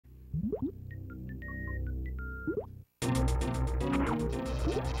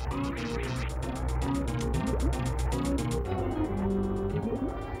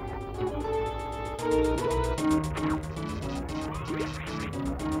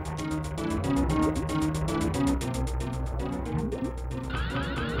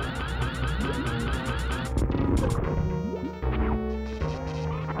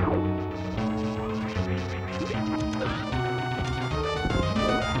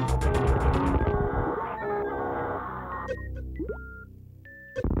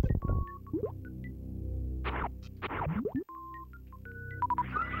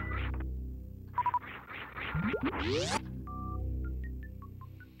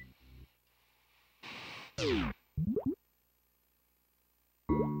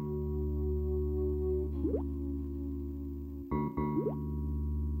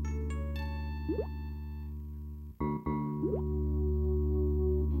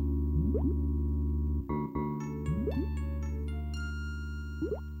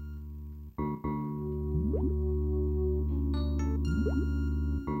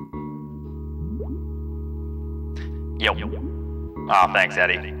Yo. Aw, oh, thanks,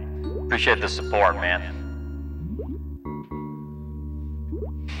 Eddie. Appreciate the support, man.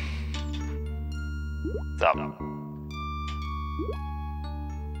 What's up?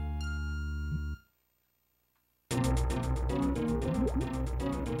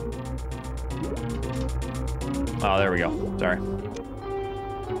 Oh, there we go. Sorry.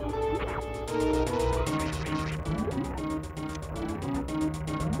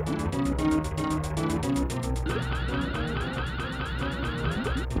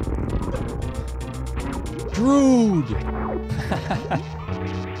 Dude!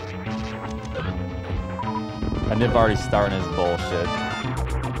 And they've already started his bullshit.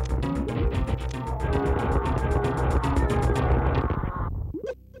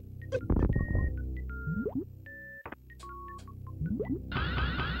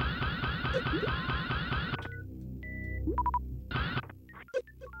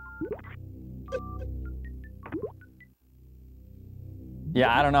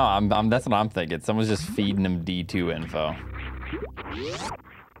 Yeah, I don't know. That's what I'm thinking. Someone's just feeding him D2 info.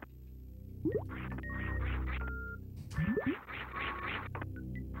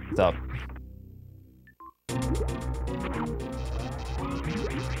 What's up?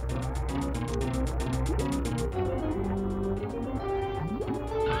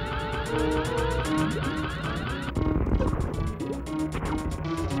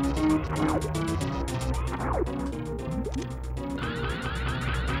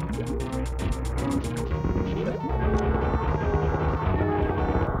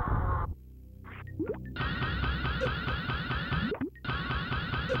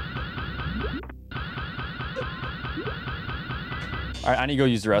 All right, I need to go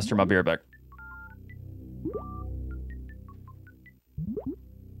use the restroom. I'll be right back.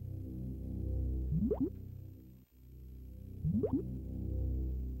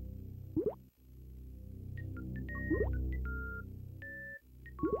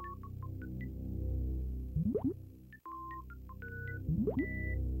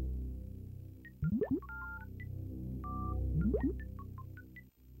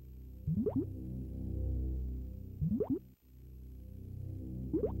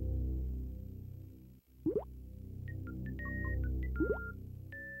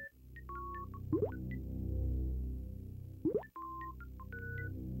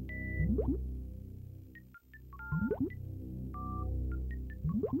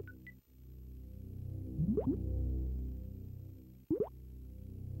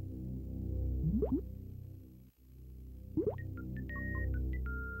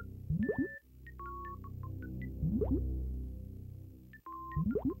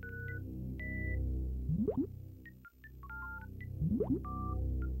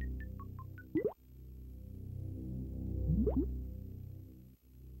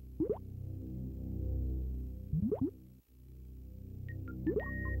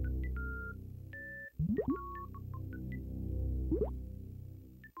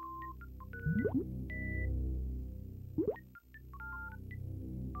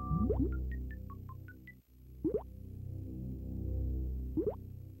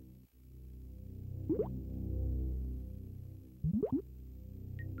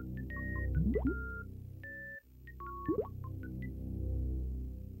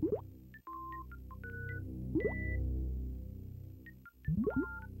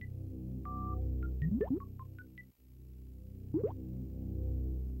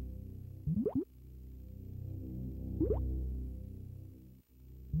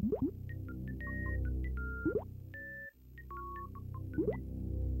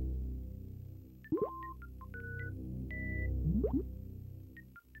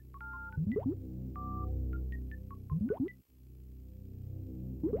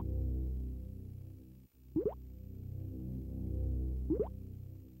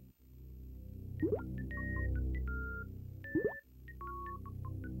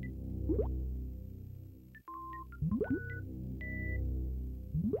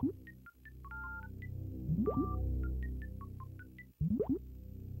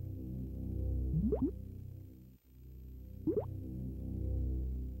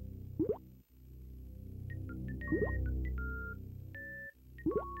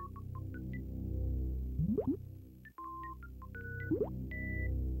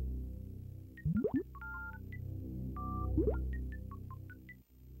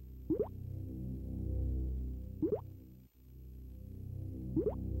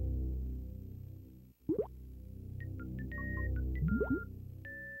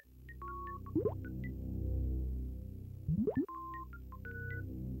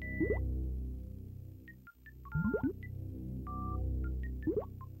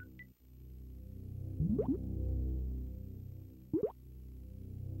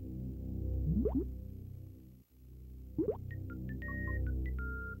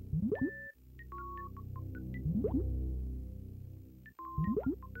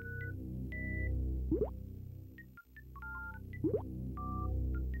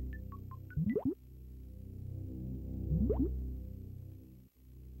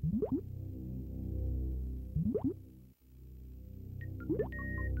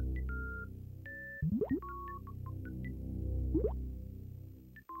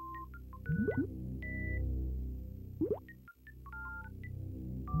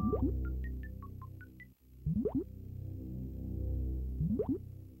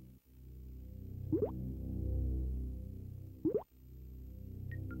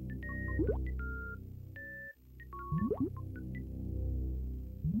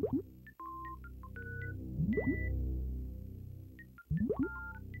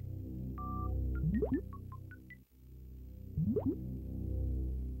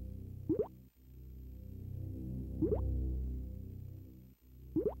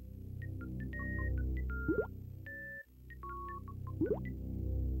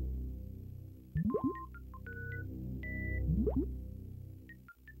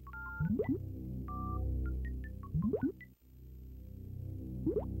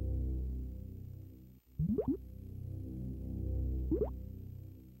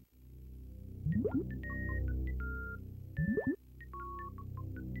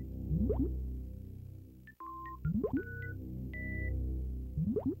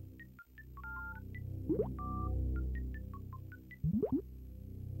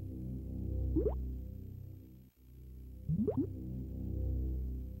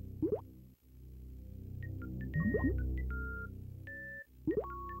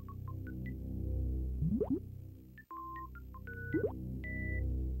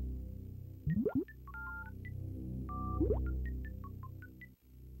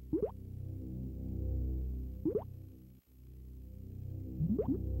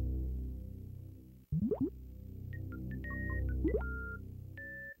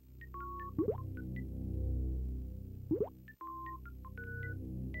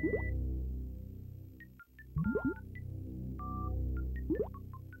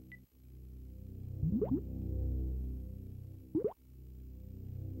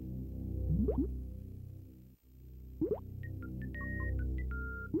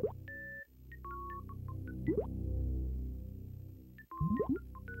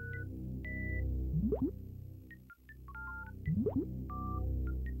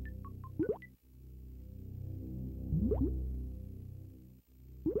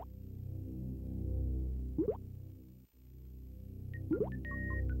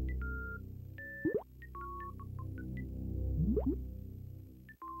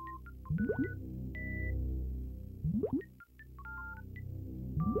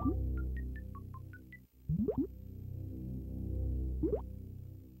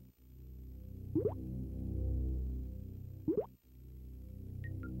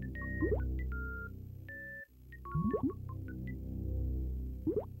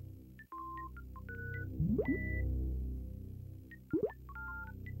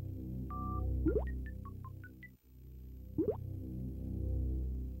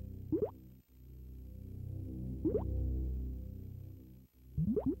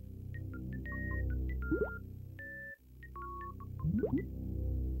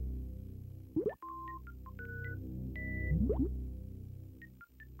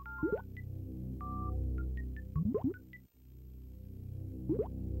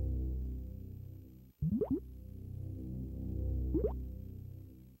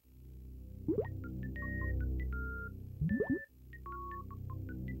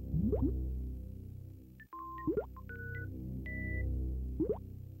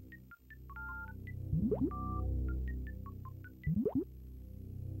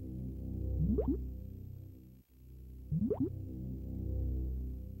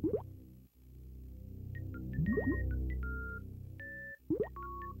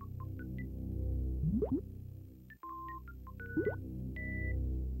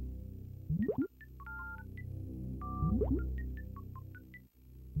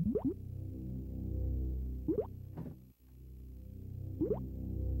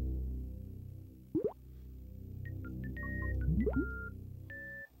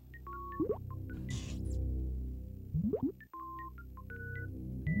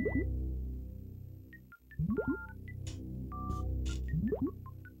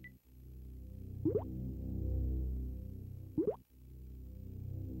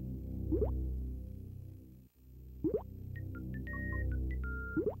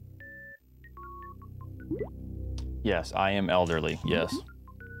 Yes, I am elderly. Yes.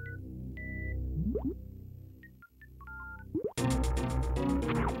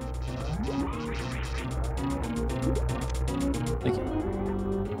 Thank you.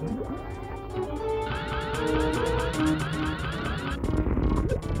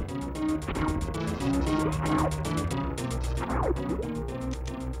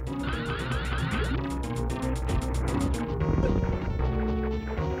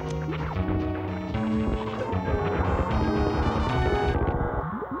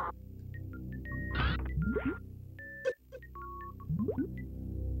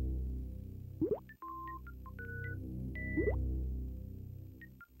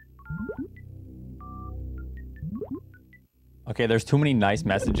 Okay, there's too many nice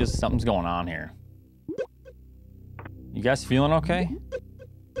messages. Something's going on here. You guys feeling okay?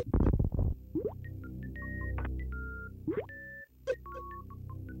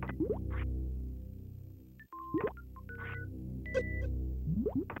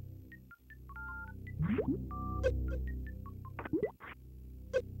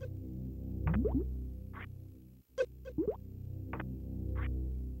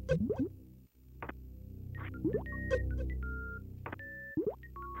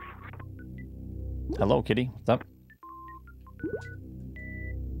 Hello, kitty. What's up?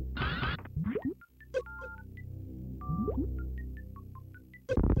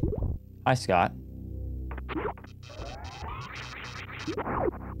 Hi, Scott.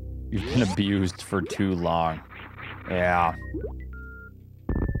 You've been abused for too long. Yeah.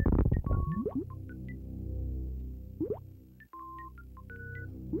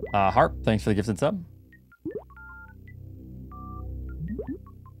 Harp, thanks for the gifted sub.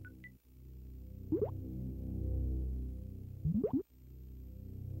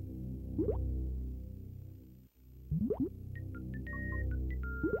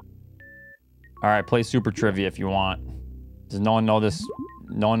 All right, play Super Trivia if you want. Does no one know this?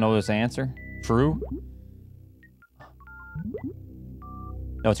 No one know this answer? True?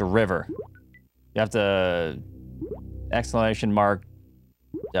 No, it's a river. You have to exclamation mark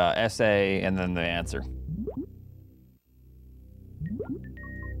essay and then the answer.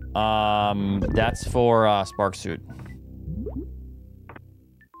 That's for Spark Suit.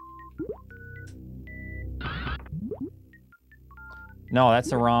 No, that's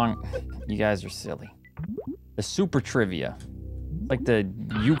the wrong. You guys are silly. The Super Trivia. Like the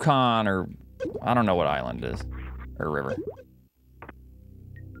Yukon or I don't know what island it is. Or river.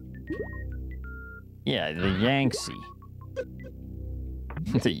 Yeah, the Yangtze.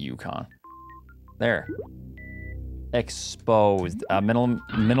 The Yukon. There. Exposed.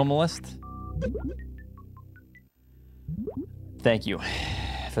 Minimalist? Thank you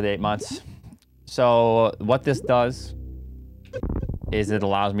for the 8 months. So what this does is it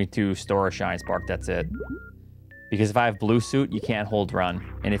allows me to store a shine spark. That's it. Because if I have blue suit, you can't hold run.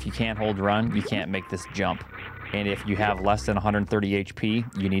 And if you can't hold run, you can't make this jump. And if you have less than 130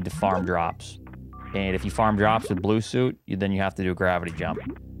 HP, you need to farm drops. And if you farm drops with blue suit, then you have to do a gravity jump.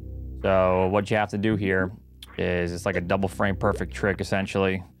 So what you have to do here is it's like a double frame perfect trick,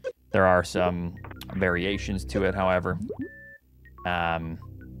 essentially. There are some variations to it, however.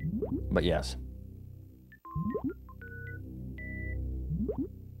 But yes.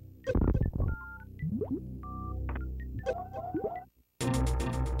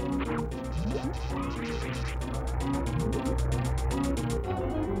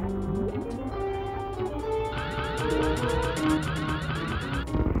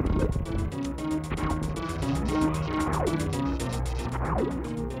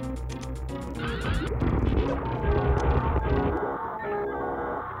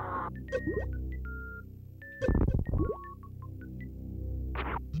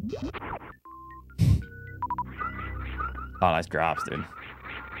 Oh, nice drops, dude.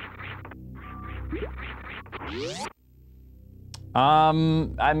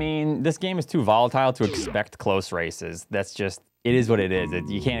 I mean, this game is too volatile to expect close races. That's just, it is what it is.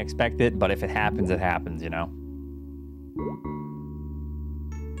 You can't expect it, but if it happens, you know?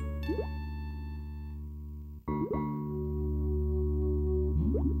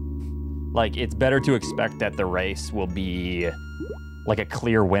 Like, it's better to expect that the race will be like a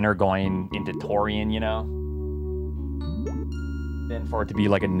clear winner going into Torian, you know? Than for it to be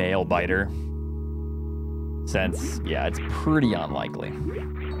like a nail biter. Since, yeah, it's pretty unlikely.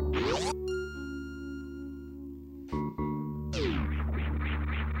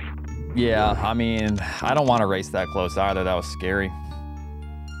 Yeah, I mean, I don't want to race that close either. That was scary.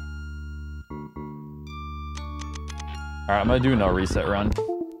 All right, I'm going to do no reset run.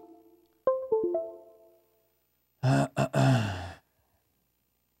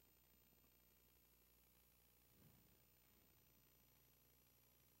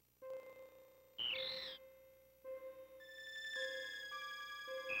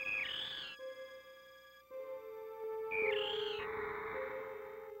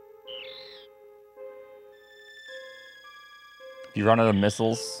 You run out of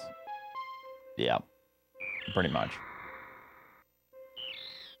missiles. Yeah, pretty much.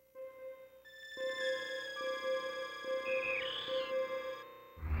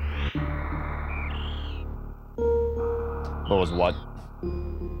 What was what?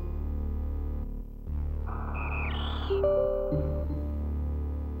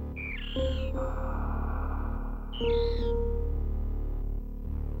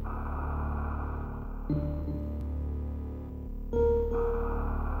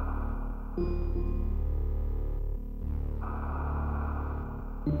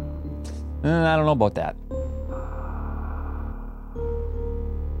 I don't know about that.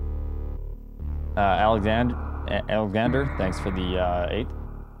 Alexander, thanks for the 8.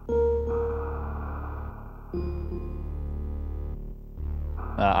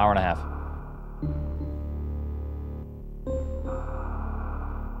 Hour and a half.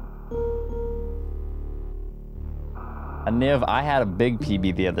 Niv, I had a big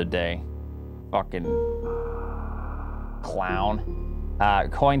PB the other day. Fucking clown.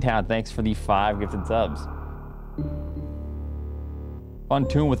 Cointown, thanks for the 5 gifted subs. Fun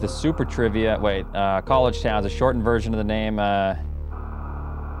tune with the super trivia. Wait, College Town's a shortened version of the name.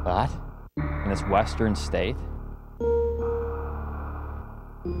 What? In this western state?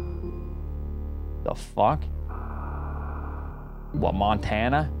 The fuck? What,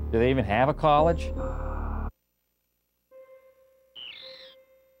 Montana? Do they even have a college?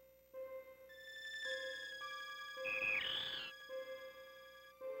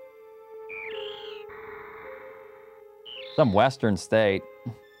 Some western state.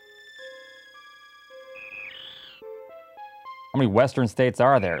 How many western states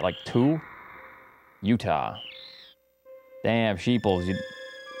are there? Like 2? Utah. Damn, sheeples. You...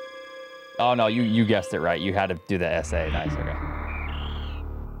 Oh no, you guessed it right. You had to do the essay. Nice, okay.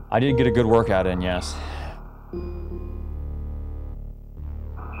 I did get a good workout in, yes.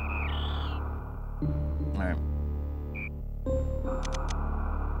 Alright.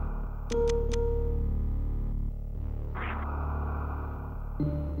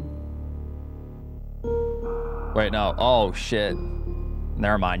 Wait, no. Oh, shit.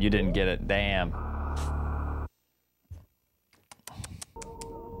 Never mind. You didn't get it. Damn.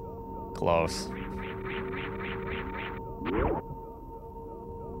 Close.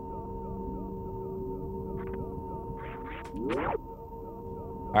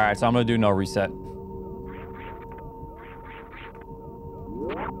 All right, so I'm going to do no reset.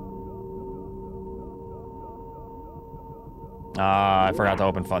 I forgot to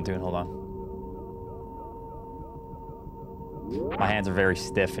open Fun Tune. Hold on. My hands are very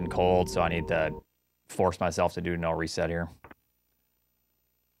stiff and cold, so I need to force myself to do no reset here.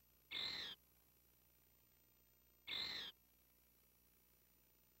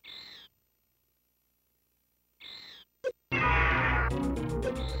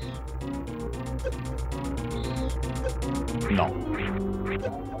 No.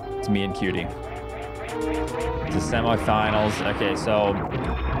 It's me and Cutie. It's the semifinals. Okay, so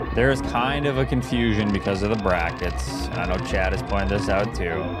there's kind of a confusion because of the brackets. I know Chad has pointed this out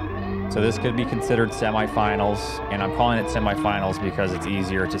too. So this could be considered semifinals, and I'm calling it semifinals because it's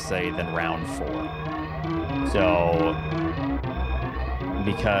easier to say than round 4. So,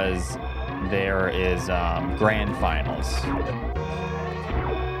 because there is grand finals.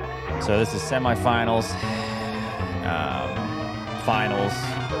 So this is semifinals, finals,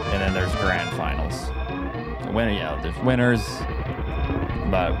 and then there's grand finals. So winner, yeah, there's winners,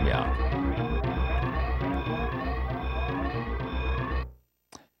 but yeah.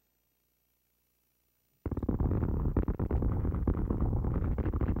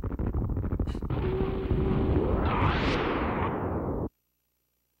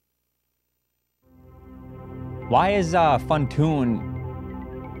 Why is Fun Tune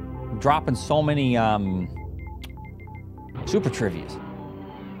dropping so many super trivias?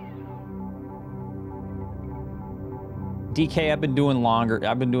 DK, I've been doing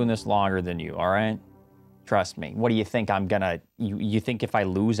this longer than you, all right? Trust me. What do you think I'm gonna... You think if I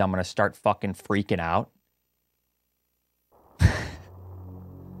lose, I'm gonna start fucking freaking out?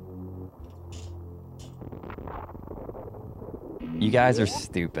 You guys are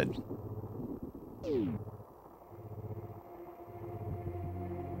stupid.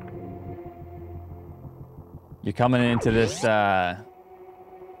 You're coming into this about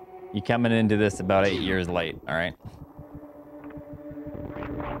 8 years late, all right?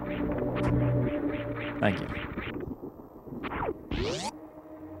 Thank you.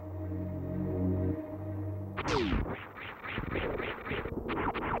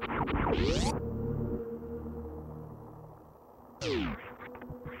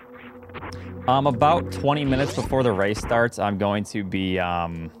 About 20 minutes before the race starts, I'm going to be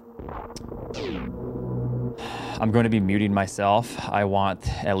muting myself. I want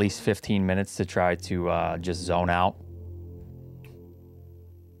at least 15 minutes to try to just zone out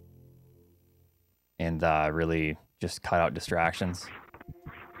and really just cut out distractions.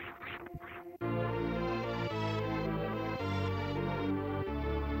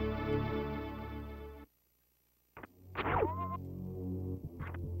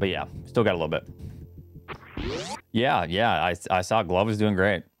 But yeah, still got a little bit. Yeah, I saw Glove was doing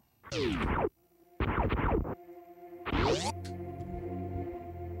great.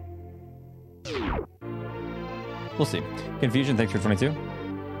 We'll see. Confusion, thanks for 22.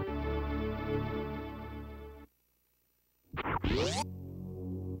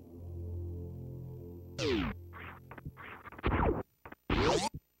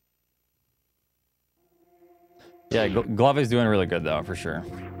 Yeah, Glove is doing really good though, for sure.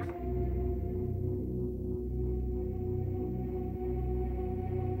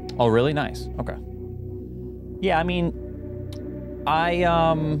 Oh, really? Nice. Okay. Yeah, I mean, I've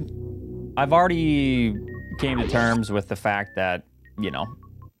already came to terms with the fact that, you know,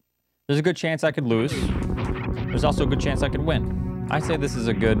 there's a good chance I could lose. There's also a good chance I could win. I say this is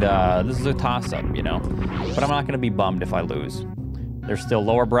a good, this is a toss-up, you know, but I'm not going to be bummed if I lose. There's still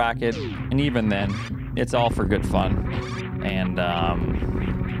lower bracket, and even then, it's all for good fun. And,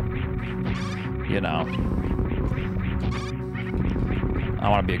 you know, I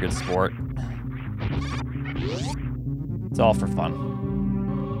want to be a good sport. It's all for fun.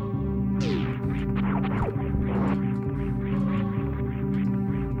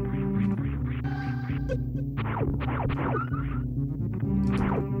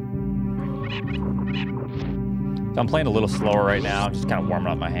 So I'm playing a little slower right now, just kind of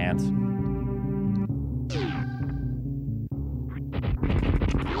warming up my hands.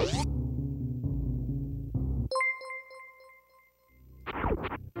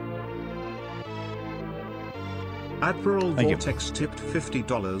 Admiral Vortex tipped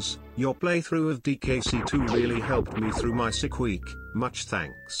 $50. Your playthrough of DKC2 really helped me through my sick week. Much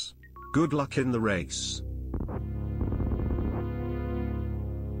thanks. Good luck in the race.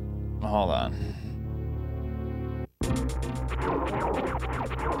 Hold on.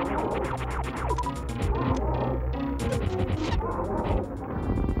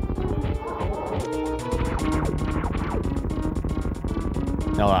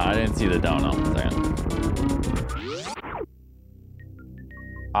 Hold on, I didn't see the dono.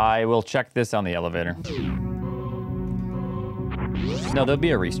 I will check this on the elevator. No, there'll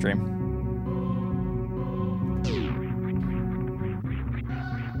be a restream.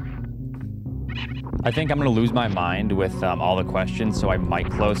 I think I'm gonna lose my mind with all the questions, so I might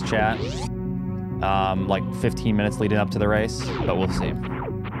close chat like 15 minutes leading up to the race, but we'll see.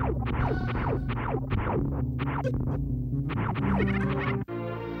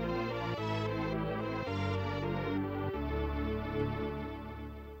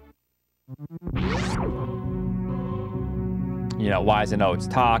 You know, why isn't Oats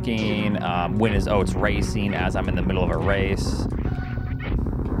talking? When is Oats racing as I'm in the middle of a race?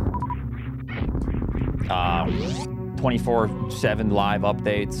 24/7 live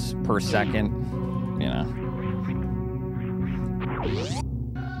updates per second, you know.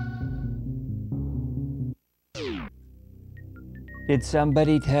 Did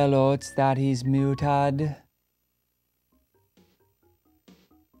somebody tell Oats that he's muted?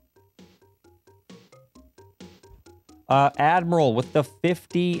 Admiral with the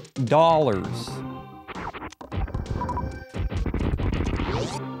 $50.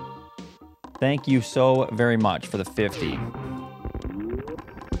 Thank you so very much for the 50.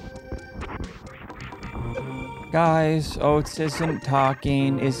 Guys, Oats isn't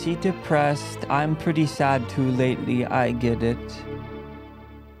talking. Is he depressed? I'm pretty sad too lately. I get it.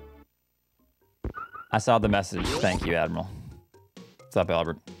 I saw the message. Thank you, Admiral. What's up,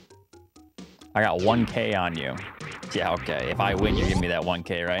 Albert? I got 1K on you. Yeah, okay. If I win, you give me that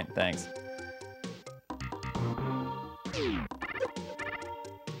 1K, right? Thanks.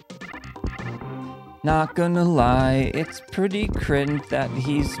 Not gonna lie, it's pretty cringe that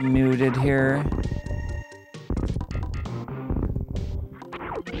he's muted here.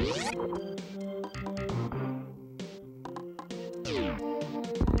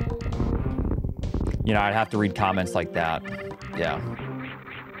 You know, I'd have to read comments like that. Yeah.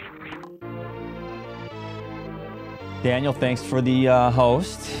 Daniel, thanks for the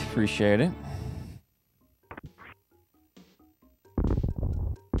host. Appreciate it.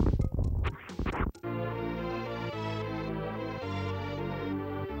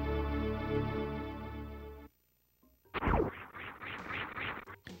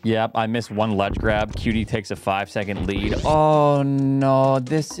 Yep, I missed one ledge grab. Cutie takes a 5-second lead. Oh no,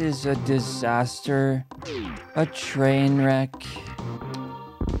 this is a disaster. A train wreck.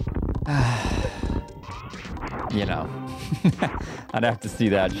 You know, I'd have to see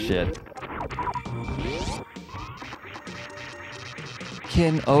that shit.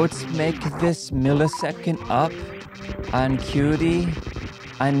 Can Oats make this millisecond up on Cutie?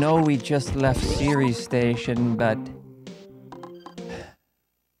 I know we just left Series Station, but...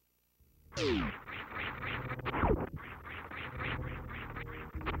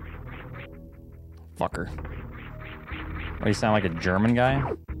 Fucker. What, you sound like a German guy?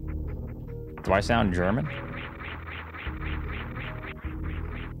 Do I sound German?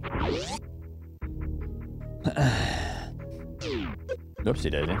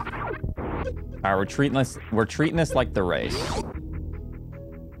 Oopsie daisy. Alright, we're treating this like the race.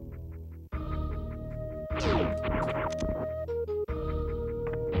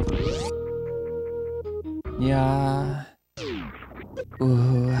 Yeah.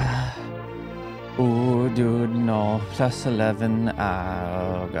 Ooh. Ooh, dude, no. Plus 11.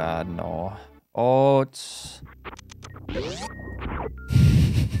 Oh, God, no. Oats.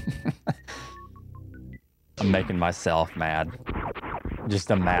 I'm making myself mad.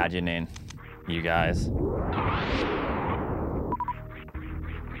 Just imagining you guys.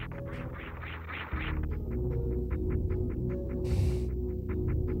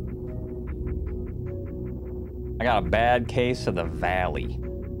 I got a bad case of the valley.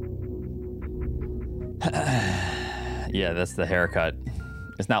 Yeah, that's the haircut.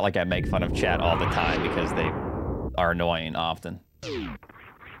 It's not like I make fun of chat all the time because they are annoying often.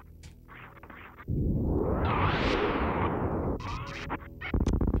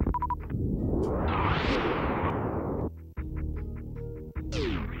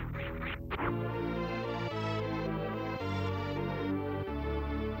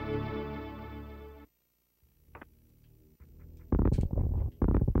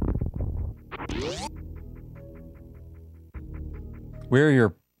 We're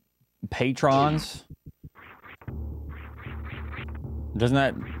your patrons. Doesn't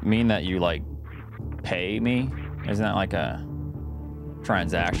that mean that you, like, pay me? Isn't that like a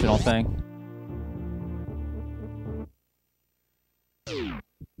transactional thing?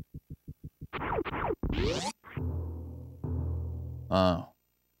 Oh.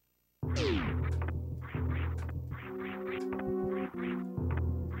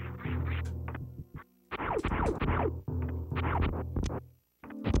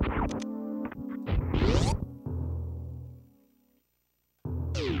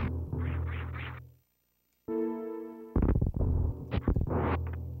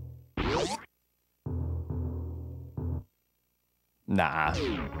 Nah.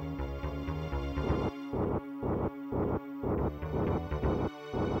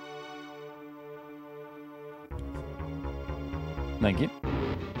 Thank you.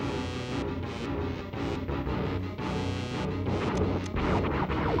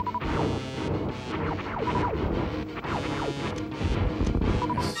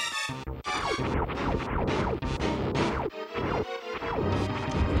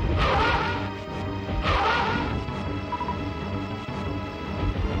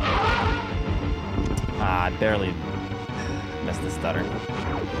 I barely missed the stutter.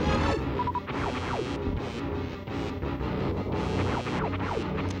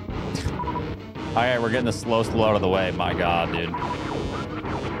 Alright, we're getting the slow out of the way. My God, dude.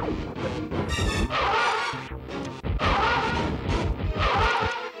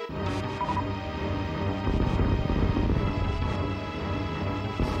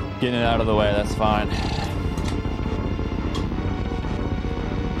 Getting it out of the way, that's fine.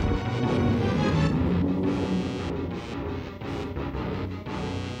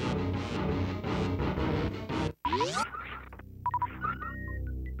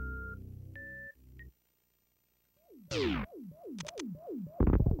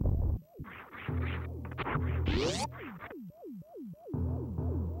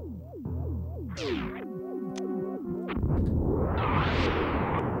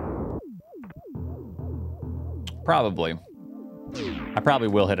 Probably. I probably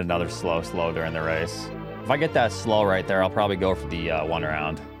will hit another slow during the race. If I get that slow right there, I'll probably go for the 1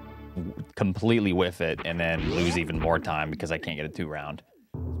 round. Completely whiff it and then lose even more time because I can't get a 2 round.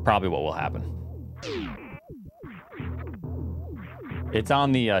 Probably what will happen. It's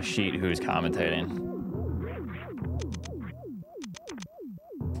on the sheet who's commentating.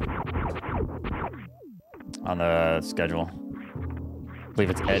 On the schedule. I believe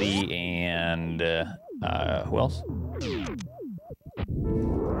it's Eddie and who else? Yeah,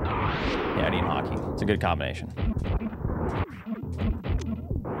 Eddie and Hockey. It's a good combination.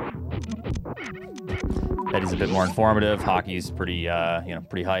 Eddie's a bit more informative. Hockey's pretty, you know,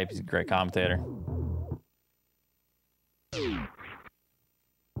 pretty hype. He's a great commentator.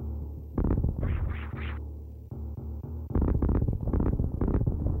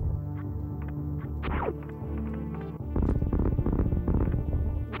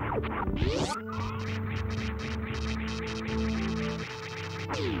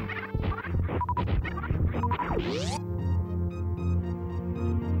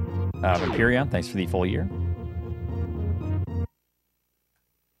 Vampirion, thanks for the full year.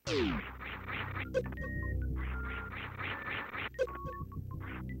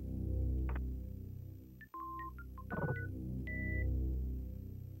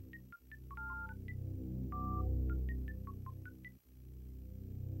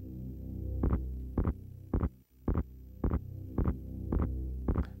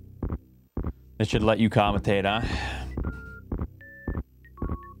 They should let you commentate, huh?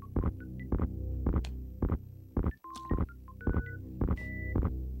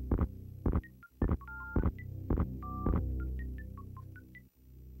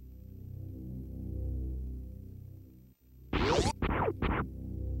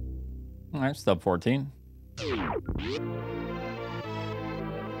 All right, stub 14.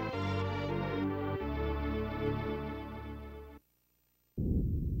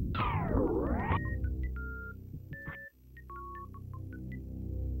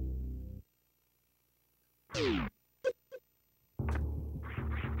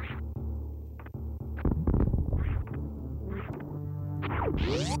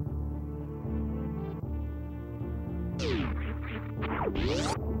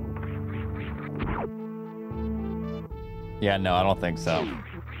 Yeah, no, I don't think so.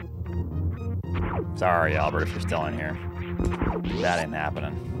 Sorry, Albert, if you're still in here. That ain't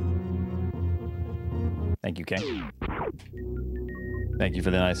happening. Thank you, King. Thank you for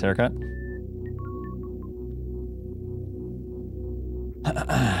the nice haircut.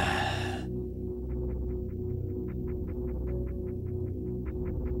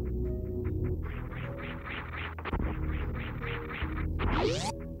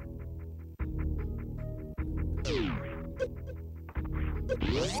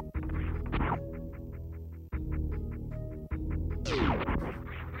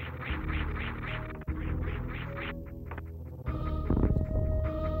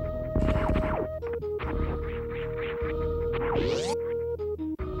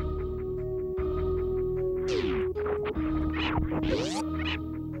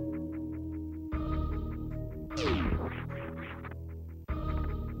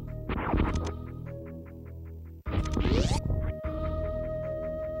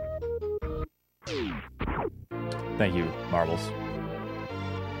 Thank you, Marbles.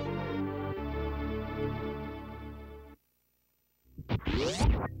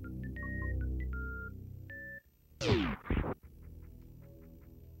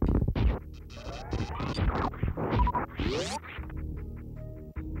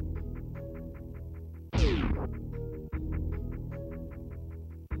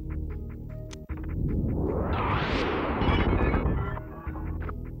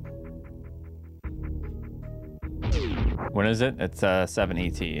 When is it? It's 7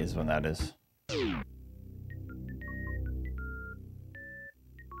 ET is when that is.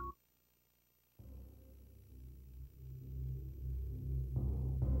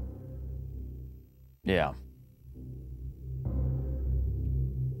 Yeah.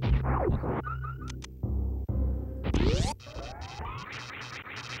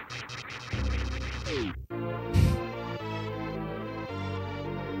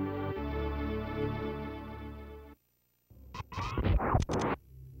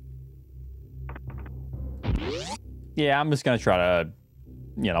 Yeah, I'm just gonna try to,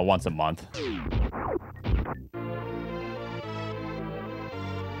 you know, once a month.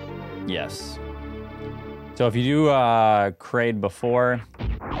 Yes. So if you do Kraid before,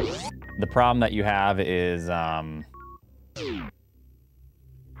 the problem that you have is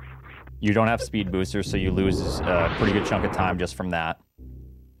you don't have speed boosters, so you lose a pretty good chunk of time just from that.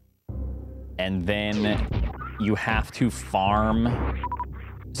 And then you have to farm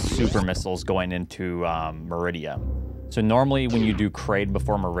super missiles going into Meridia. So normally when you do Kraid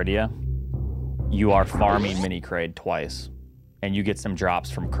before Meridia, you are farming mini Kraid twice. And you get some drops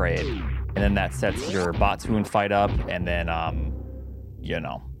from Kraid. And then that sets your Botsoon fight up, and then, you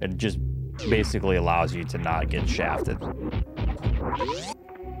know, it just basically allows you to not get shafted.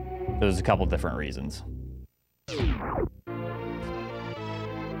 There's a couple different reasons.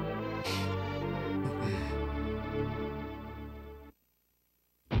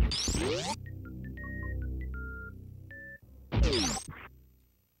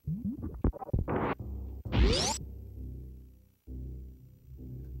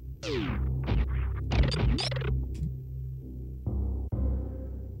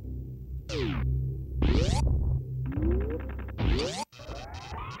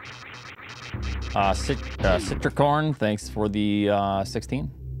 Citricorn, thanks for the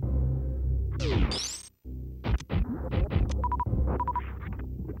 16.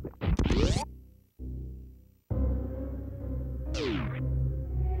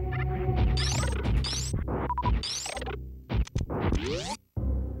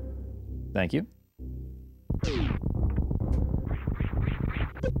 Thank you.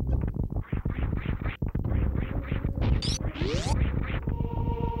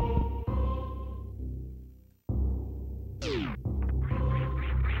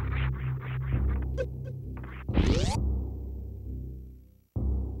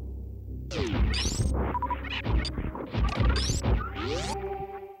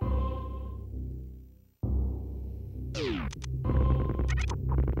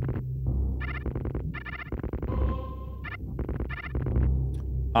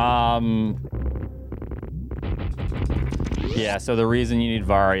 Yeah, so the reason you need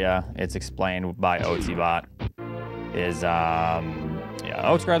Varia, it's explained by Oatsybot, is, yeah,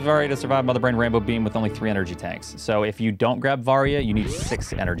 Oats grabs Varia to survive Mother Brain Rainbow Beam with only 3 energy tanks. So if you don't grab Varia, you need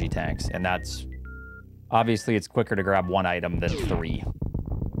 6 energy tanks, and that's, obviously it's quicker to grab 1 item than 3.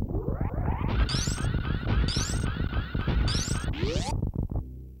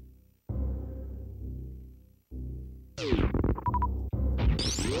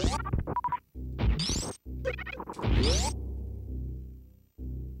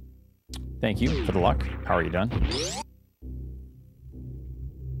 Thank you for the luck. How are you doing?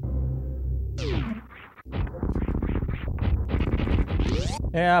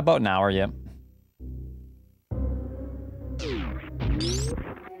 Yeah, about an hour, yep.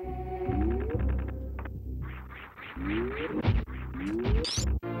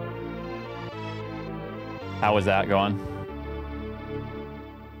 How was that going?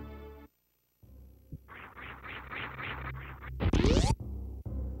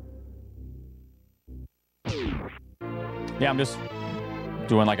 Yeah, I'm just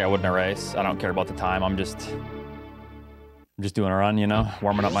doing like I would in a race. I don't care about the time. I'm just doing a run, you know,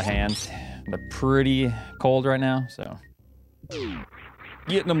 warming up my hands. They're pretty cold right now, so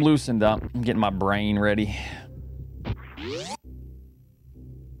getting them loosened up. I'm getting my brain ready.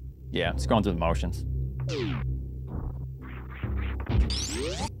 Yeah, just going through the motions.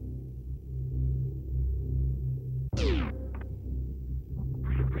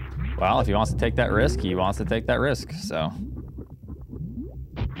 Well, if he wants to take that risk, he wants to take that risk, so.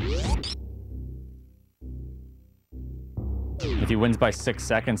 If he wins by 6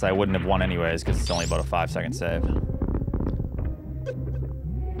 seconds, I wouldn't have won anyways, because it's only about a 5-second save.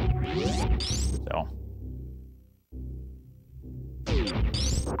 So.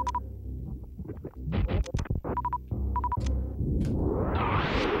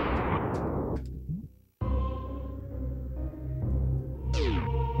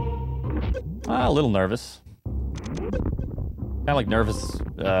 A little nervous. Kind of like nervous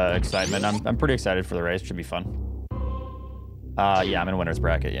excitement. I'm pretty excited for the race. Should be fun. Yeah, I'm in winner's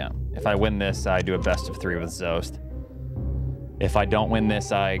bracket, yeah. If I win this, I do a best of 3 with Zoast. If I don't win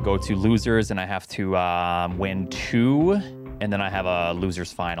this, I go to losers and I have to win 2, and then I have a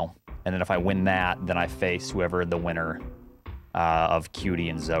losers final. And then if I win that, then I face whoever the winner of Cutie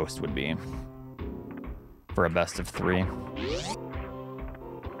and Zoast would be for a best of 3.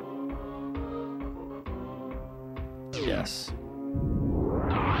 Yes.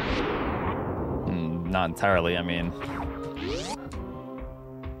 Not entirely, I mean.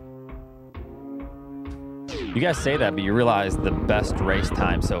 You guys say that, but you realize the best race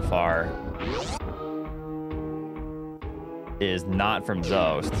time so far is not from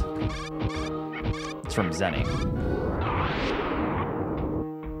Zoast. It's from Zenny.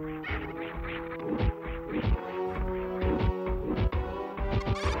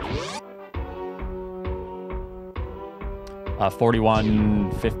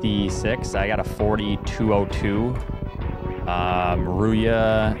 41.56. I got a 42.02.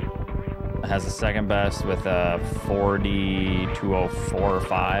 Ruya has the second best with a 42.04 or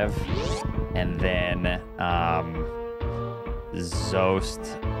 5. And then Zoast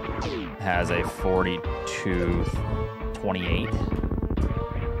has a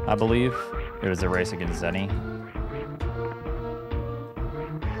 42.28, I believe. It was a race against Zenny.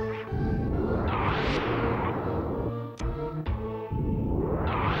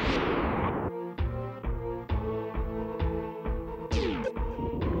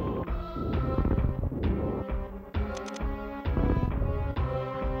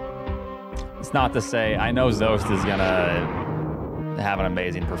 It's not to say, I know Zoast is gonna have an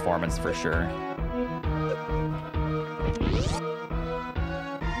amazing performance for sure.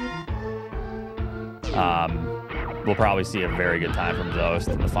 We'll probably see a very good time from Zoast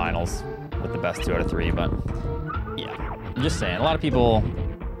in the finals. with the best 2 out of 3, but yeah. I'm just saying, a lot of people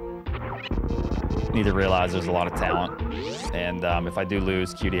need to realize there's a lot of talent. And if I do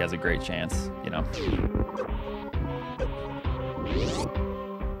lose, Cutie has a great chance, you know.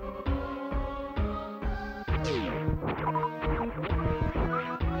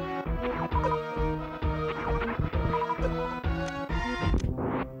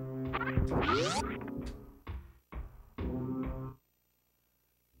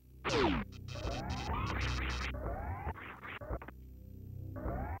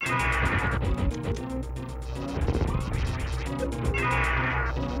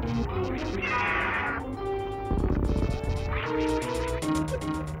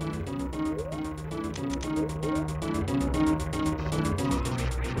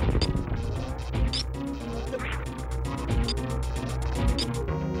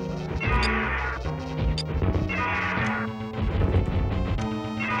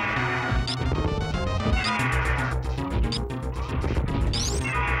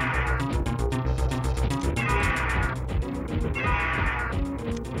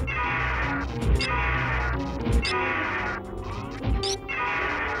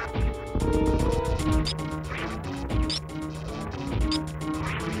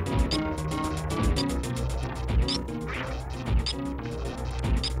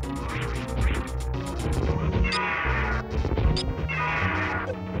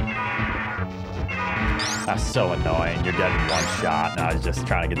 That's so annoying. You're dead in 1 shot. No, I was just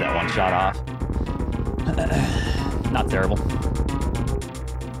trying to get that 1 shot off. Not terrible.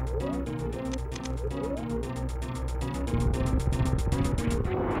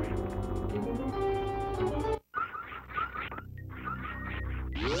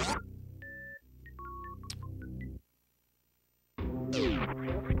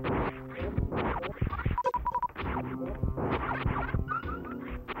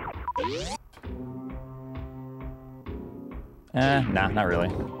 Nah, not really.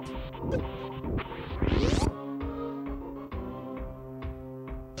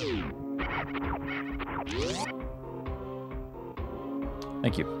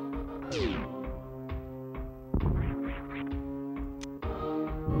 Thank you.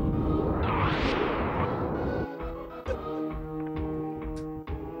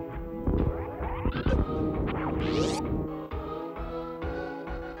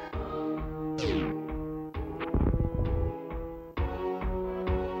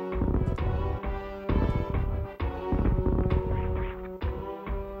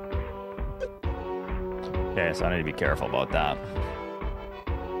 Okay, so I need to be careful about that.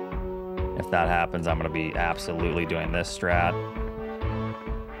 If that happens, I'm going to be absolutely doing this strat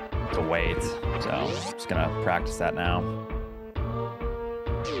to wait. So I'm just going to practice that now.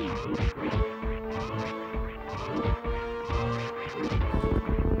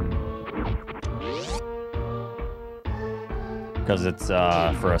 Because it's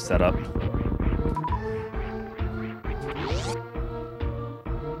for a setup.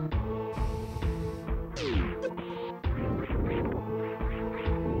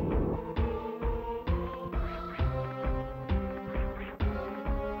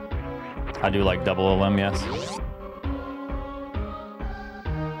 I do like double a limb, yes.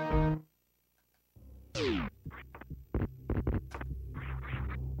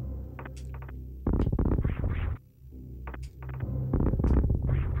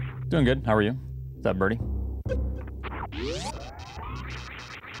 Doing good. How are you? What's up, Birdie?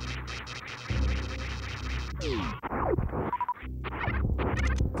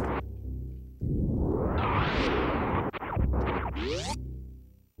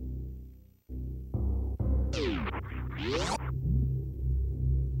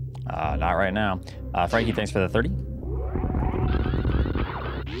 Not right now. Frankie, thanks for the 30.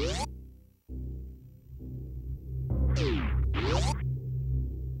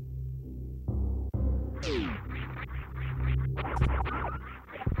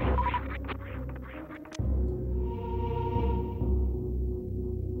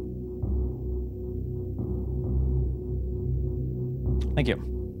 Thank you.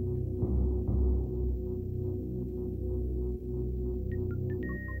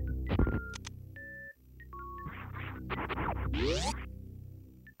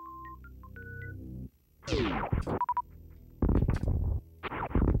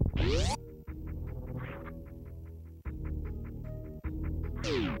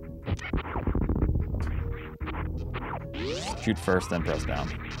 Shoot first, then press down.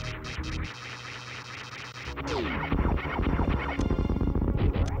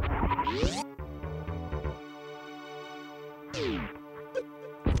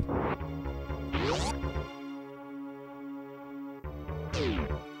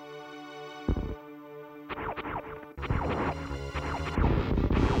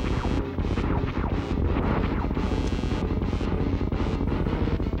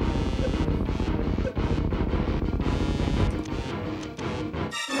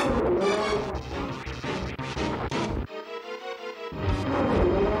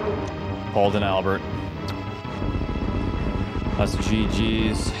 Pulled an Albert. That's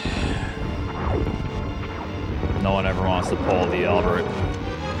GG's. No one ever wants to pull the Albert.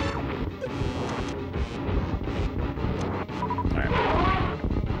 Alright.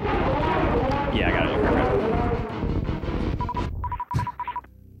 Yeah, I got it.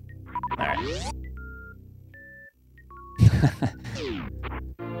 Alright.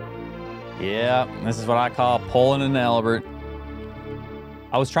 Yeah, this is what I call pulling an Albert.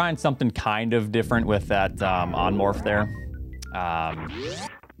 I was trying something kind of different with that on-morph there.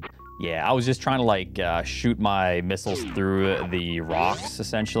 Yeah, I was just trying to like shoot my missiles through the rocks,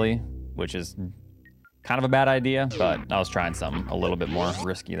 essentially, which is kind of a bad idea, but I was trying something a little bit more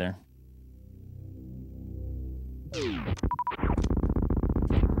risky there.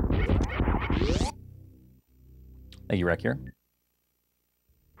 Thank you, Wreck here.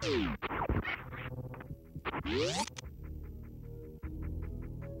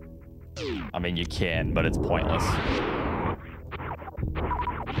 I mean, you can, but it's pointless.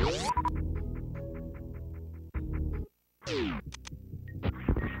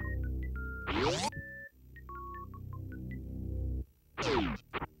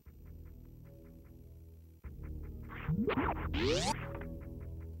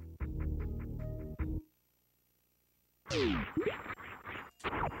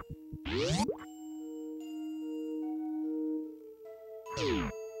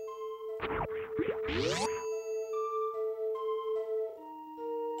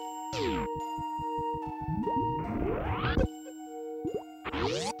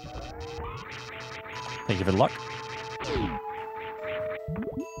 Thank you for the luck.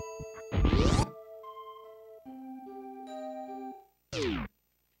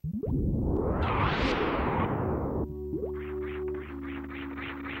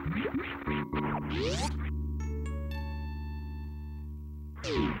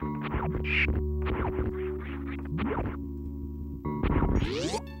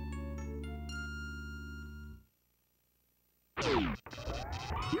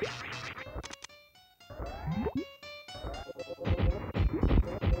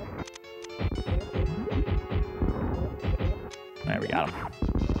 There we got him.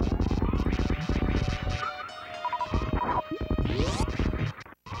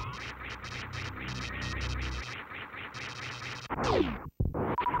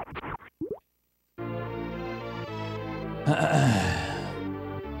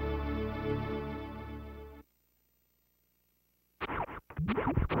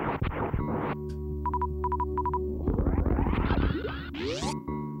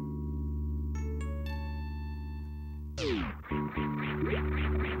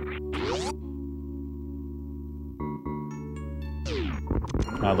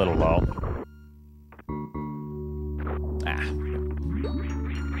 A little low. Ah.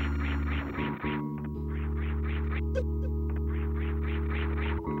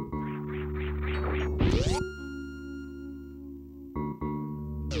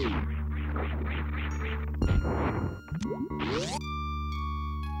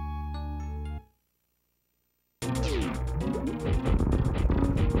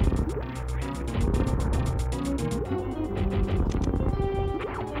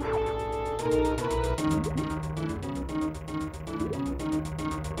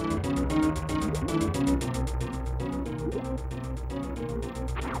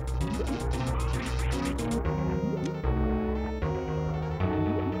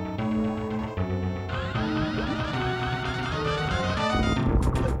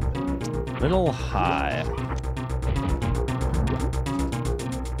 Little high.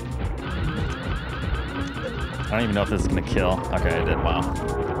 I don't even know if this is gonna kill. Okay, it did. Wow.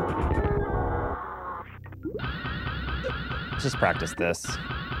 Let's just practice this.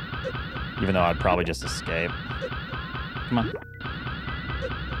 Even though I'd probably just escape. Come on.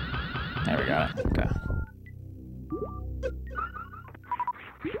 There we got it. Okay.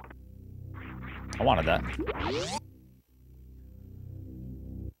 I wanted that.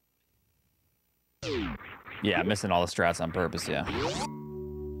 Yeah, missing all the strats on purpose, yeah.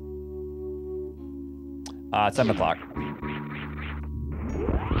 It's 7 o'clock.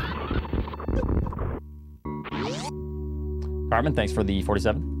 Carmen, thanks for the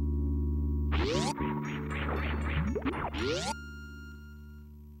 47.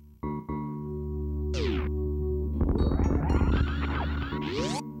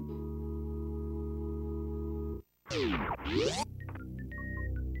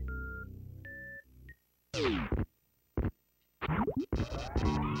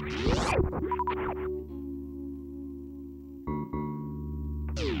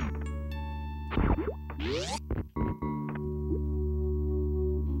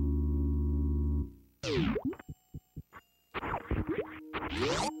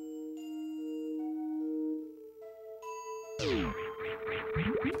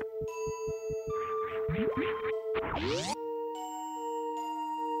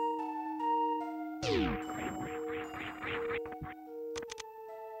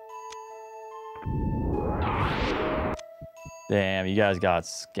 Damn, you guys got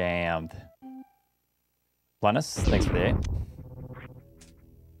scammed. Plenus, thanks for the 8.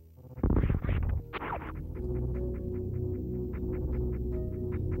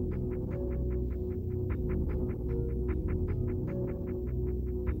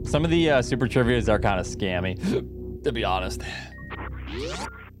 Some of the super trivias are kind of scammy, to be honest.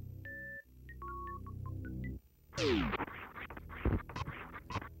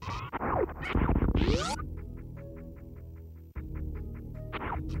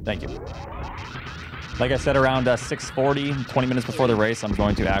 Thank you. Like I said, around 6:40, 20 minutes before the race, I'm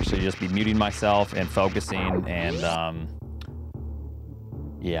going to actually just be muting myself and focusing, and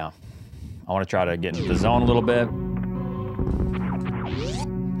yeah, I want to try to get into the zone a little bit,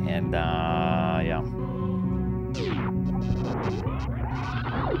 and yeah.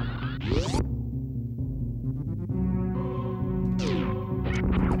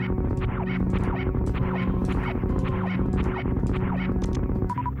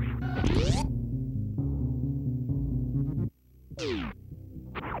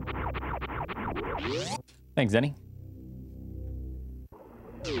 Thanks, Zenny.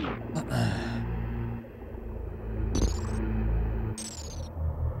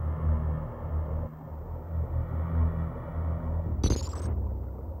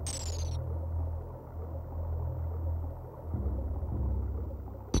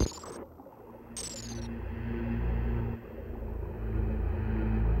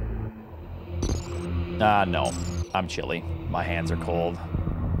 No, I'm chilly. My hands are cold.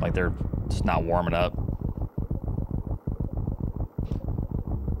 Like they're just not warming up.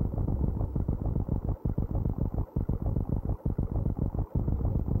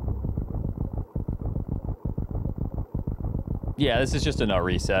 Yeah, this is just a no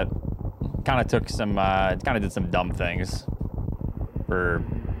reset. Kind of took some, kind of did some dumb things for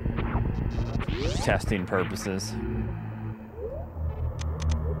testing purposes.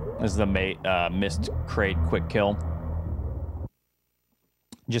 This is the missed crate quick kill.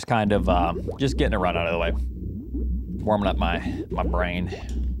 Just kind of, just getting a run out of the way. Warming up my brain.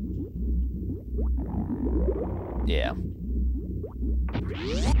 Yeah.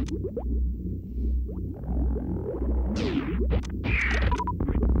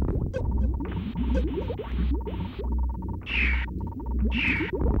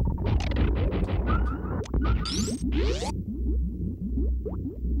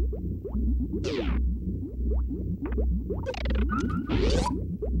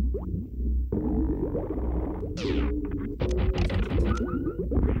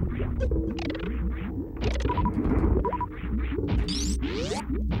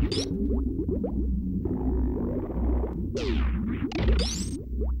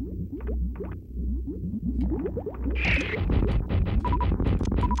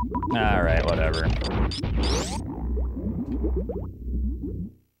 All right, whatever.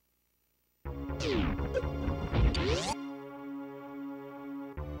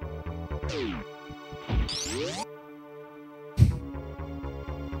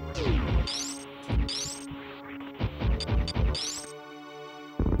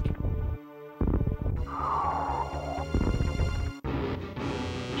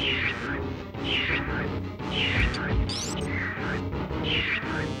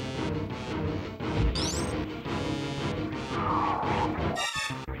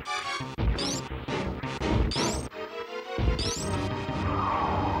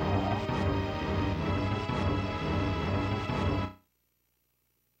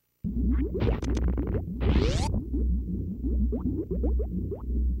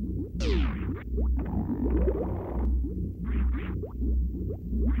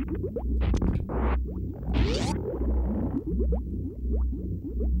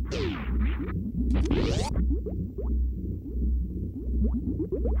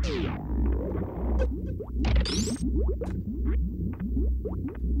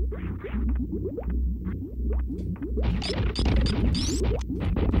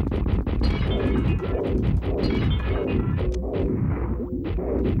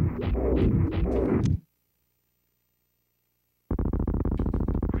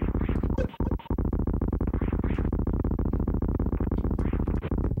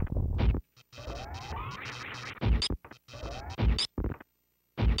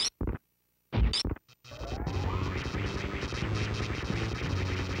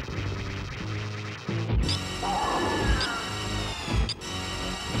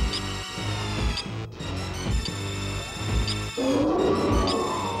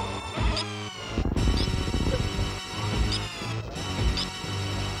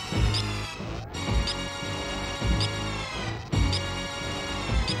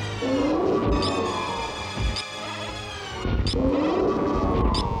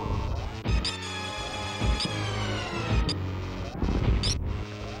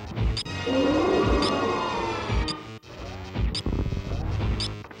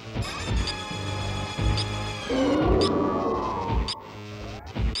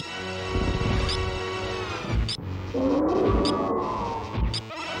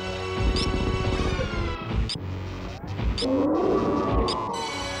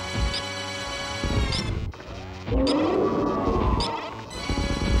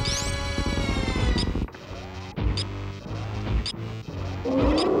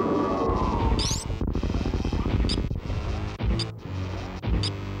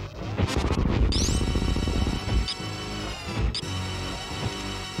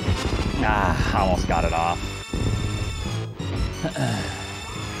 got it off.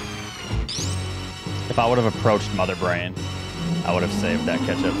 If I would have approached Mother Brain, I would have saved that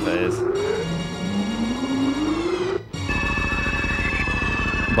catch-up phase.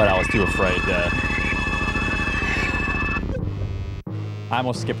 But I was too afraid to... I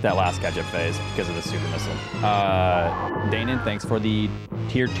almost skipped that last catch-up phase because of the super missile. Danon, thanks for the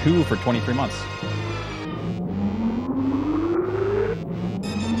tier 2 for 23 months.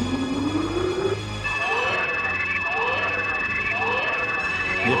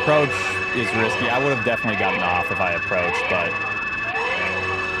 The approach is risky. I would have definitely gotten off if I approached, but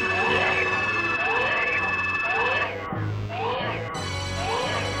yeah.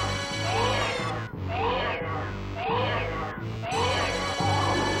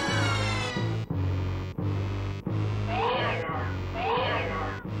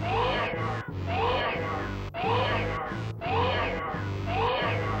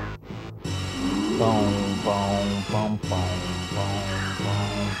 Boom, boom, boom, boom, boom,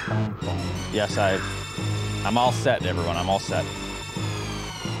 boom, boom, boom. Yes, I'm all set, everyone. I'm all set.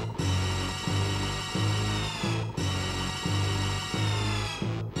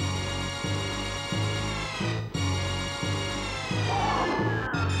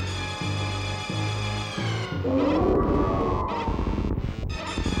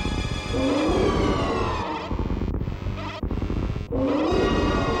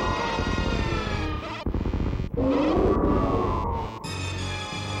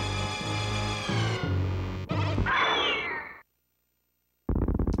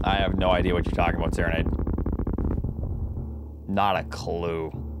 I have no idea what you're talking about, Serenade. Not a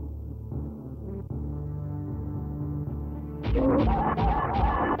clue.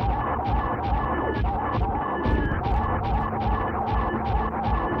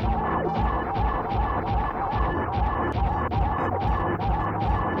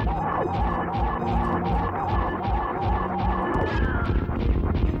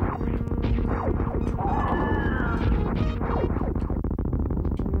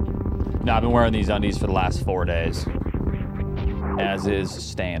 No, I've been wearing these undies for the last 4 days, as is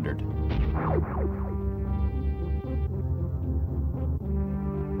standard.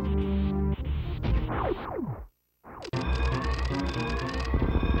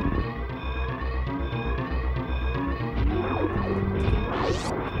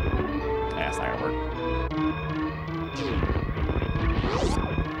 That's not gonna work.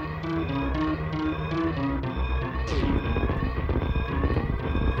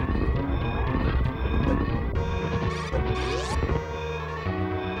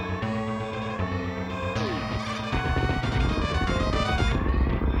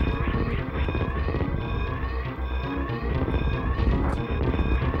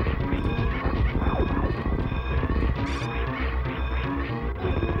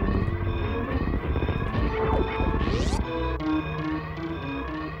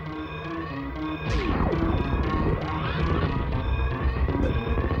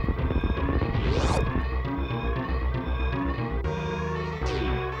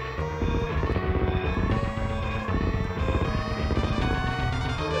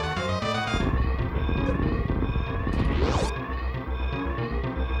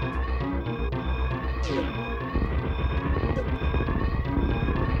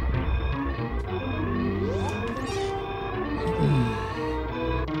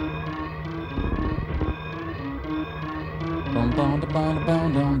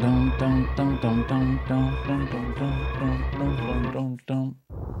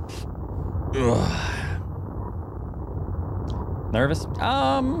 Nervous?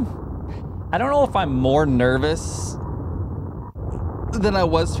 I don't know if I'm more nervous than I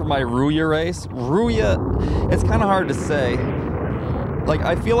was for my Ruya race. Ruya, it's kind of hard to say. Like,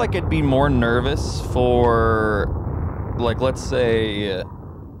 I feel like I'd be more nervous for, like, let's say,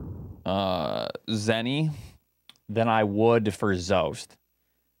 Zenny than I would for Zost.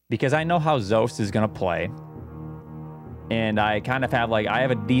 Because I know how Zost is going to play. And I kind of have, like, I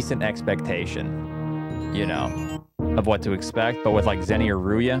have a decent expectation, you know, of what to expect. But with, like, Zenny or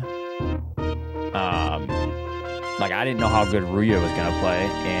Ruya, like, I didn't know how good Ruya was going to play.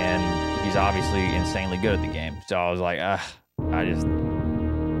 And he's obviously insanely good at the game. So I was like, I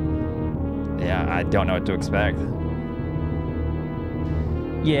don't know what to expect.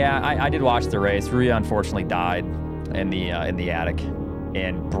 Yeah, I did watch the race. Ruya unfortunately died in the attic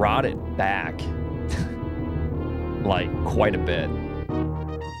and brought it back like quite a bit.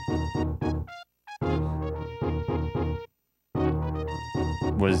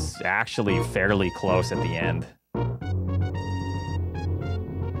 Was actually fairly close at the end.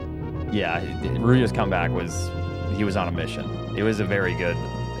 Yeah, Ruya's comeback was, he was on a mission. It was a very good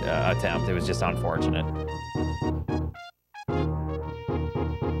attempt. It was just unfortunate.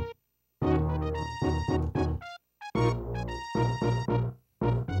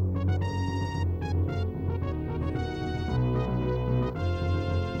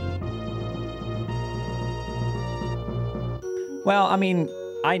 Well, I mean,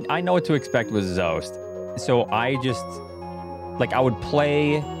 I know what to expect with Zoast. So I just, like, I would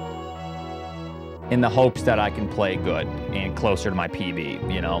play in the hopes that I can play good and closer to my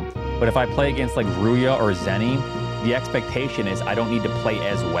PB, you know? But if I play against, like, Ruya or Zenny, the expectation is I don't need to play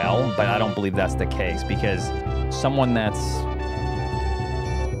as well, but I don't believe that's the case because someone that's...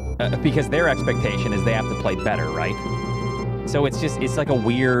 because their expectation is they have to play better, right? So it's just, it's like a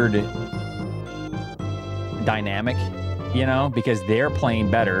weird dynamic, you know, because they're playing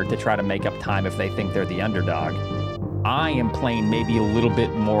better to try to make up time if they think they're the underdog. I am playing maybe a little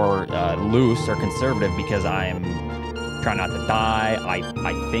bit more loose or conservative because I am trying not to die. I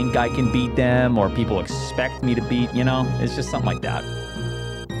think I can beat them, or people expect me to beat, you know? It's just something like that.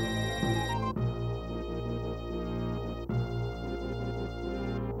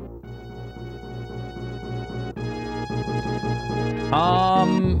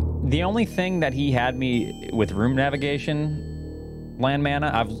 The only thing that he had me with room navigation, land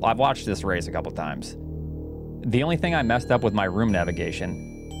mana, I've watched this race a couple times. The only thing I messed up with my room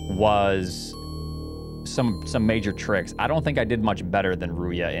navigation was some major tricks. I don't think I did much better than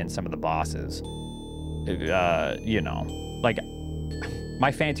Ruya in some of the bosses. You know, like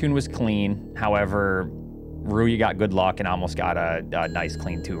my Fantoon was clean. However, Ruya got good luck and almost got a nice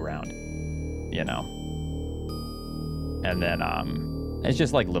clean 2-round, you know. And then, it's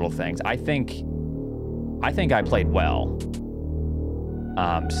just like little things. I think I played well.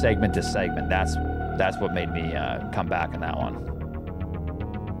 Segment to segment. That's what made me come back in that one.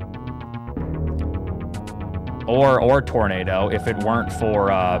 Or Tornado. If it weren't for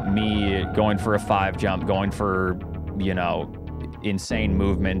me going for a 5 jump, going for, you know, insane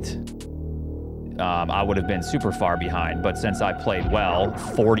movement, I would have been super far behind. But since I played well,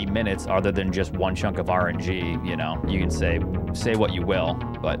 40 minutes other than just one chunk of RNG, you know, you can say what you will,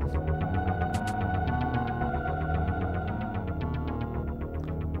 but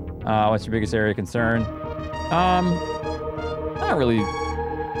what's your biggest area of concern? Not really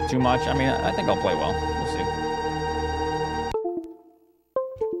too much. I mean, I think I'll play well. We'll see.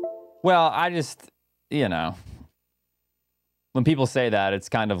 Well, I just, you know, when people say that, it's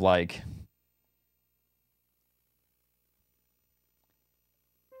kind of like,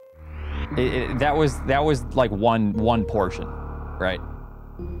 that was like one portion, right?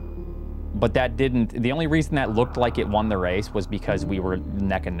 But that didn't, the only reason that looked like it won the race was because we were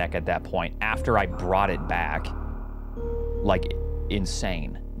neck and neck at that point. After I brought it back, like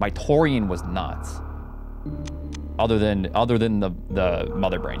insane. My Torian was nuts. Other than the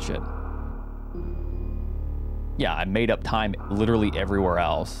mother brain shit. Yeah, I made up time literally everywhere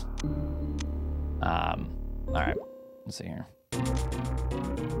else. All right, let's see here.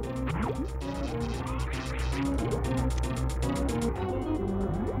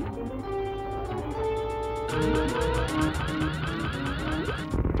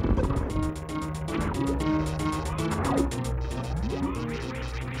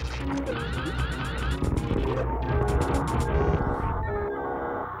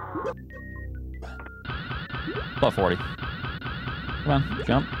 About 40. Come on,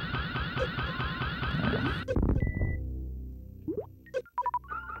 jump. There we go.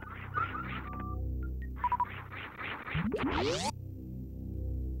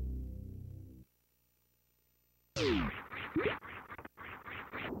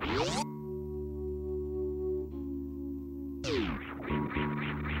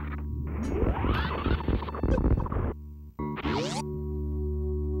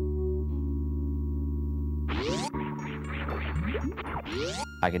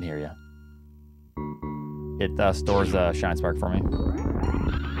 I can hear you. It stores a Shine Spark for me.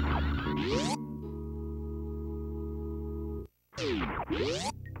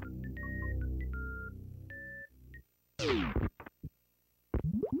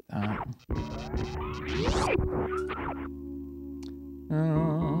 Okay, all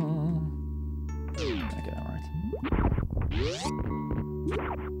right.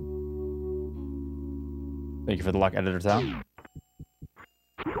 Thank you for the luck, editor Tom.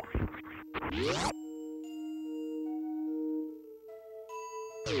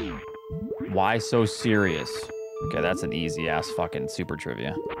 Why so serious? Okay, that's an easy ass fucking super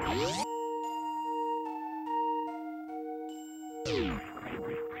trivia.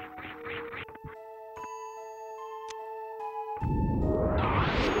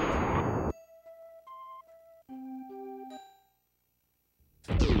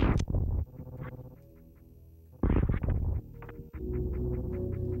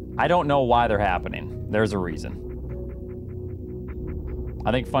 I don't know why they're happening. There's a reason.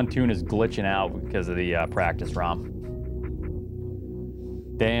 I think Funtoon is glitching out because of the practice ROM.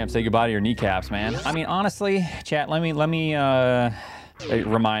 Damn, say goodbye to your kneecaps, man. I mean, honestly, chat, let me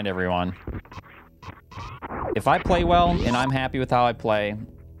remind everyone. If I play well and I'm happy with how I play,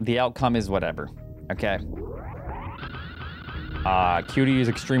 the outcome is whatever, okay? Cutie is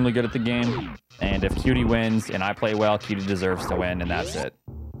extremely good at the game, and if Cutie wins and I play well, Cutie deserves to win, and that's it.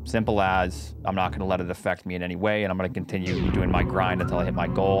 Simple as, I'm not gonna let it affect me in any way, and I'm gonna continue doing my grind until I hit my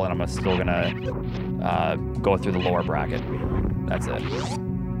goal, and I'm still gonna go through the lower bracket. That's it.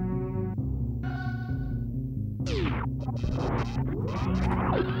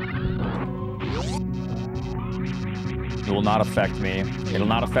 It will not affect me. It will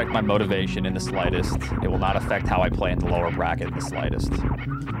not affect my motivation in the slightest. It will not affect how I play in the lower bracket in the slightest.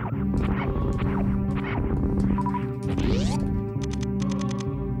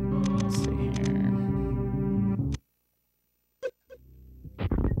 Let's see here.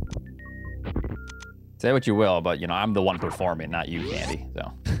 Say what you will, but, you know, I'm the one performing, not you, Candy,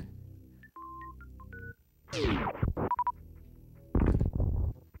 so.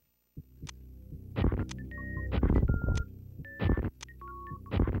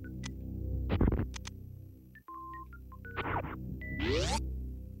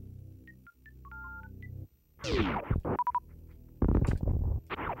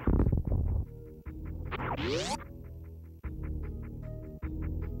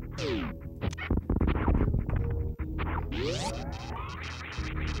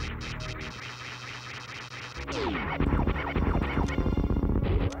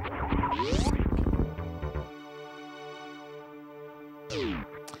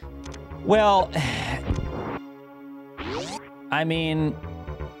 Well, I mean,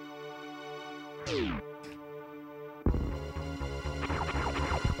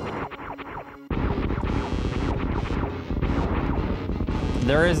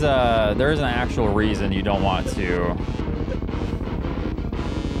 there is an actual reason you don't want to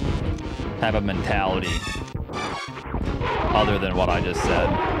have a mentality other than what I just said.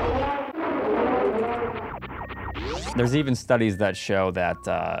 There's even studies that show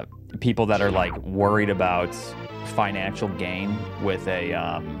that people that are like worried about financial gain with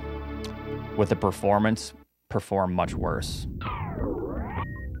a performance perform much worse.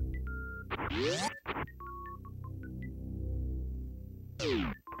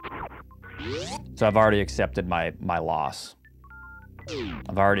 So I've already accepted my loss.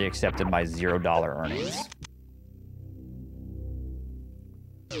 I've already accepted my $0 earnings.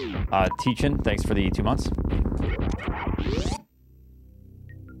 Teachin, thanks for the 2 months.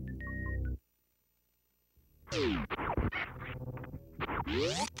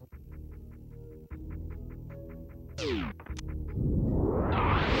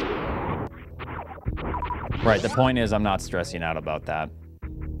 Right, the point is I'm not stressing out about that.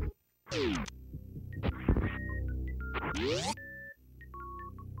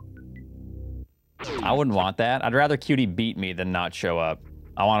 I wouldn't want that. I'd rather Cutie beat me than not show up.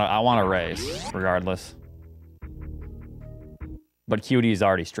 I want a race, regardless. But Cutie's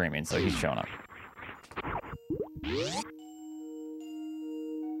already streaming, so he's showing up.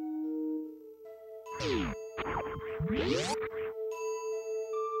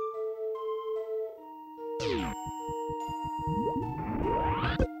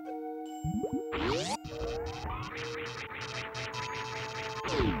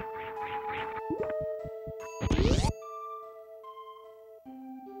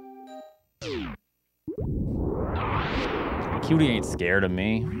 Cutie ain't scared of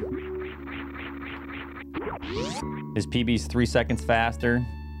me. His PB's 3 seconds faster.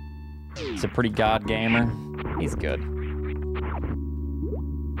 He's a pretty god gamer. He's good.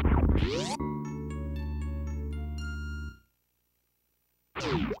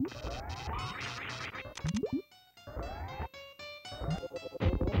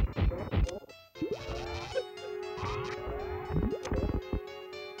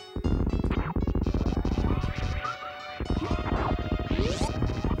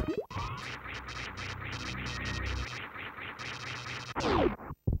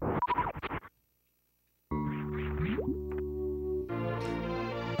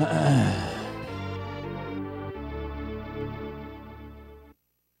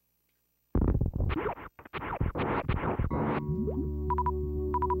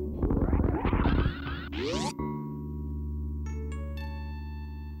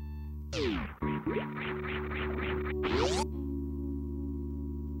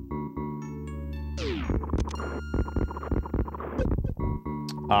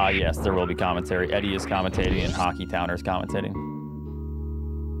 Yes, there will be commentary. Eddie is commentating and Hockey Town is commentating.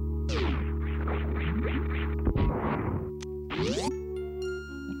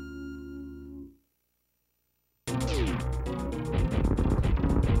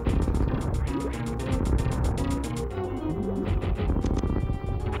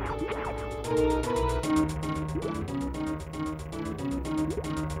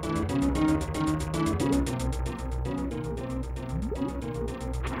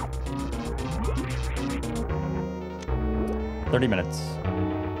 Minutes.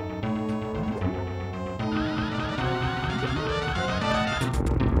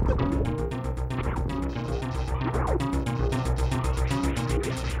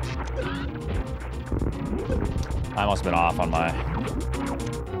 I must have been off on my...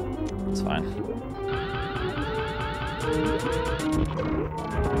 It's fine.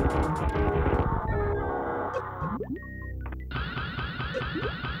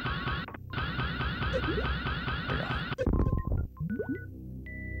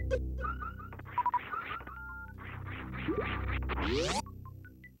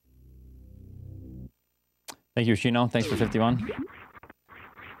 Thank you, Shino. Thanks for 51.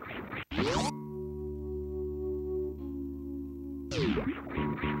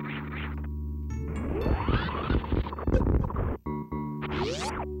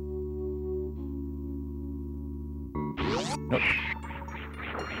 Nope.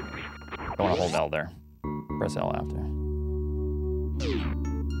 Don't want to hold L there. Press L after.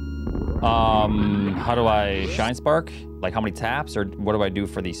 How do I shine spark? Like how many taps, or what do I do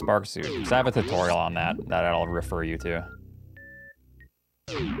for the spark suit? Because I have a tutorial on that I'll refer you to.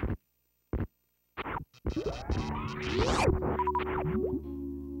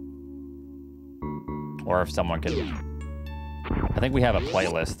 Or if someone could... I think we have a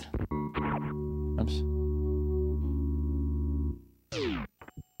playlist. Oops.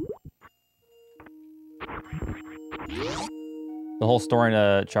 The whole story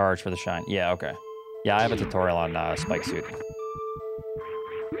to charge for the shine. Yeah, okay. Yeah, I have a tutorial on spike suit.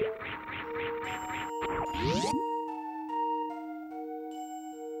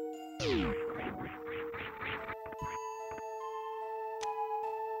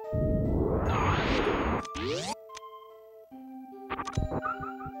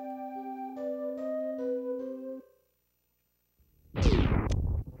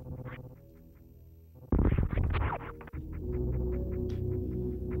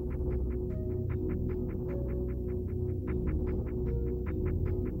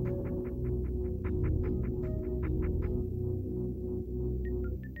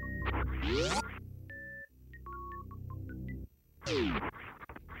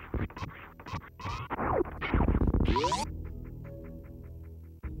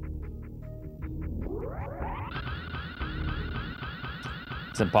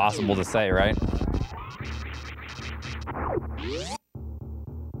 It's impossible to say, right?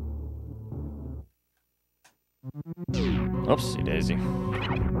 Oopsie daisy.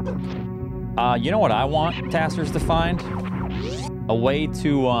 You know what I want Tasters to find? A way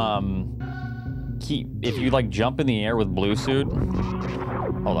to keep, if you like jump in the air with blue suit.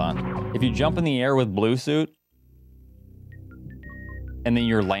 Hold on. If you jump in the air with blue suit and then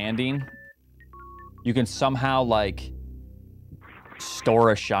you're landing, you can somehow like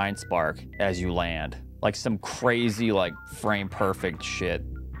store a shine spark as you land. Like some crazy like frame perfect shit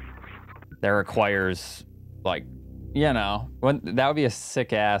that requires like, you know, that would be a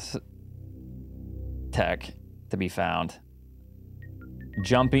sick ass tech to be found.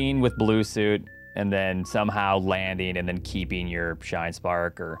 Jumping with blue suit and then somehow landing and then keeping your shine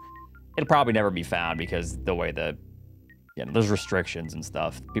spark, or it'll probably never be found because the way the, you know, there's restrictions and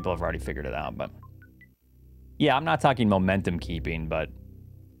stuff. People have already figured it out, but yeah, I'm not talking momentum keeping, but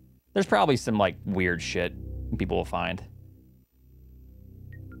there's probably some like weird shit people will find.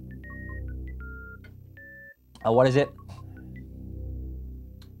 What is it?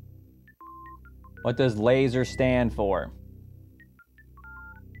 What does laser stand for?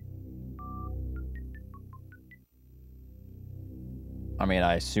 I mean,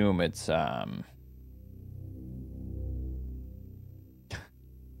 I assume it's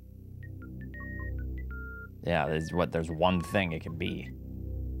yeah, there's one thing it can be.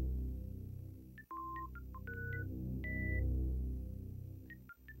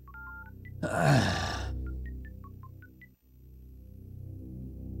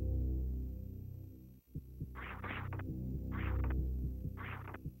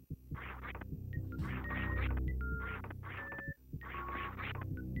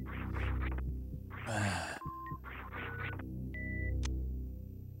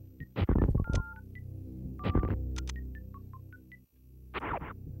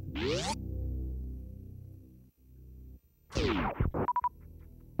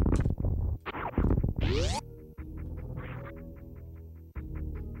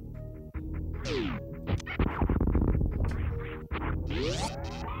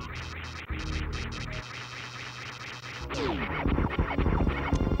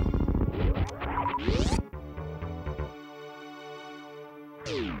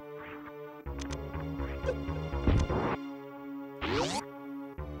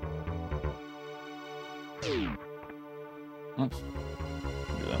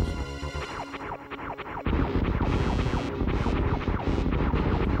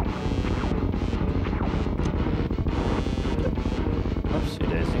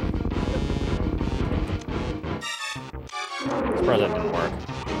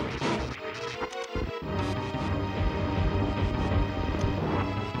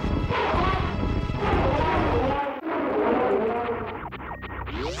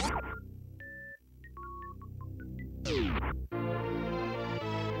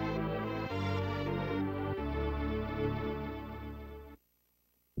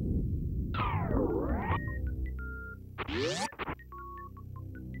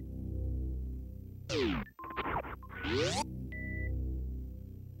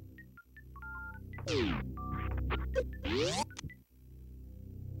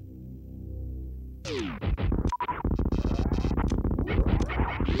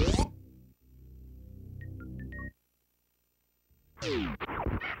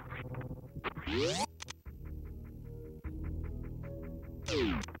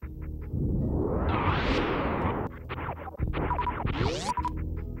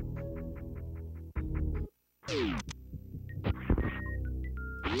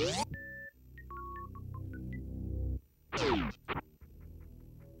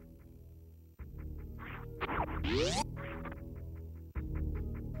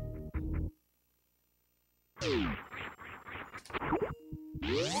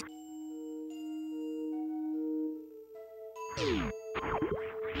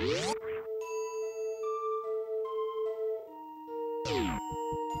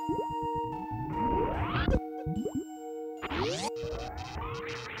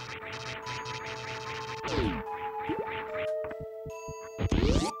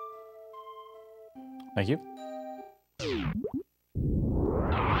 Thank you.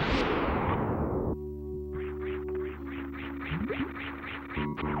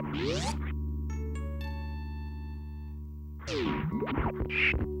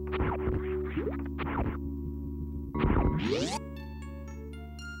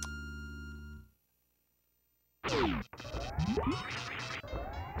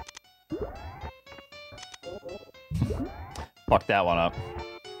 Fuck that one up.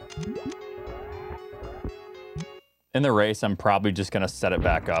 In the race, I'm probably just gonna set it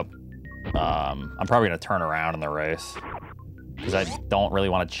back up. I'm probably gonna turn around in the race because I don't really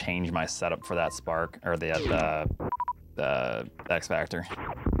want to change my setup for that spark or the X Factor.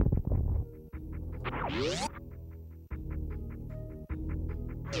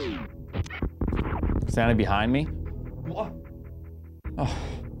 Standing behind me? What? Oh,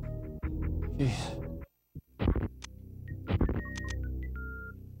 jeez.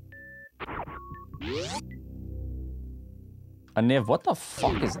 A Niv, what the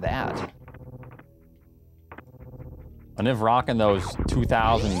fuck is that? A Niv rocking those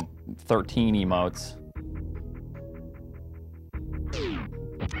 2013 emotes.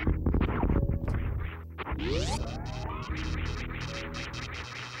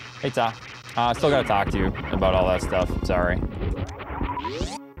 Hey, Ta. I still gotta talk to you about all that stuff. Sorry.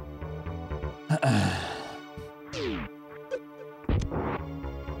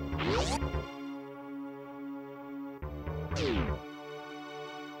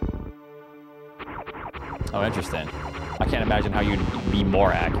 Oh, interesting. I can't imagine how you'd be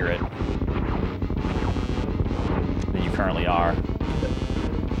more accurate than you currently are.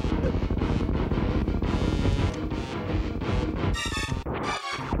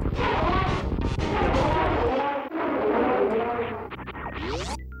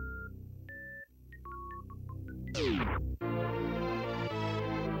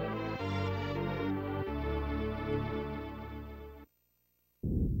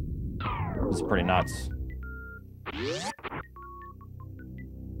 It's pretty nuts.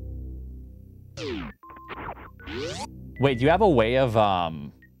 Wait, do you have a way of,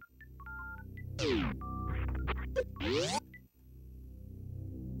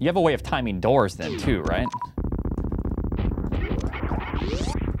 you have a way of timing doors then, too, right?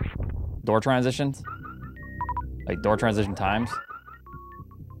 Door transitions? Like, door transition times?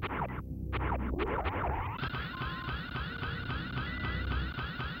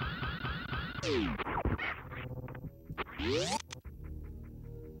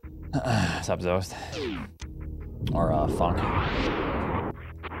 Sup, Zost? Or, Funk.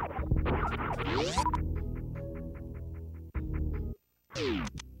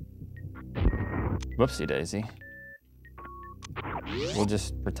 Whoopsie daisy. We'll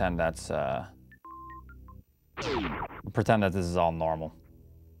just pretend that's, pretend that this is all normal.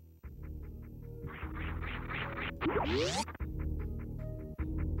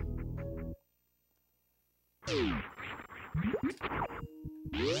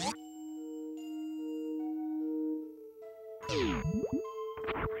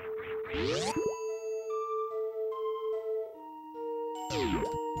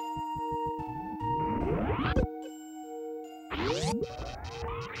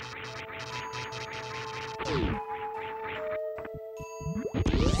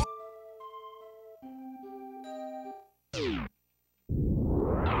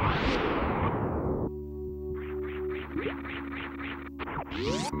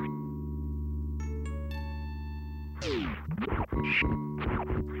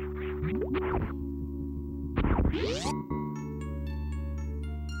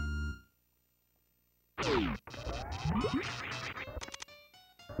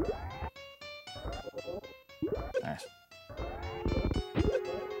 Nice.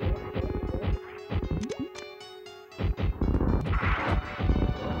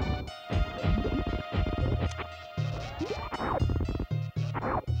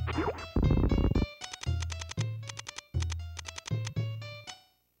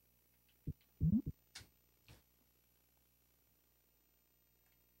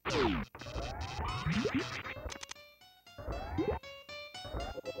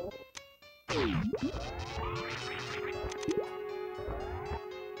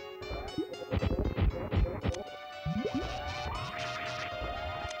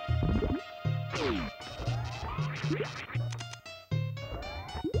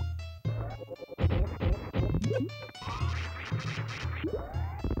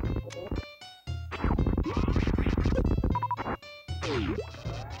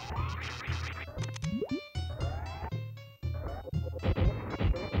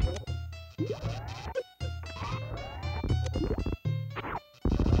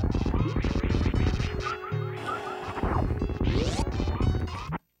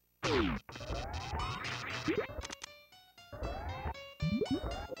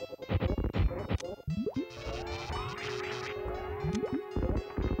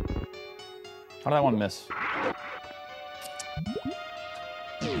 How did that one miss?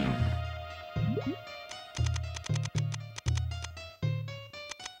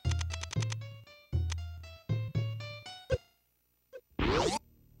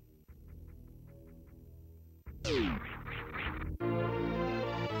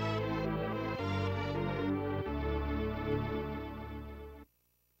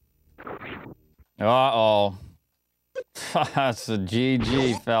 Uh-oh. That's a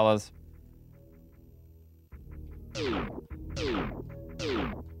GG, fellas.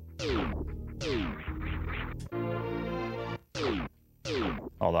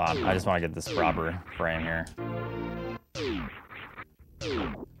 Hold on, I just want to get this proper frame here.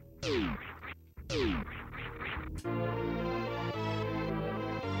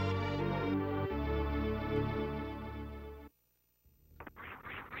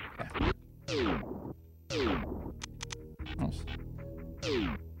 Nice.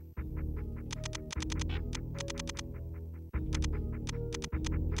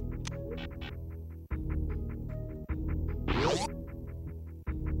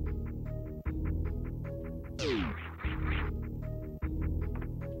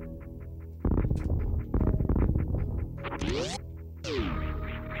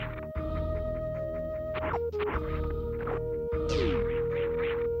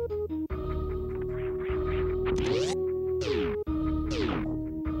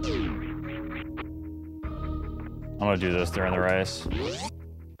 I'm gonna do this during the race.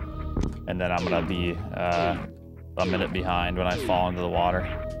 And then I'm gonna be a minute behind when I fall into the water.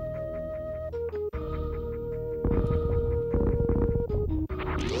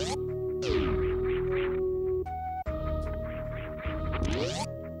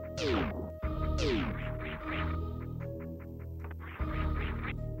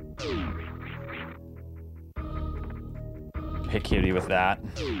 Hit Cutie with that.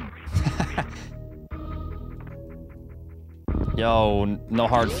 Yo, no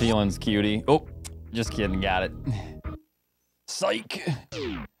hard feelings, Cutie. Oh, just kidding, got it. Psych.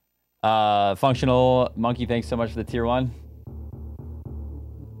 Functional Monkey, thanks so much for the tier 1.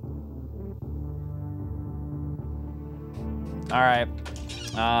 All right.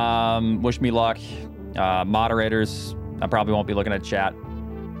 Wish me luck. Moderators, I probably won't be looking at chat.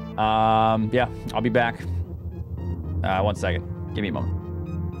 Yeah, I'll be back. 1 second. Give me a moment.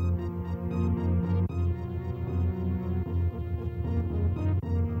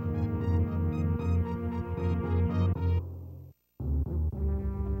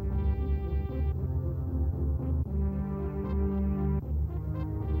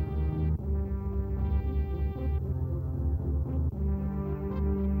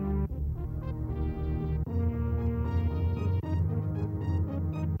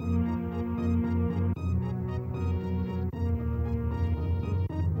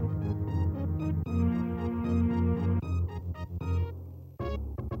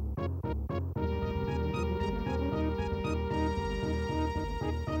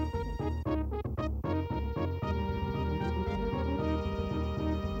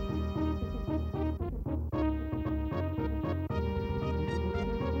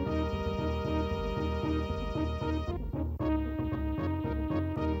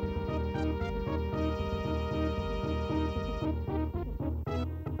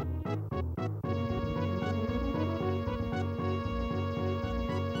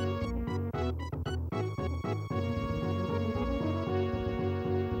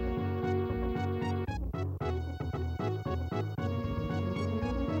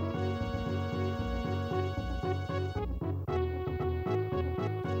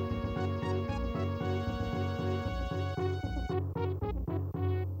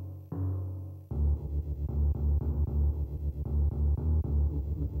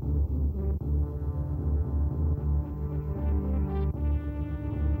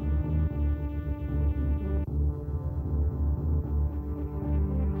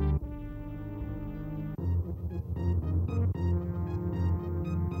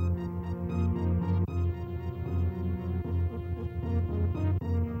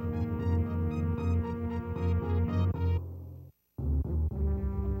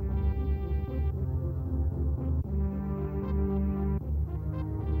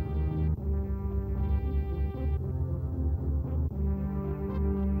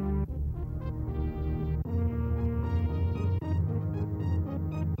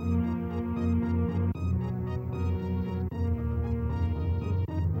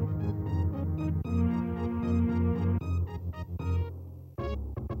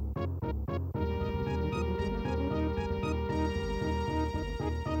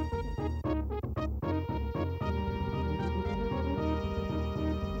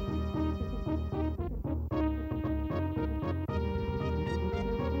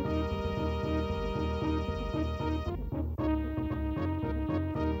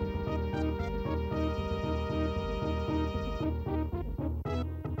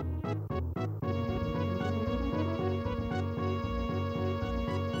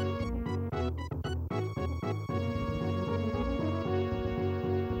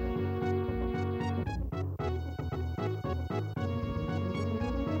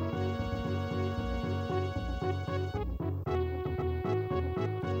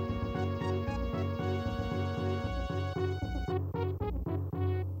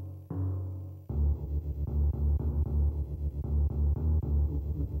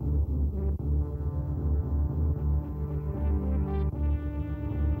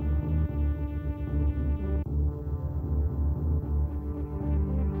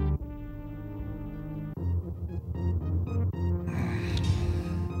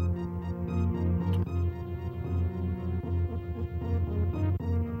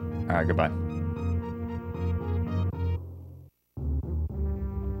 All right, goodbye.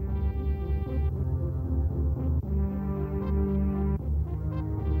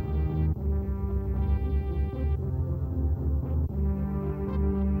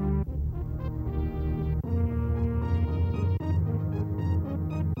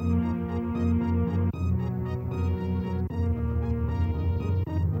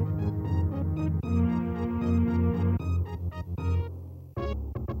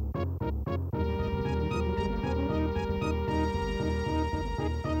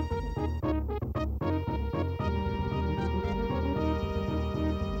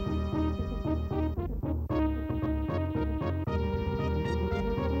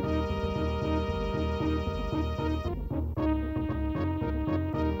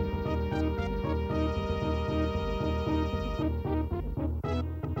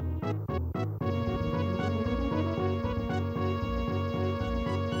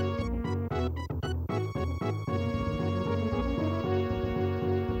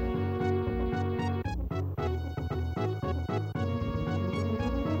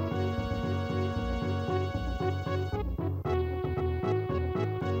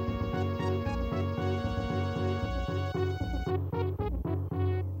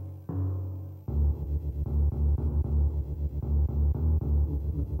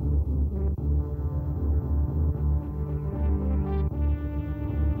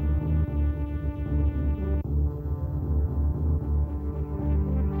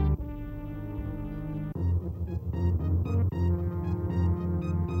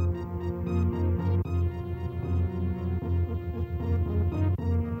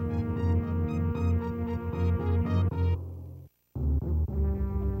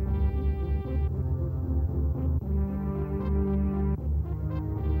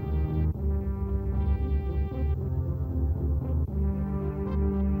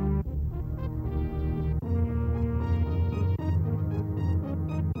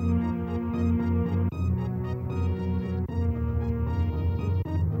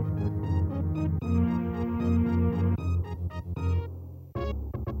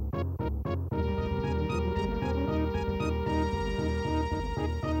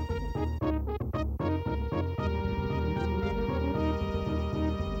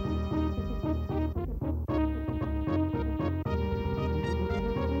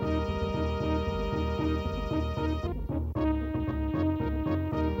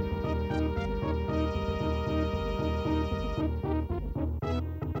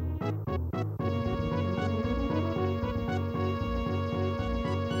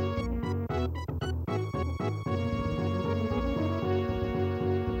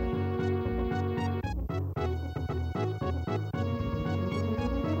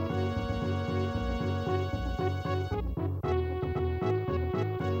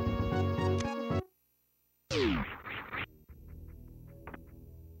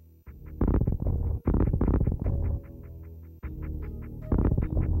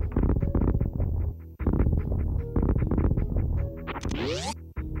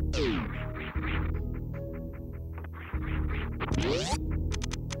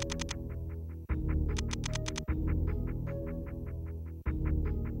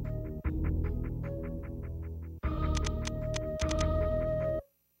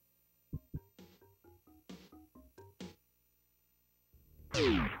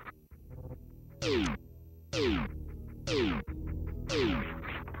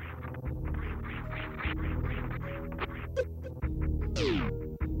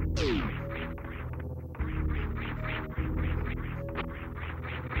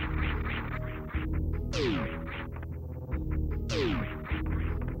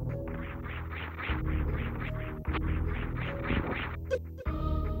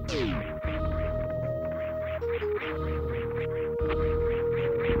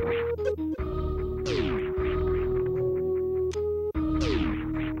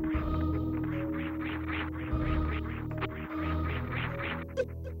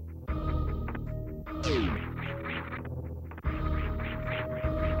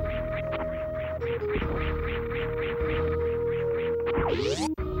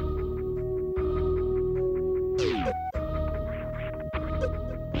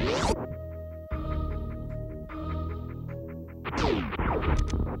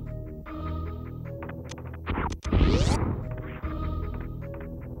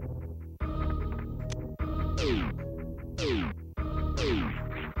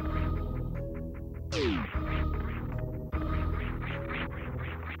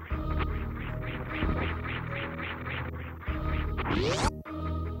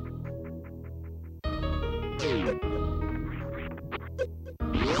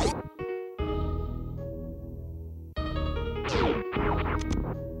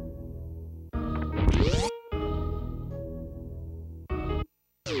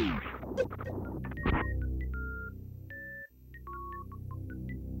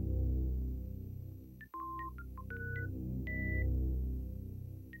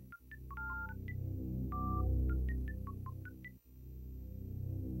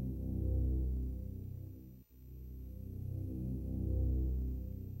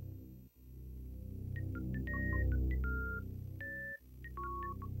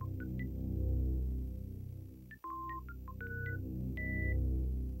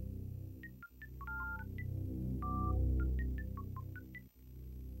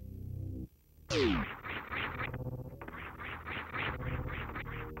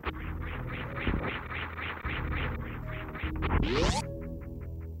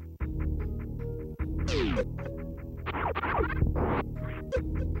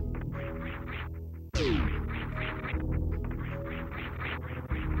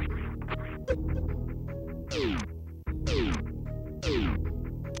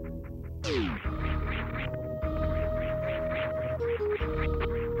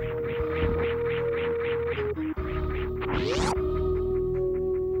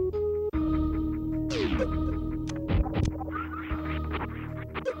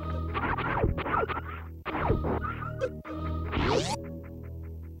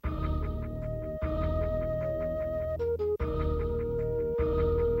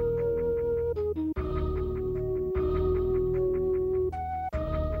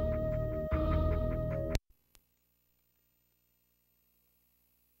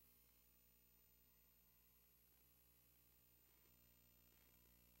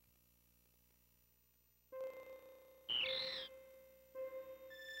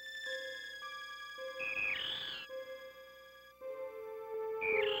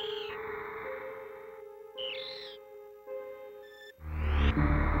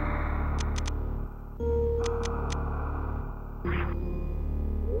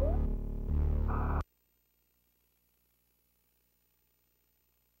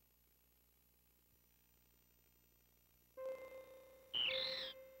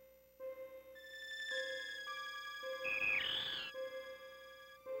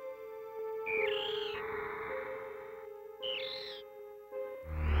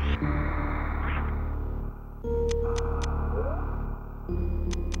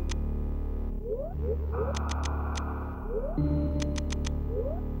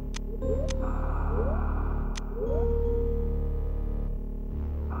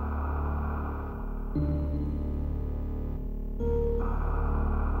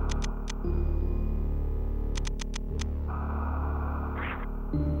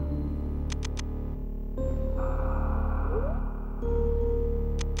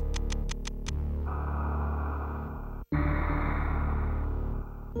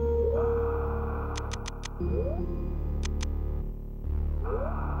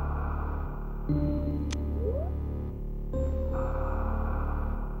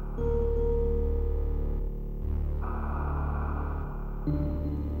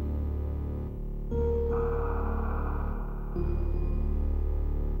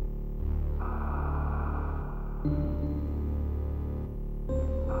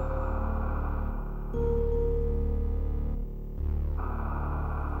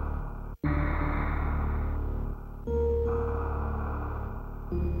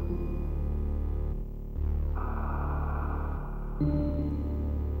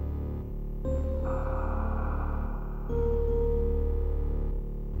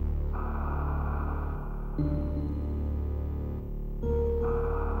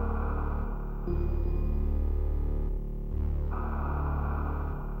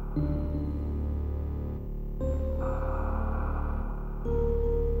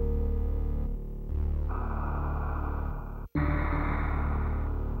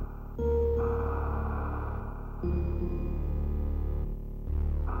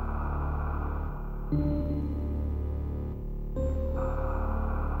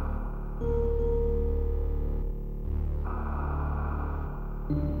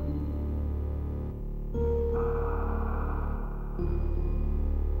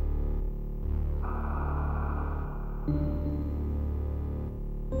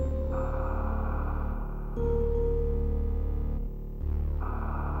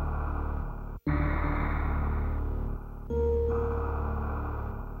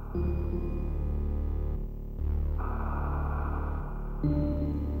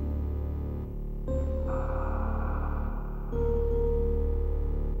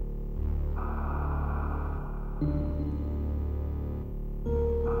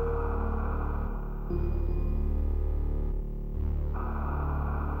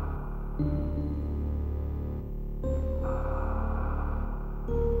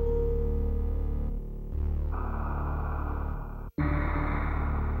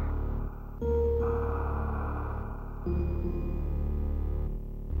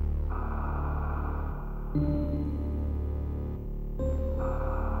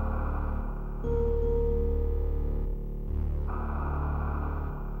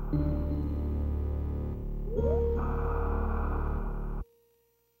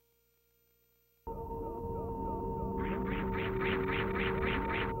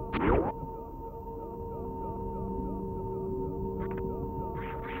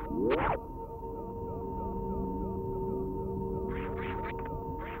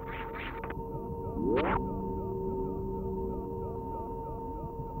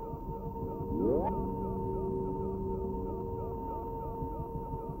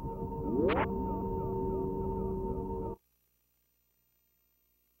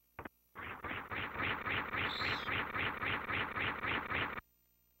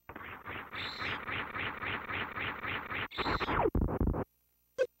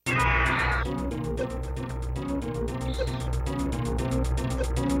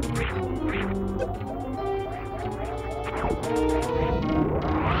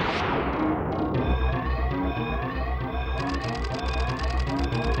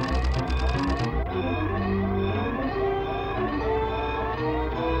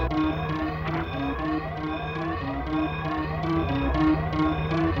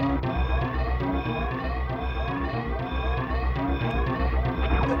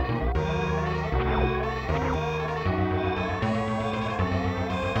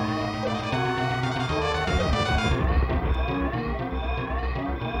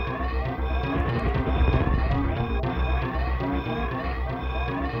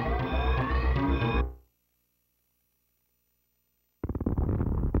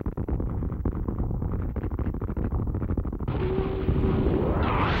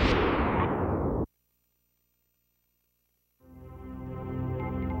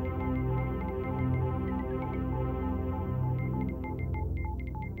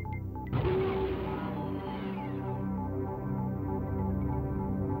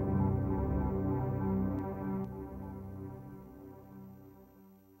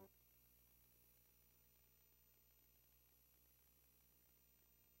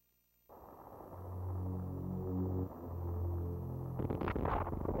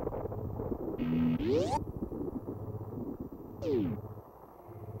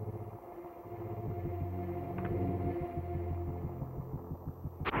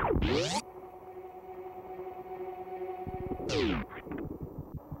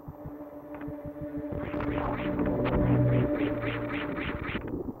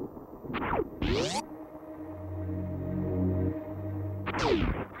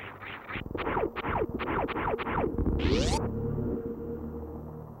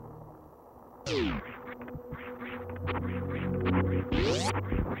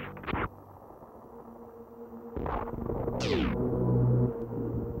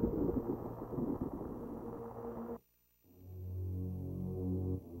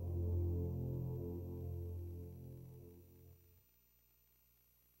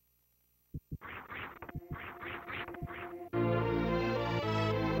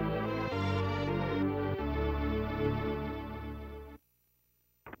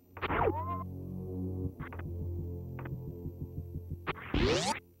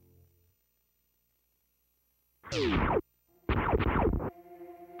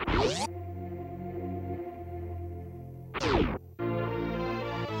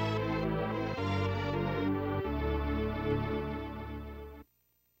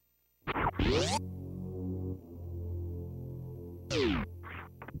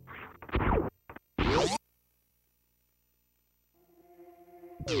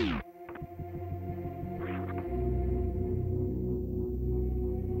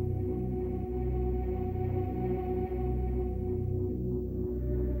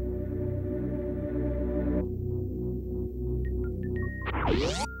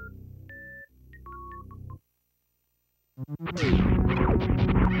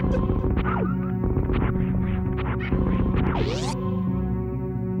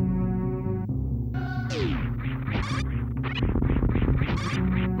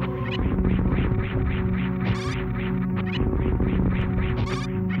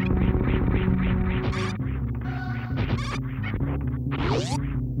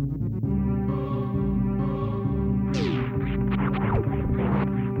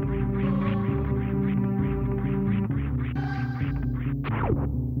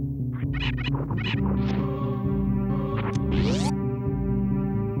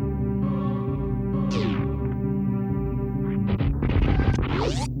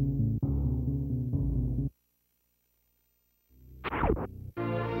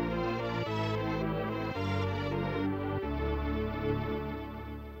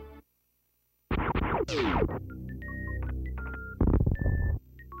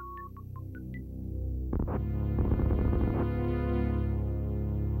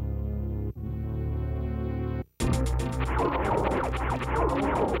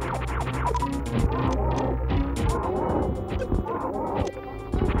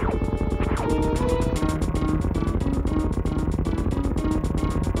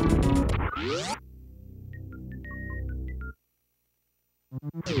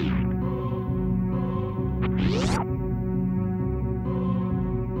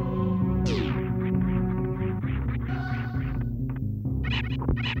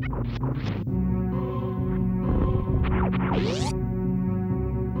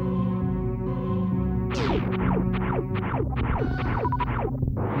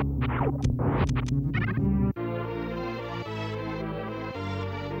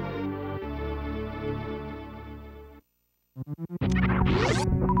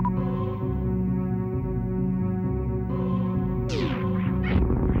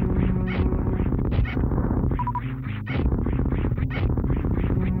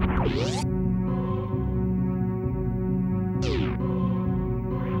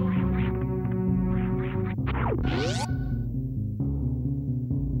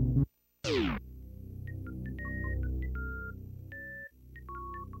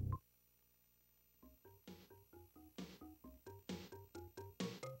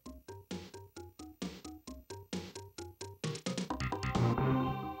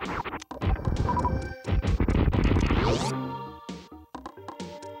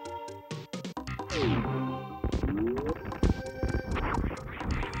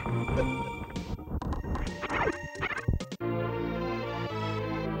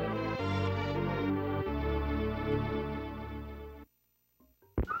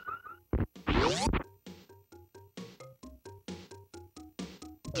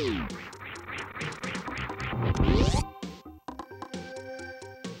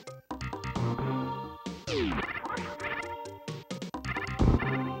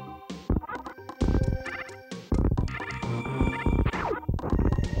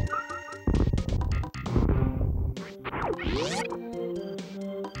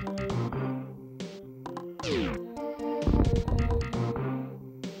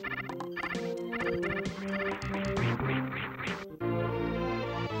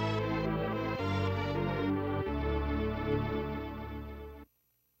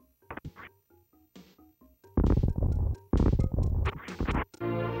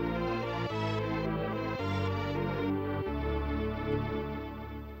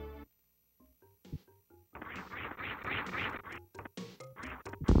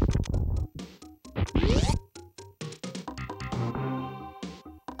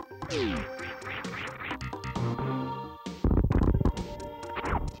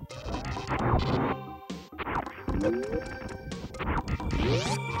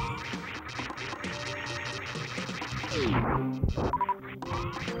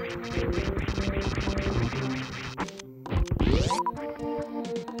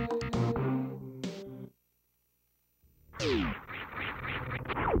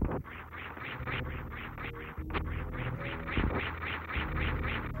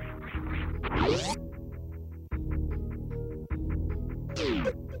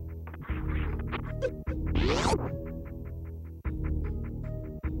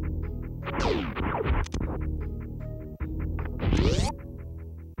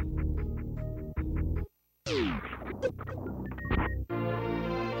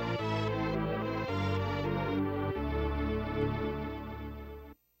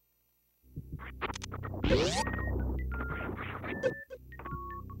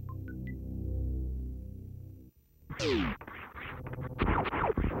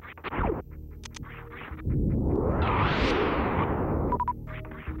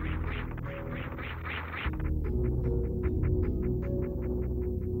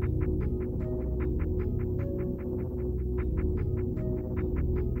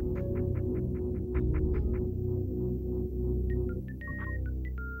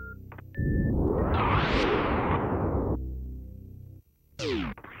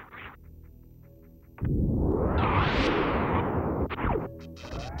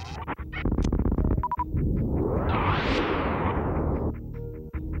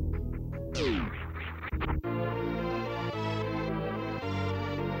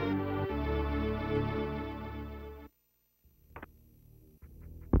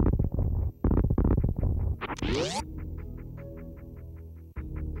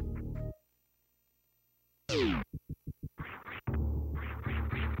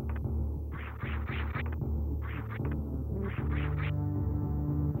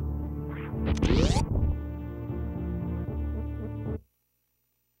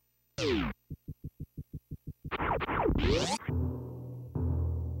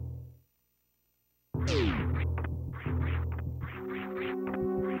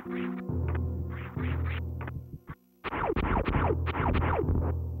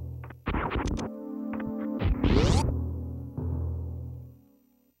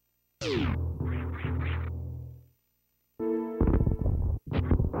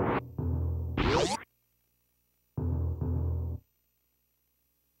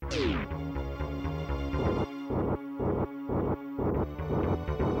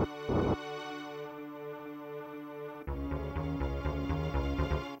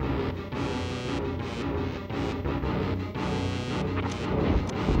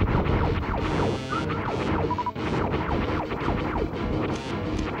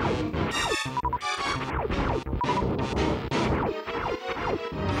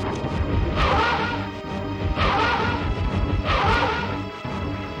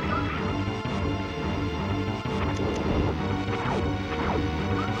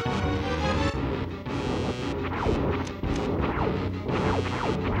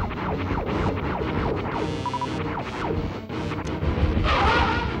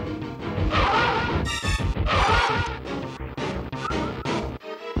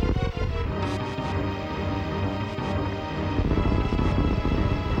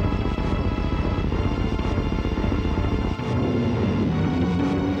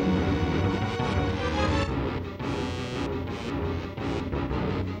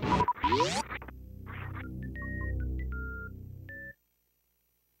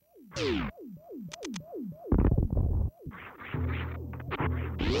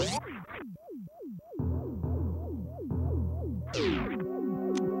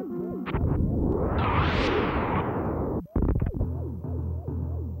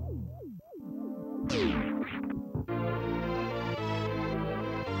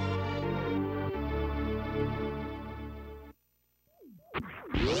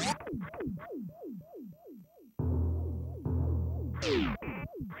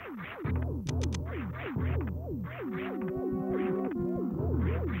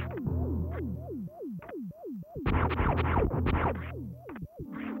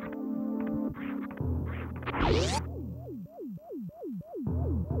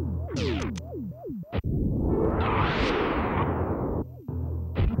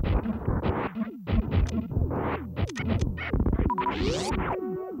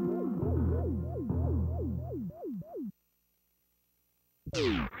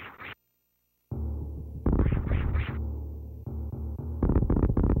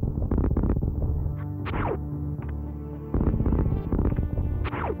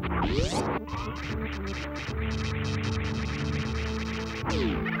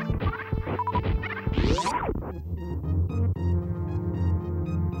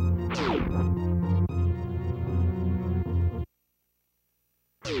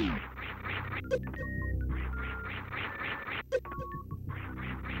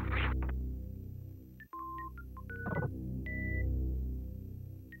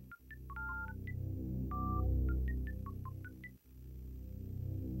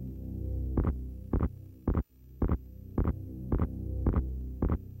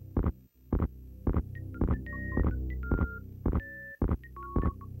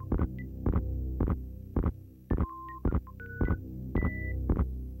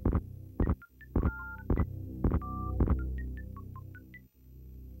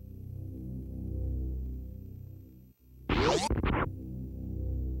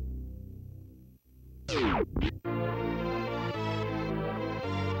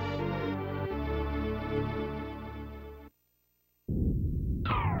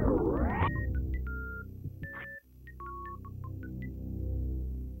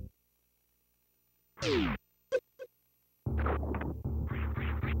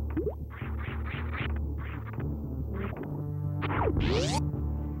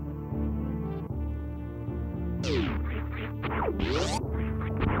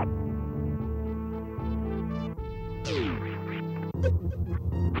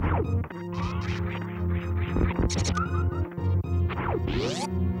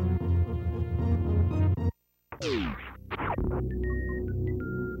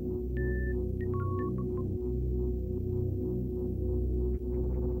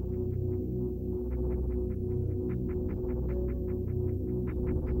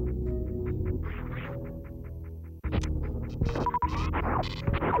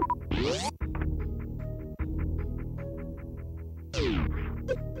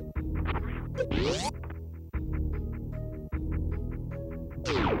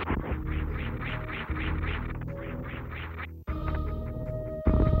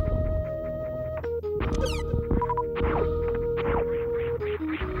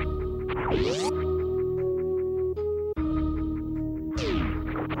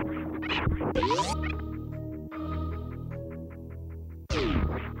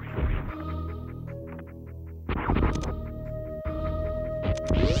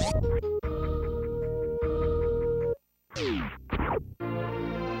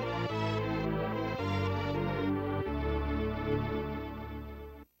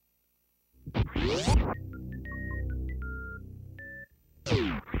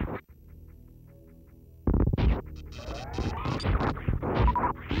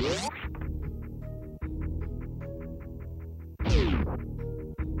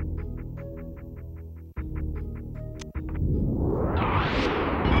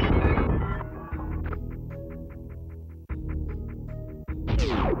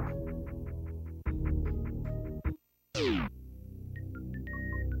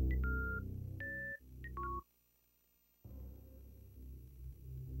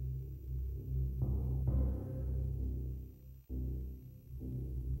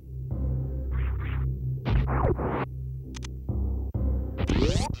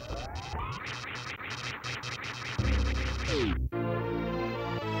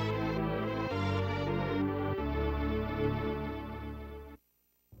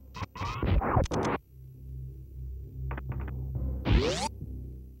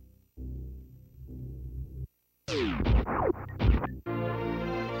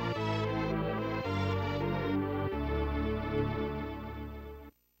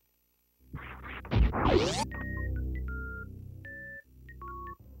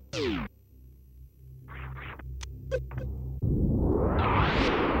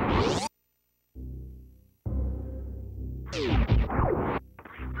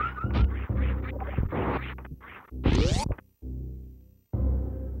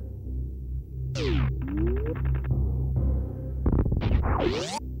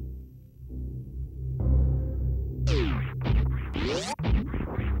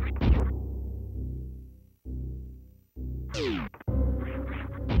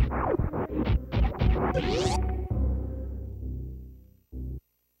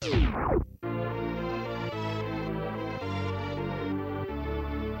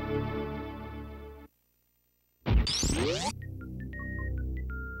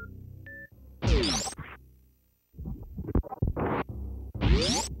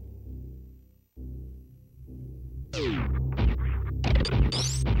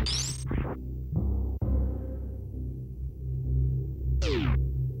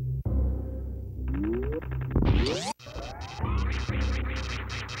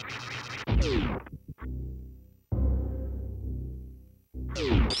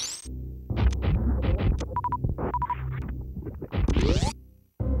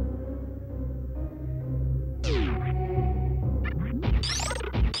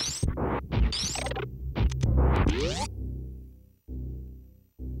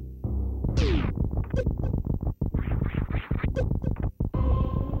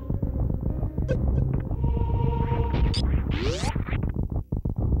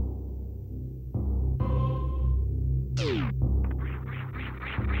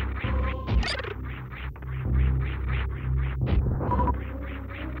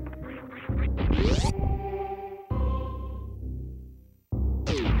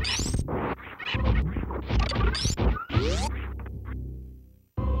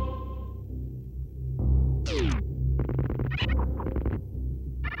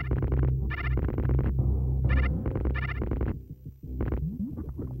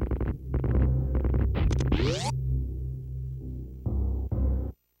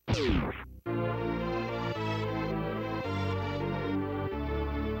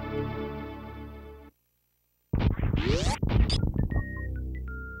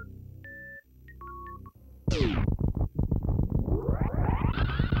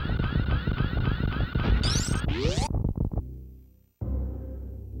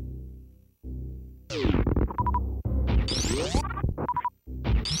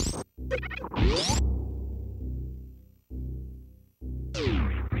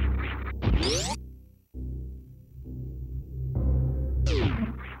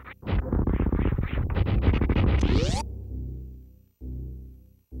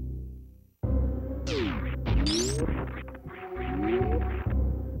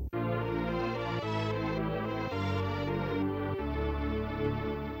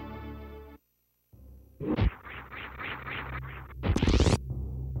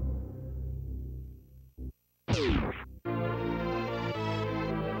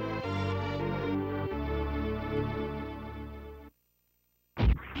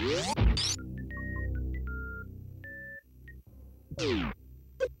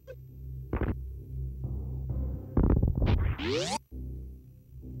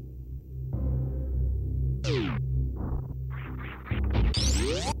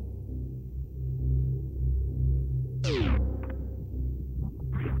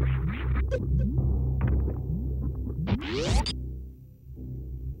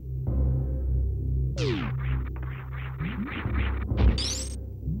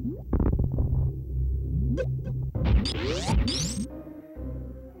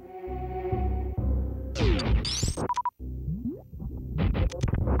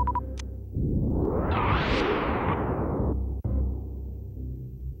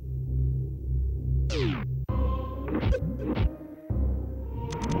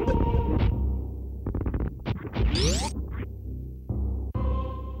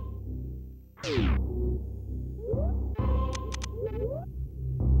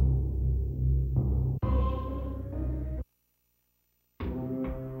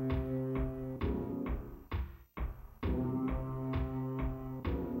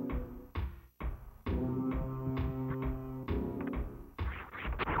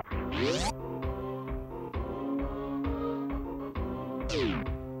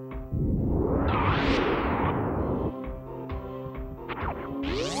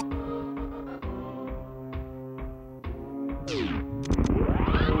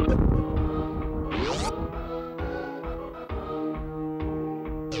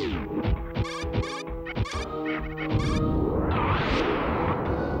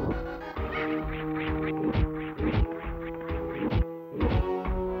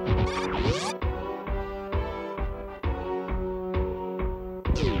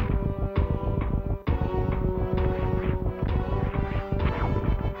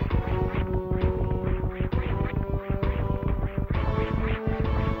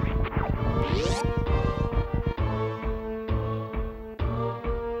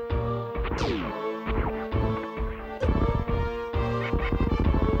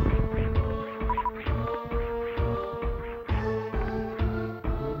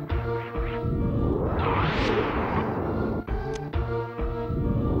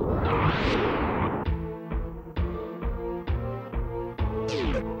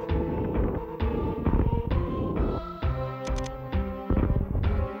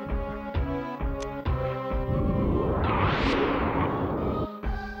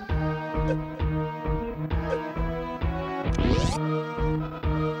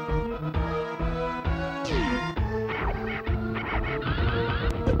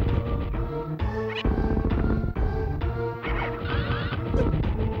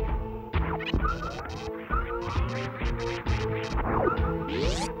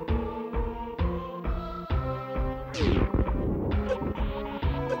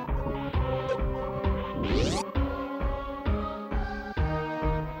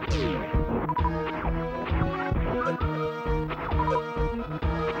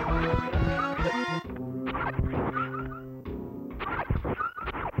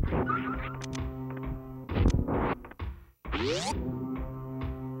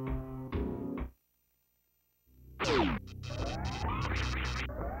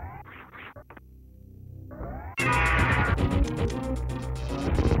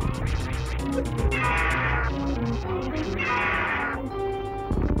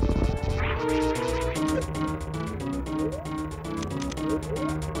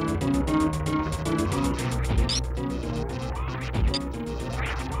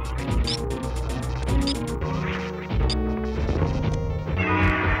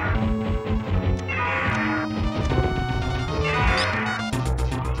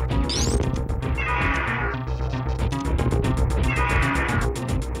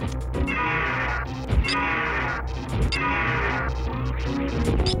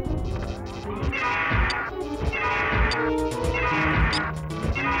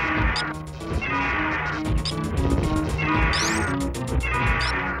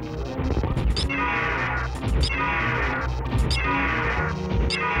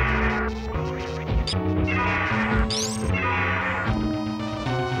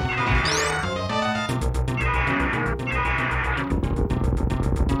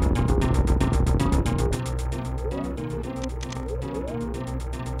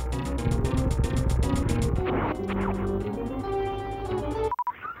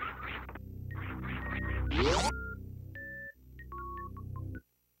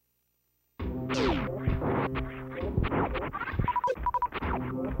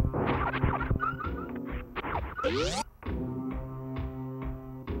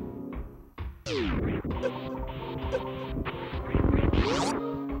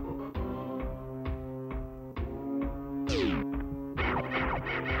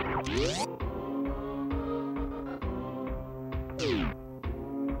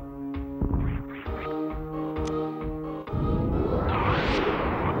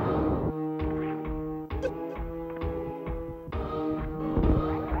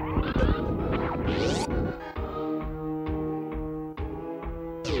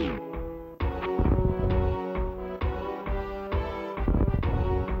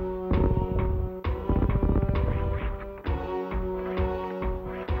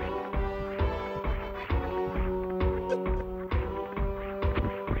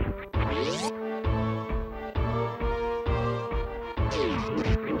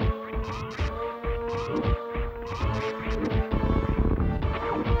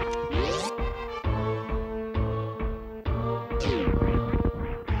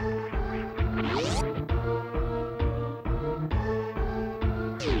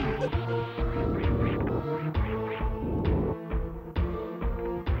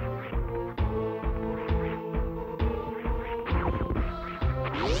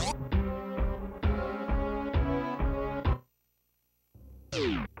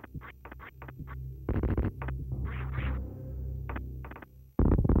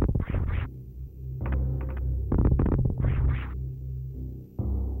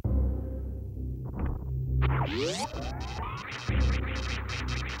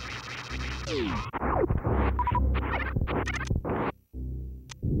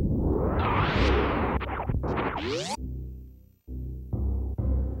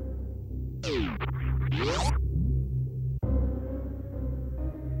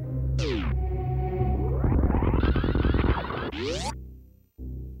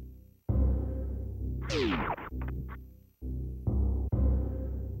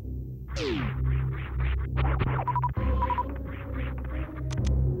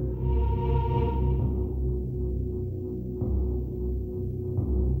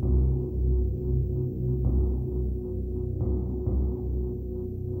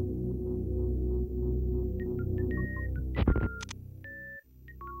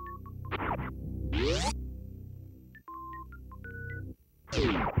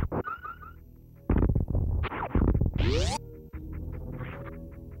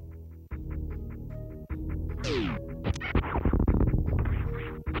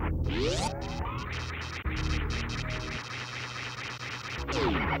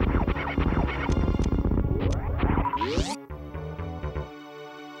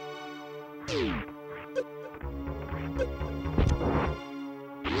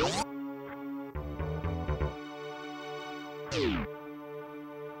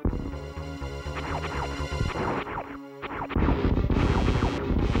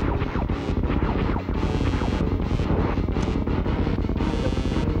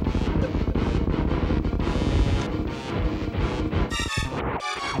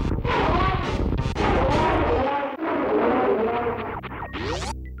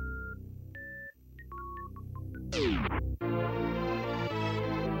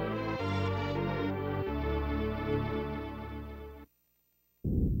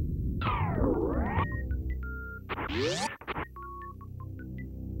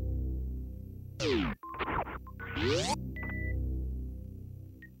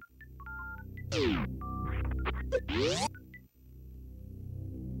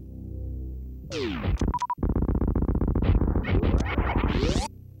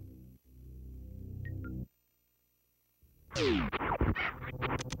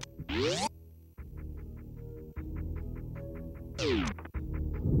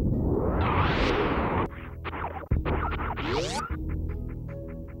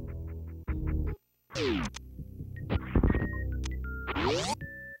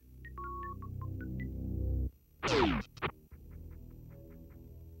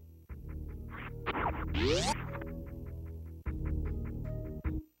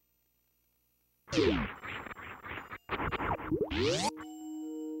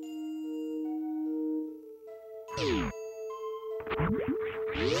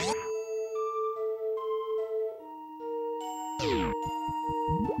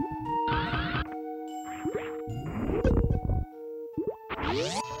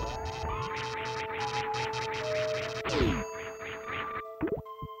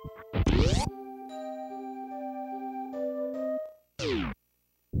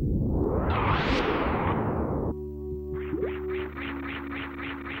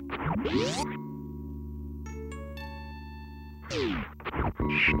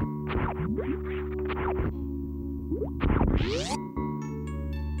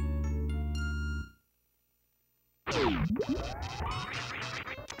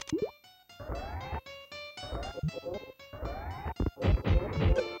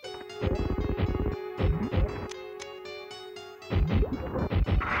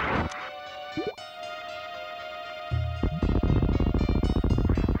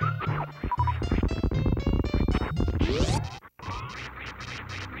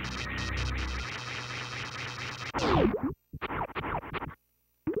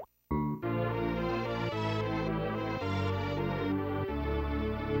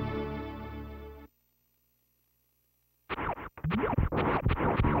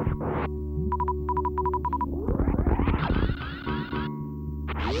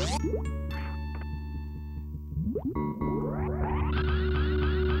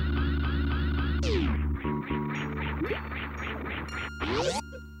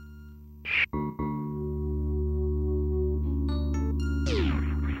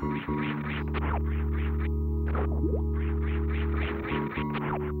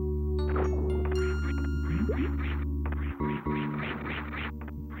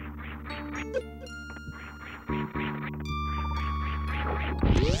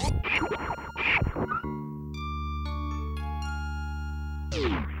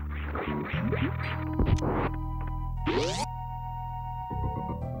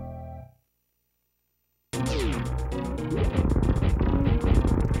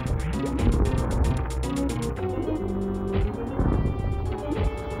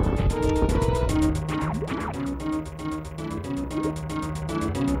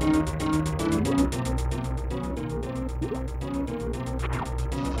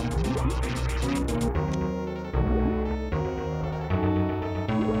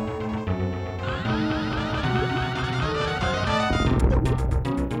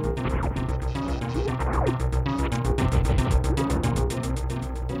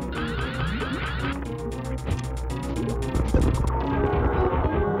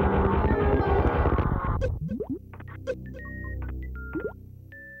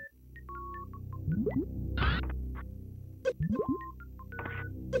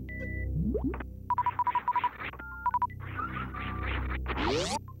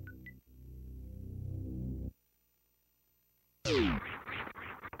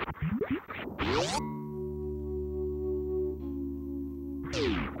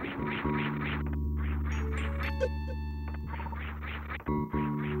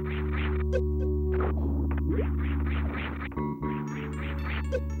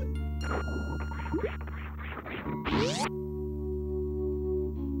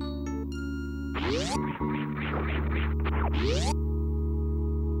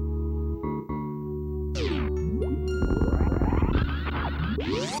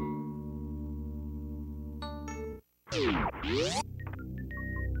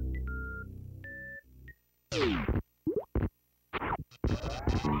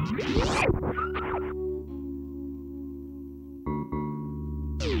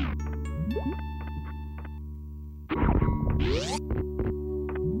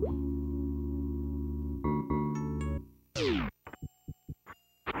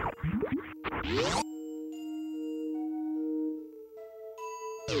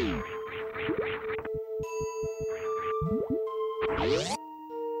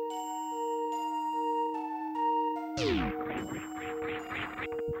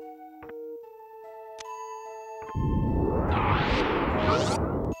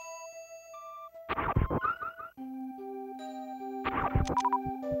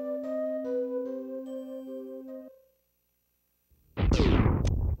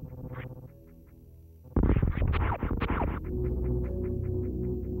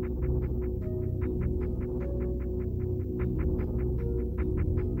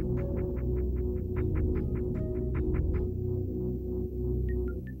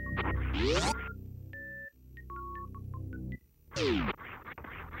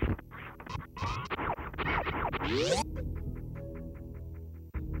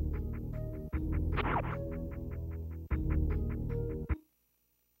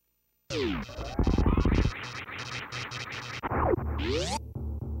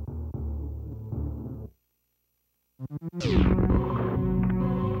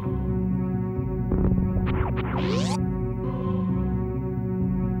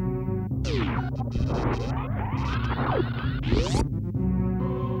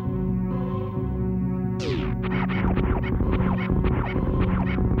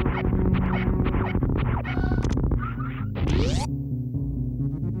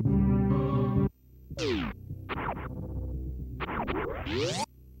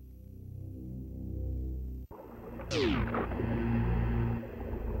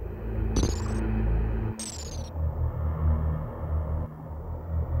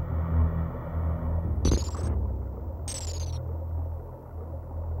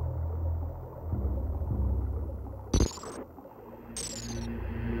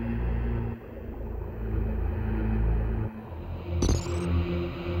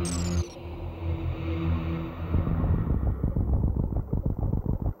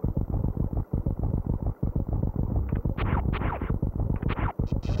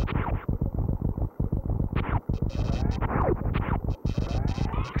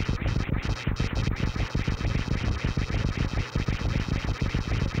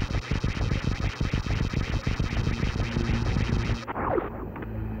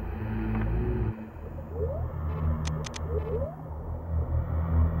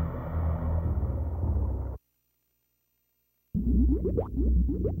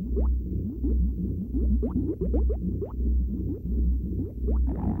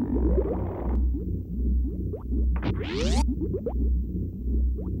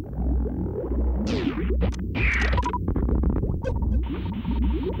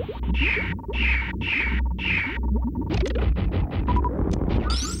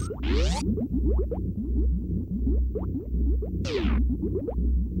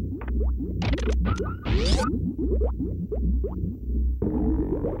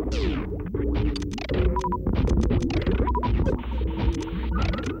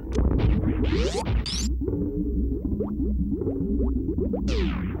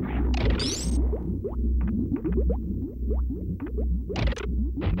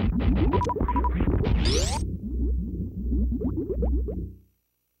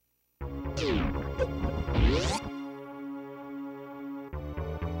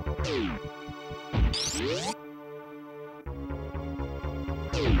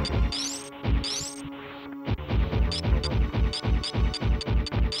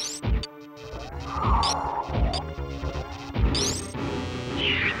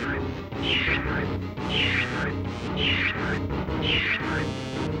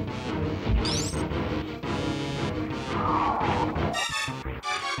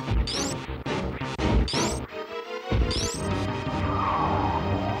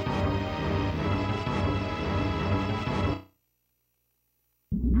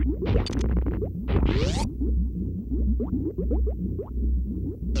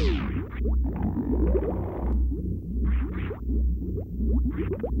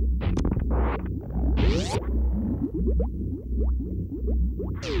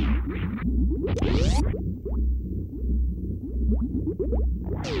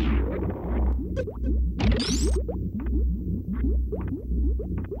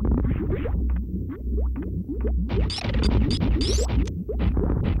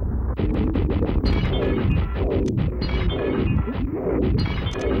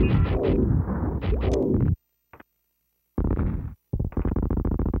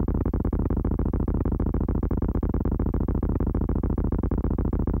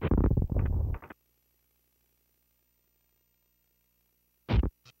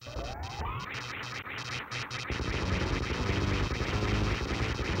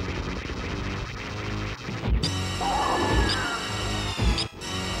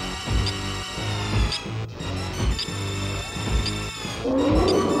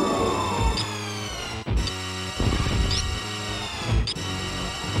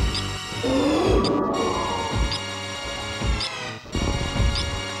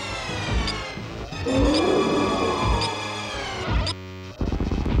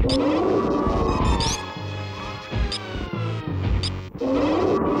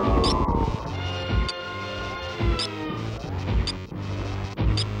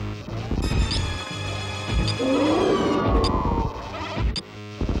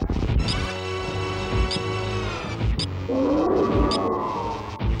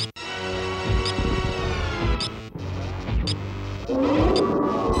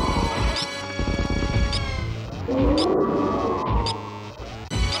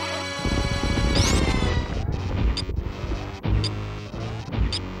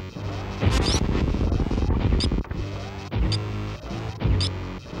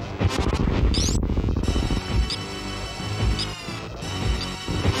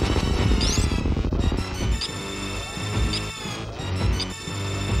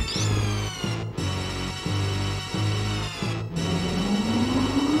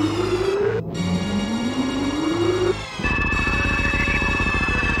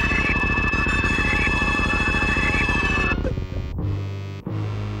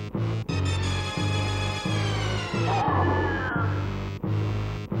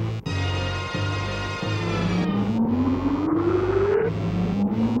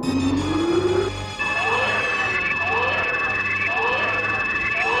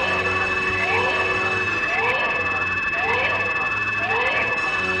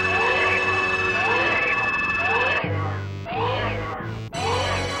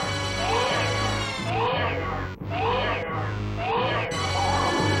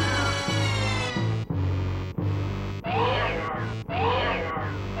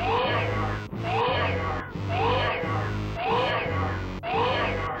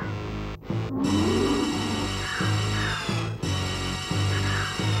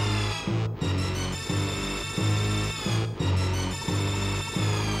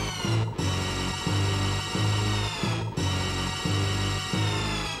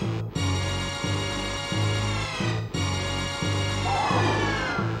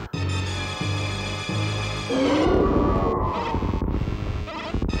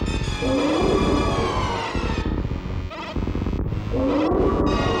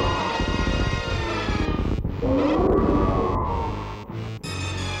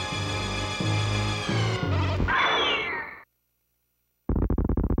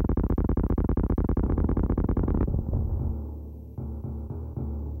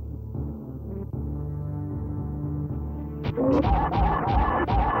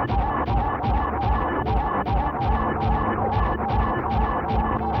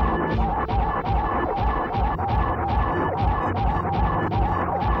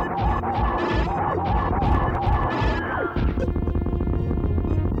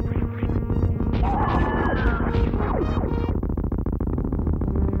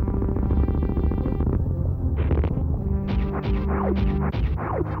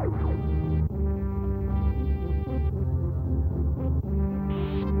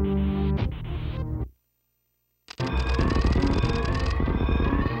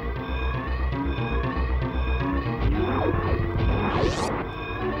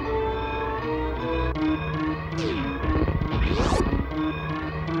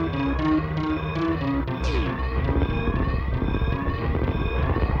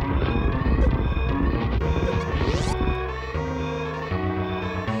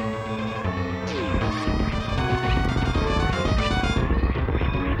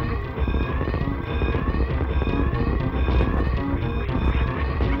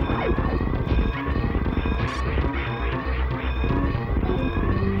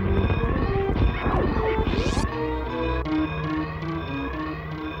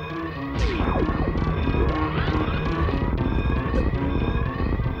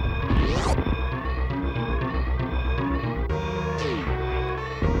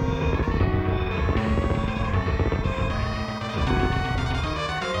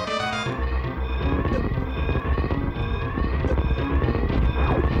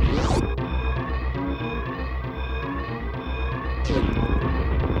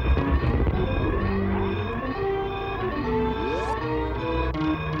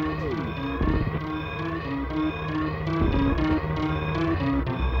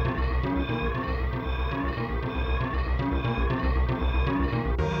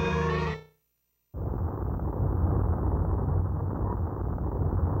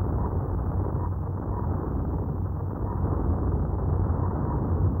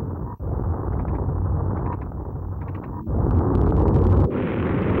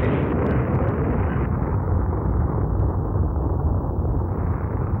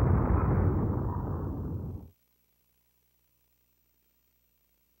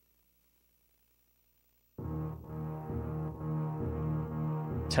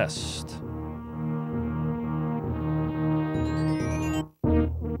 Test.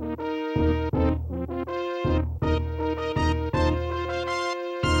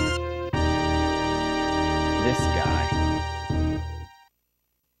 This guy.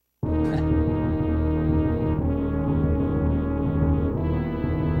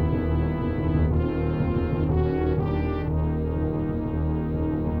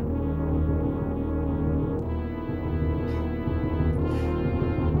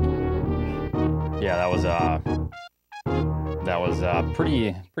 Yeah, that was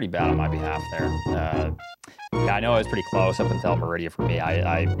pretty bad on my behalf there. Yeah, I know it was pretty close up until Meridia for me.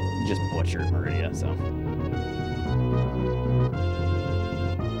 I just butchered Meridia, so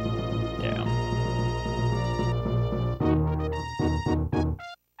yeah.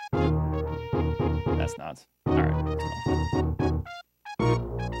 That's nuts. All right, let's go.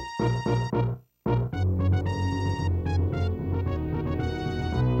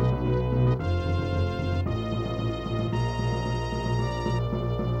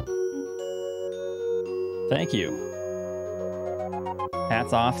 Thank you.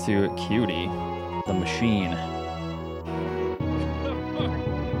 Hats off to Cutie, the machine. You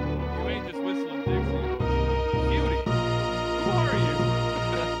ain't just whistling Dixie. Cutie, who are you?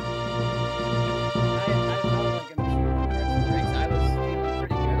 I felt like a machine for the rest of the race. I was feeling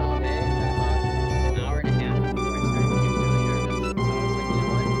pretty good all day, and about an hour and a half before I started getting really nervous. So I was like, you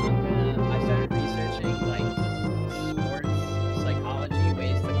know what? I started researching like sports psychology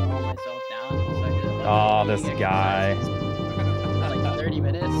ways to calm myself down. So I did a bunch Oh, of this breathing guy. exercises, like 30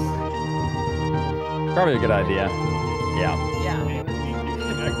 minutes. Probably a good idea. Yeah. Yeah. You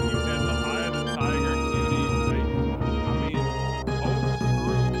connect, you had the eye of the tiger, Cutie. Like, I mean, Oats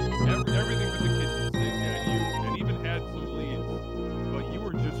threw everything but the kitchen sink at you, and even had some leads. But you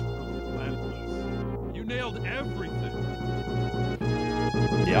were just relentless. You nailed everything.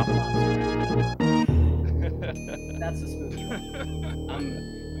 Yeah. That's the spooky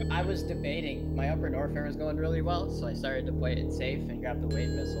one. I was debating. My upper Norfair was going really well, so I started to play it safe and grab the wave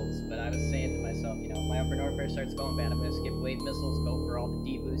missiles. But I was saying to myself, you know, if my upper Norfair starts going bad, I'm going to skip wave missiles, go for all the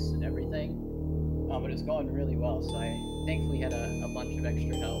D-boosts and everything. But it was going really well, so I thankfully had a bunch of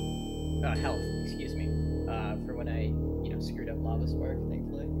extra health, excuse me, for when I, you know, screwed up Lava Spark,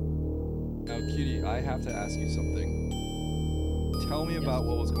 thankfully. Now, Cutie, I have to ask you something. Tell me about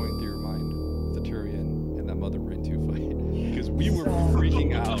what was going through your mind with the Turian in that Mother Brain 2 fight because we were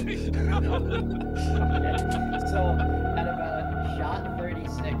freaking out. So at about shot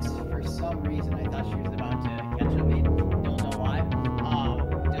 36, for some reason, I thought she was about to catch up me. Don't know why.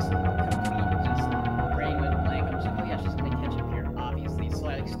 Just complete, just brain went blank. I'm just like, oh yeah, she's gonna catch up here, obviously. So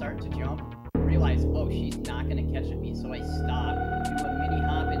I like start to jump, realize, oh, she's not gonna catch up me. So I stop, do a mini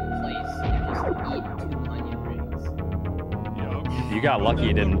hop in place, and just eat 2 onion rings. Yep. You got lucky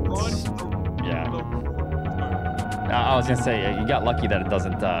it didn't. Yeah. I was gonna say you got lucky that it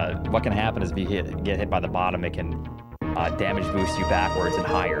doesn't. What can happen is if you get hit by the bottom, it can damage boost you backwards and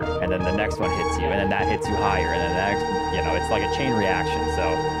higher, and then the next one hits you, and then that hits you higher, and then the next, it's like a chain reaction. So,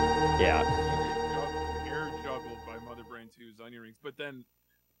 yeah. Air juggled by Mother Brain 2's onion rings, but then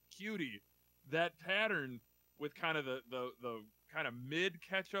Cutie, that pattern with kind of the kind of mid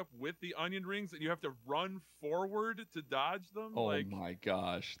catch up with the onion rings, and you have to run forward to dodge them. Oh my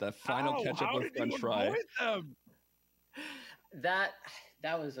gosh, that final catch up with French Fry. That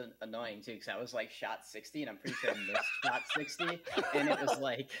was annoying too, because I was like shot 60, and I'm pretty sure I missed shot 60, and it was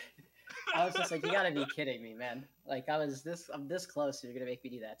like, I was just like, you gotta be kidding me, man! Like I'm this close, and you're gonna make me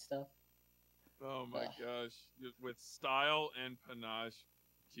do that stuff. Oh my gosh, with style and panache,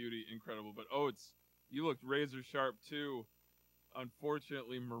 Cutie, incredible. But Oats, you looked razor sharp too.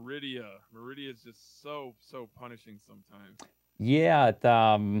 Unfortunately, Meridia is just so punishing sometimes. Yeah,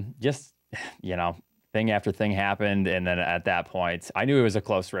 just thing after thing happened, and then at that point, I knew it was a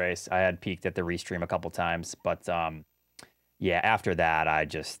close race. I had peeked at the restream a couple times, but yeah, after that, I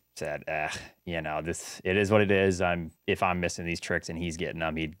just said, it is what it is. If I'm missing these tricks and he's getting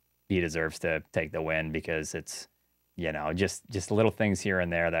them, he deserves to take the win, because it's just little things here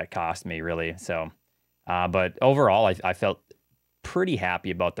and there that cost me, really. So, but overall, I felt pretty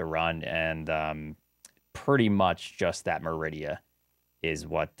happy about the run, and pretty much just that Meridia is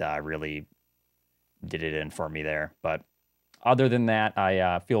what really did it in for me there. But other than that,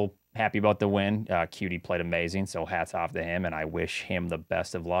 I feel happy about the win. Cutie played amazing, so hats off to him, and I wish him the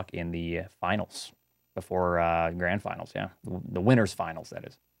best of luck in the finals before grand finals. Yeah, the winners finals, that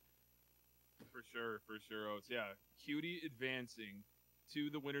is. For sure, Oats. Yeah, Cutie advancing to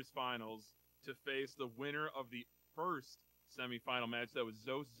the winners finals to face the winner of the first semifinal match. That was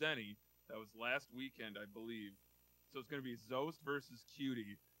Zost Zenny. That was last weekend, I believe. So it's going to be Zost versus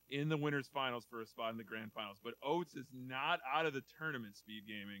Cutie in the winners finals for a spot in the grand finals. But Oats is not out of the tournament, Speed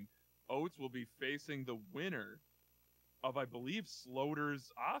Gaming. Oats will be facing the winner of, I believe,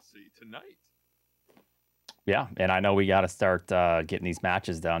 Sloter's Aussie tonight. Yeah, and I know we got to start getting these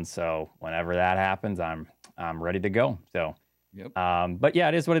matches done. So whenever that happens, I'm ready to go. So, yep. But yeah,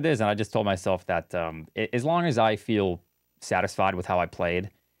 it is what it is. And I just told myself that as long as I feel satisfied with how I played,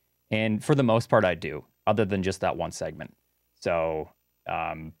 and for the most part I do, other than just that one segment. So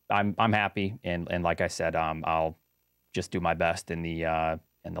I'm happy, and like I said, I'll just do my best in the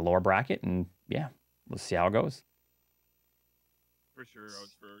lower bracket, and yeah, we'll see how it goes. For sure,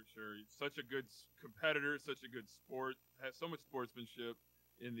 Oats, for sure. Such a good competitor, such a good sport, has so much sportsmanship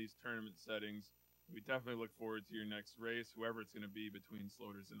in these tournament settings. We definitely look forward to your next race, whoever it's going to be between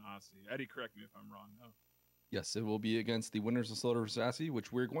Sloter's and Aussie. Eddie, correct me if I'm wrong, though. Yes, it will be against the winners of Sloter's Aussie,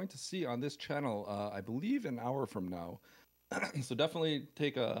 which we're going to see on this channel, I believe, an hour from now. So definitely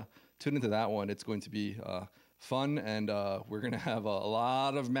tune into that one. It's going to be fun, and we're going to have a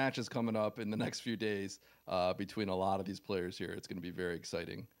lot of matches coming up in the next few days between a lot of these players here. It's going to be very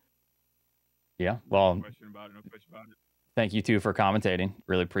exciting. Yeah, well, No question about it. Thank you, too, for commentating.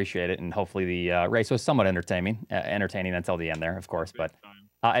 Really appreciate it, and hopefully the race was somewhat entertaining until the end there, of course. But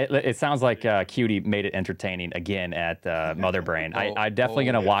it sounds like Cutie made it entertaining again at Mother Brain. I'm definitely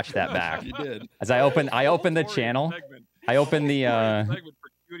going to watch that back. You did. As I open the channel. I opened the segment for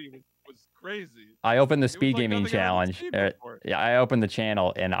Cutie was crazy. I opened the Speed like Gaming nothing I've ever challenge. seen before. Yeah, I opened the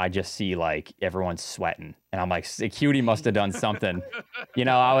channel and I just see like everyone sweating, and I'm like, Cutie must have done something.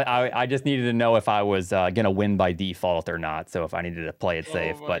 I just needed to know if I was gonna win by default or not. So if I needed to play it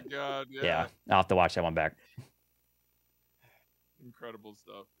safe, Oh my but God, yeah, I'll have to watch that one back. Incredible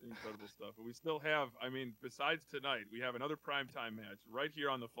stuff. But we still have, besides tonight, we have another primetime match right here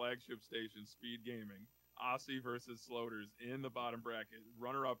on the flagship station, Speed Gaming. Aussie versus Sloter's in the bottom bracket.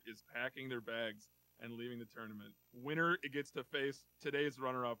 Runner-up is packing their bags and leaving the tournament. Winner, it gets to face today's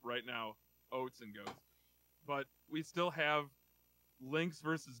runner-up right now, Oatsngoats. But we still have Lynx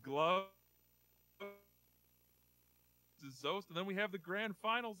versus Glove, Zost, and then we have the grand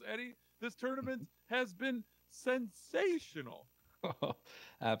finals, Eddie. This tournament has been sensational.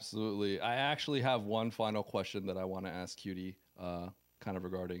 Absolutely. I actually have one final question that I want to ask Cutie, kind of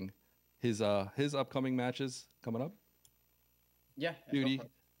regarding his upcoming matches coming up. Yeah. Cutie,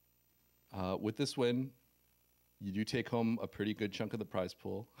 with this win, you do take home a pretty good chunk of the prize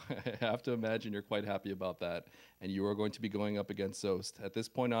pool. I have to imagine you're quite happy about that. And you are going to be going up against Zost. At this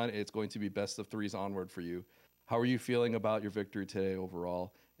point on, it's going to be best of threes onward for you. How are you feeling about your victory today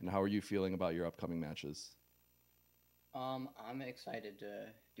overall? And how are you feeling about your upcoming matches? I'm excited to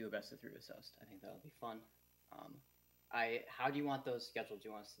do a best of three with Zost. I think that'll be fun. How do you want those scheduled? Do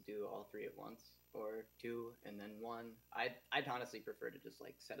you want us to do all three at once, or two and then one? I'd honestly prefer to just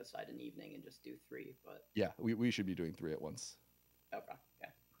like set aside an evening and just do three. But yeah, we should be doing three at once. Okay. Yeah.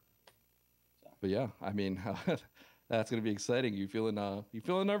 So. But yeah, I mean, that's gonna be exciting. You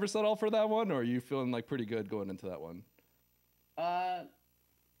feeling nervous at all for that one, or are you feeling like pretty good going into that one? I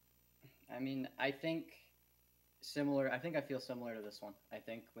mean, I think similar. I think I feel similar to this one. I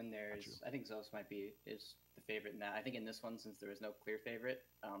think when there's, I think Zost is the favorite in that. I think in this one, since there was no clear favorite,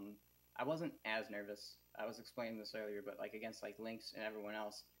 I wasn't as nervous. I was explaining this earlier, but like against like Lynx and everyone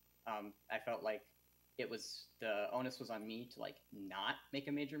else, I felt like the onus was on me to like not make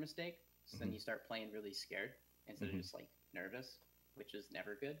a major mistake. So then you start playing really scared instead of just like nervous, which is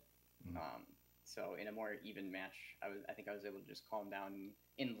never good. So in a more even match, I think I was able to just calm down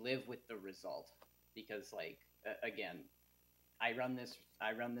and live with the result, because like again, I run this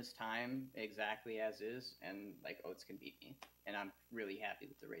time exactly as is, and like Oats can beat me, and I'm really happy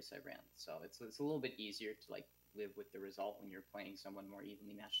with the race I ran. So it's a little bit easier to like live with the result when you're playing someone more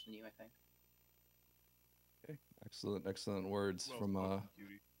evenly matched than you, I think. Okay, excellent words from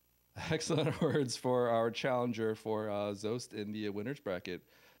Cutie. excellent words for our challenger for Zost in the winners bracket.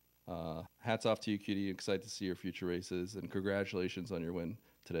 Hats off to you, Cutie. Excited to see your future races, and congratulations on your win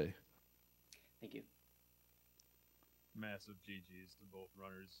today. Thank you. Massive GGs to both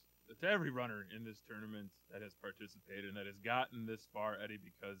runners, to every runner in this tournament that has participated and that has gotten this far, Eddie,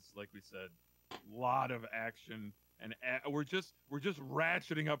 because like we said, a lot of action, and we're just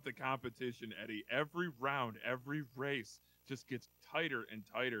ratcheting up the competition, Eddie. Every round, every race just gets tighter and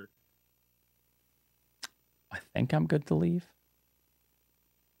tighter. I think I'm good to leave.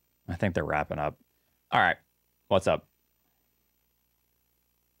 I think they're wrapping up. All right. What's up?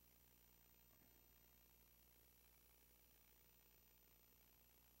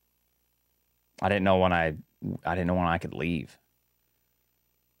 I didn't know when I could leave.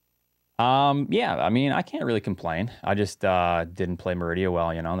 Yeah, I mean, I can't really complain. I just didn't play Meridia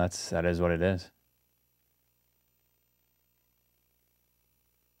well, you know. That is what it is.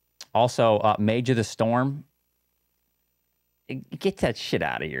 Also, Mage of the Storm. Get that shit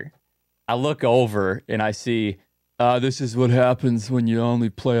out of here. I look over and I see, this is what happens when you only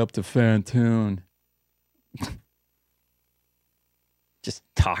play up to Fantoon. Just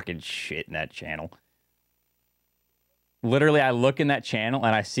talking shit in that channel. Literally, I look in that channel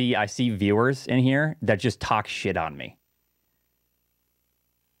and I see viewers in here that just talk shit on me.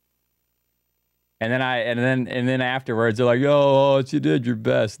 And then afterwards they're like, "Oh, you did your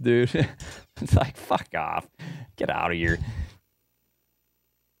best, dude." It's like, fuck off. Get out of here.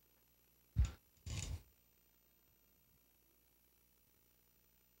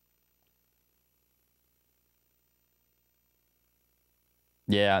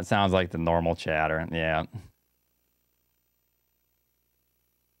 Yeah, it sounds like the normal chatter. Yeah.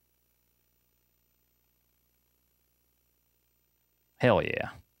 Hell yeah.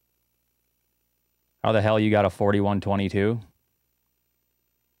 How the hell you got a 4122?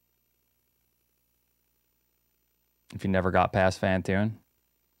 If you never got past Fantoon?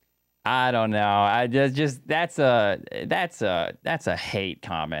 I don't know. I just that's a hate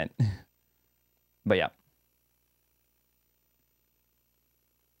comment. But yeah.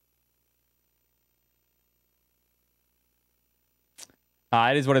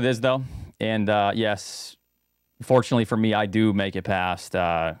 It is what it is, though. And yes, fortunately for me, I do make it past.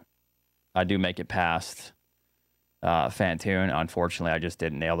 I do make it past Fantoon. Unfortunately, I just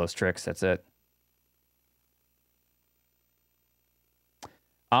didn't nail those tricks. That's it.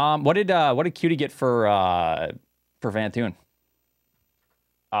 What did Cutie get for Fantoon?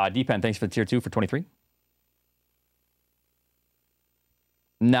 D-Pen, thanks for the tier 2 for 23.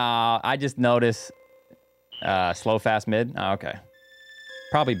 Nah, I just noticed slow, fast, mid. Oh, okay.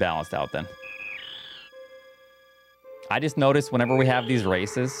 Probably balanced out then. I just noticed whenever we have these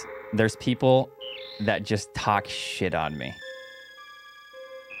races, there's people that just talk shit on me.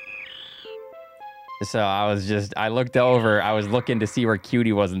 So I looked over, I was looking to see where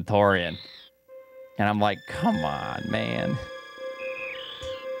Cutie was in Torian. And I'm like, come on, man.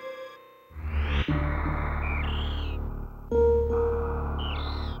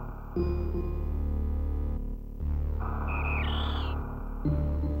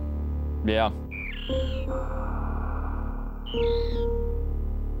 Yeah.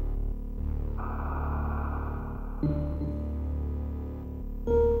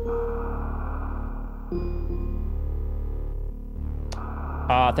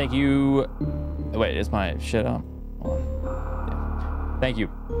 Thank you. Wait, is my shit up? Hold on. Yeah. Thank you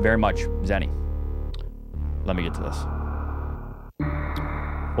very much, Zenny. Let me get to this.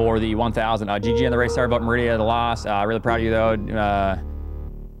 For the 1,000. GG on the race. Sorry about Meridia, the loss. Really proud of you, though.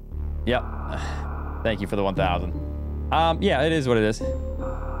 Yep. Thank you for the 1,000. Yeah, it is what it is.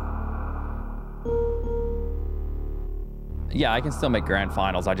 Yeah, I can still make grand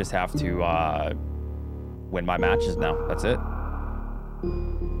finals. I just have to win my matches now. That's it.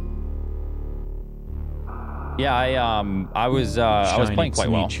 Yeah, I was playing quite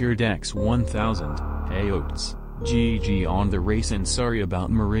well. Cheer Dex 1000. Hey Oats. GG on the race and sorry about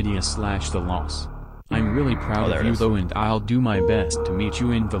Meridia / the loss. I'm really proud of you though, and I'll do my best to meet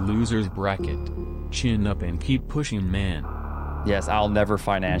you in the losers bracket. Chin up and keep pushing, man. Yes, I'll never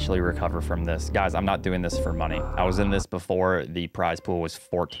financially recover from this. Guys, I'm not doing this for money. I was in this before the prize pool was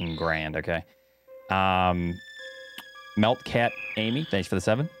 14 grand, okay? Melt Cat Amy, thanks for the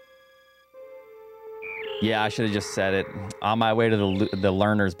 7. Yeah, I should have just said it. On my way to the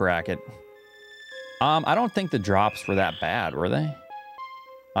learners bracket. I don't think the drops were that bad, were they?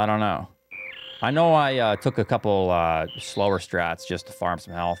 I don't know. I know I took a couple slower strats just to farm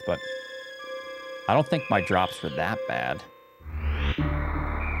some health, but I don't think my drops were that bad.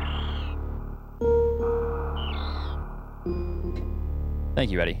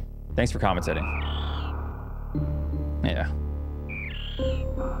 Thank you, Eddie. Thanks for commentating. Yeah.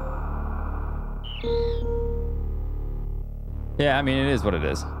 Yeah, I mean, it is what it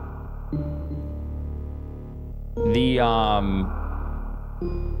is. The,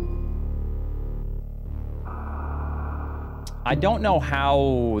 I don't know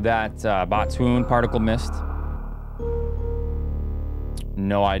how that Botwoon particle missed.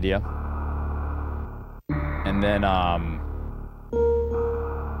 No idea. And then,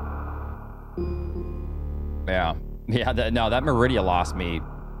 yeah, that Meridia lost me,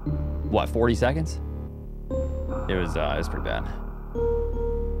 what, 40 seconds? It was pretty bad.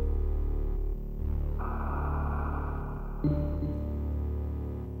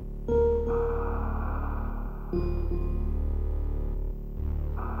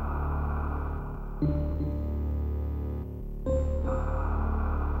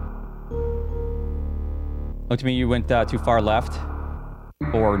 Look to me, you went too far left.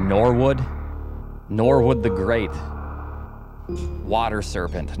 Or Norwood. Norwood the Great. Water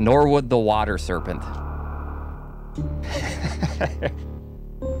Serpent. Norwood the Water Serpent.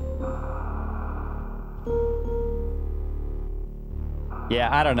 Yeah,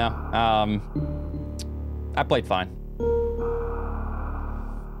 I don't know. I played fine.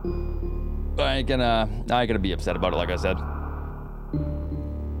 I ain't gonna be upset about it, like I said.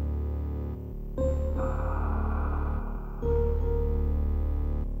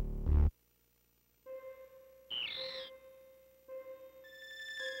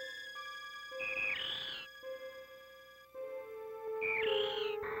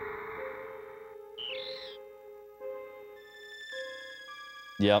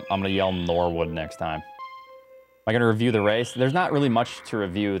 Yep, I'm gonna yell Norwood next time. Am I gonna review the race? There's not really much to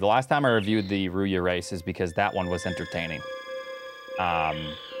review. The last time I reviewed the Ruya race is because that one was entertaining. I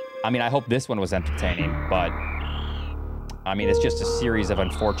mean, I hope this one was entertaining, but I mean, it's just a series of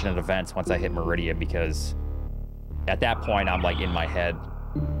unfortunate events once I hit Meridia, because at that point, I'm like in my head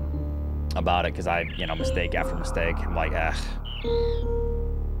about it, because mistake after mistake. I'm like, ah.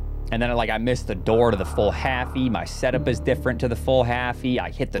 And then I missed the door to the full halfie. My setup is different to the full halfie. I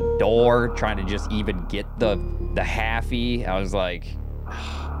hit the door trying to just even get the halfie. I was like,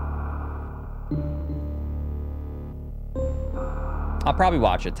 I'll probably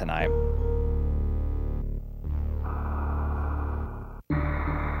watch it tonight.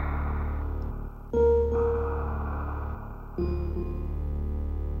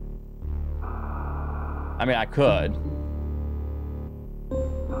 I mean, I could.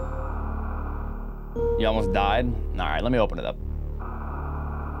 You almost died? All right, let me open it up.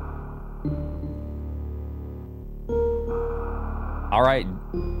 All right,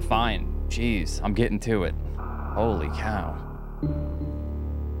 fine. Jeez, I'm getting to it. Holy cow.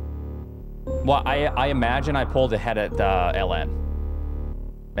 Well, I imagine I pulled ahead at LN.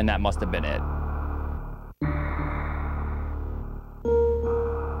 And that must have been it.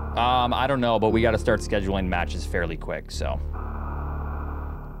 I don't know, but we got to start scheduling matches fairly quick, so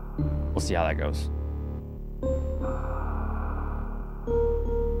we'll see how that goes.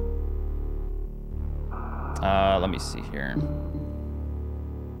 Let me see here.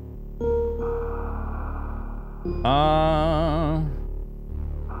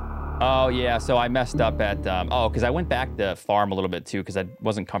 Oh yeah, so I messed up at because I went back to farm a little bit too, because I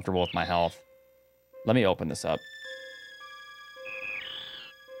wasn't comfortable with my health. Let me open this up.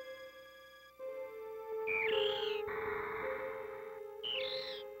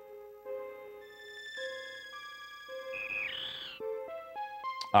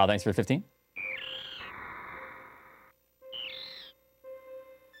 Oh, thanks for 15.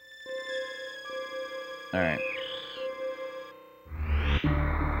 All right.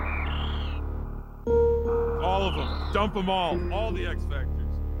 All of them. Dump them all. All the X Factors.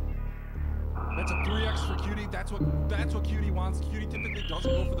 That's a 3x for Cutie. That's what Cutie wants. Cutie typically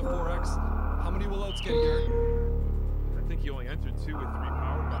doesn't go for the 4x. How many will Oats get here? I think he only entered 2 with 3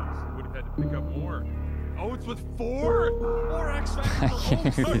 power bombs. He would have had to pick up more. Oats with 4? 4x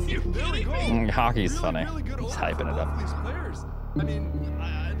factors for Oats. Really good. Hockey's really, funny. Really good He's order hyping for it both up. of these players. I mean,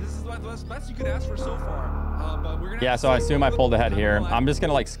 this is the best you could ask for so far. But we're gonna Yeah, so I assume I pulled ahead here. I'm just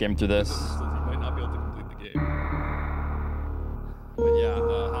gonna like skim through this. He might not be able to complete the game. But yeah,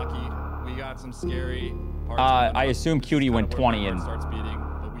 Hockey, we got some scary parts. I assume Cutie went 20 and. Starts beating,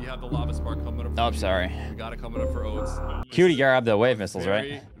 but we have the lava spark coming up. Oh, sorry. We got it coming up for Oats. Cutie grabbed the wave missiles,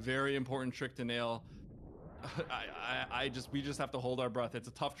 right? Very important trick to nail. We just have to hold our breath. It's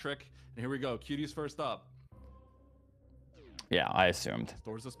a tough trick. And here we go. Cutie's first up. Yeah, I assumed.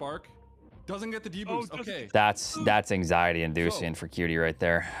 Stores the spark. Doesn't get the deboost. Okay. That's anxiety inducing for Cutie right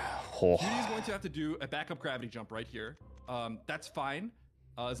there. Oh. Cutie's going to have to do a backup gravity jump right here. That's fine.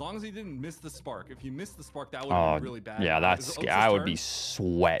 As long as he didn't miss the spark. If he missed the spark, that would have been really bad. Yeah, that's I would be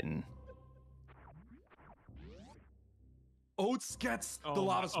sweating. Oats gets the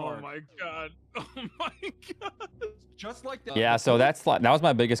lava spark. Oh my god. Oh my god. Just like that. Yeah, so that was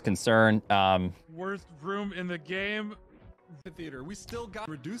my biggest concern. Worst room in the game. Theater. We still got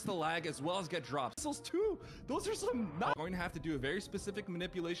to reduce the lag as well as get drops. Missiles too. Those are some. Not going to have to do a very specific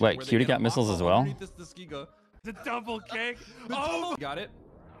manipulation. Wait, Cutie got missiles as well? The double cake. Oh, got it.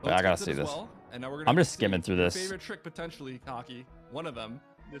 Wait, I gotta see this. Well. And now we're gonna I'm just skimming through this. Favorite trick potentially, Hockey. One of them.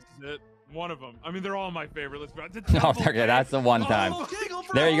 This is it. One of them. I mean, they're all my favorite. Let's go. Oh, okay, that's the one time.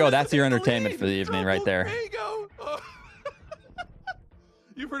 There you go. That's your entertainment for the evening right there.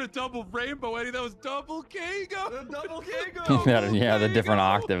 You've heard a double rainbow, Eddie. That was double Kago. Double Kago. Yeah, the different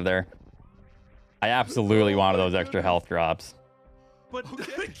octave there. I absolutely wanted those extra health drops. But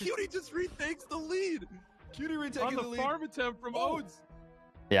Cutie just retakes the lead. Cutie retaking on the lead. farm attempt from Oats.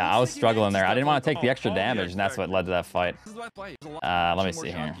 Yeah, I was struggling there. I didn't want to take the extra damage, and that's what led to that fight. Let me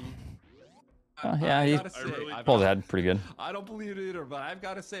see here. Oh, yeah, he pulled ahead pretty good. I don't believe it either, but I've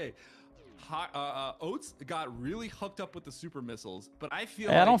got to say, Oats got really hooked up with the super missiles, but I feel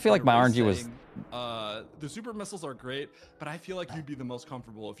I don't feel like my RNG was. The super missiles are great, but I feel like you'd be the most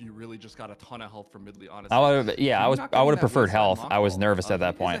comfortable if you really just got a ton of health from Midley. Honestly, I would have preferred health. I was nervous at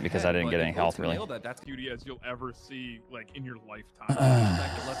that point because I didn't get any health really. That's Cutie as you'll ever see like in your lifetime.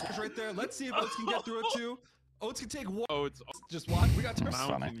 Let's push right there. Let's see if Oats can get through it too. Oats can take one. Oats, just watch. We got That's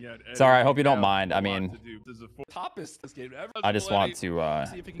funny. Sorry, I hope you don't mind. I mean, toppest this game ever. I just want to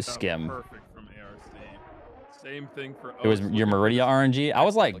skim. Perfect from ARC. Same thing for Oats. It was your Meridia RNG. I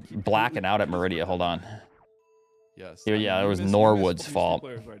was like blacking out at Meridia. Hold on. Yes. Yeah, it was Norwood's fault.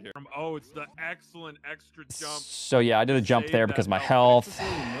 From Oats, the excellent extra jump. So yeah, I did a jump there because my health.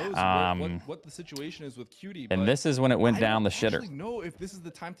 What the situation is with Cutie. And this is when it went down the shitter. I don't know if this is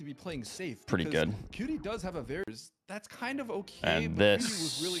the time to be playing safe. Pretty good. Cutie does have a very. That's kind of okay. And this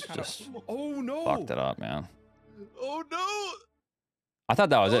was really kind just fucked it up, man. Oh no! I thought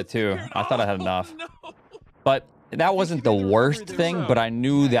that was it too. I thought I had enough. No. But that wasn't the worst thing. But I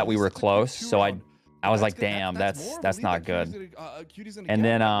knew that we were close, so I was like, damn, that's not good. And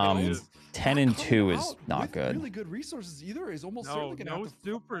then 10 and 2 is not good. Really good resources either is almost certainly gonna have to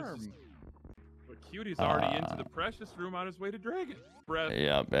supers. But Cutie's already into the precious room on his way to Dragon.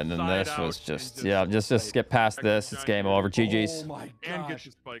 Yep, and then this was just just skip past this. It's game over. GG's. Oh my gosh. And gets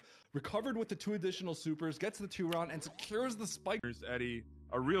the spike. Recovered with the 2 additional supers, gets the 2 round, and secures the spike. Eddie,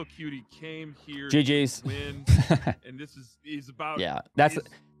 a real Cutie came here GG's. to win, and this is about. Yeah,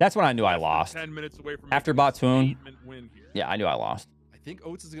 that's when I knew I lost. 10 minutes away from after Batoon. Win here. Yeah, I knew I lost. I think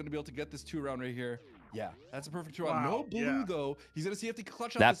Oats is going to be able to get this 2 round right here. Yeah, that's a perfect 2 round. No blue though. He's going to see if he can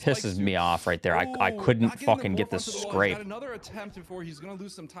clutch out. That pisses me off right there. I couldn't fucking get this scrape. Got another attempt before he's going to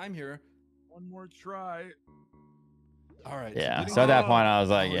lose some time here. One more try. All right. Yeah. So at that point, I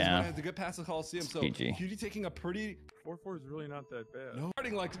was like, yeah. To get past the Coliseum. So GG. Cutie taking a pretty 4-4 is really not that bad. No,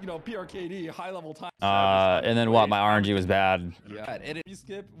 starting like PRKD high level time. And then what? My RNG was bad. Yeah. And if you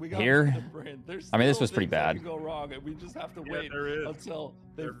skip, we got here. I mean, this was pretty bad. Can go wrong, and we just have to wait until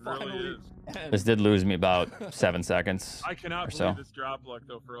they finally end. This did lose me about 7 seconds. I cannot believe this drop luck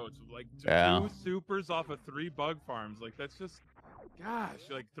though for Oats. Like 2 supers off of 3 bug farms. Like that's just. Gosh,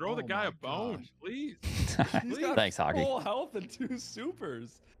 like throw the guy a bone, please. Thanks, Hockey. Full health and 2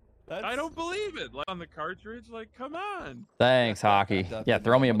 supers. I don't believe it. Like on the cartridge, like come on. Thanks, Hockey. Yeah,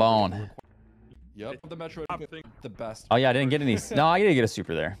 throw me a bone. Yep. The Metroid, the best. Oh yeah, I didn't get any. No, I didn't get a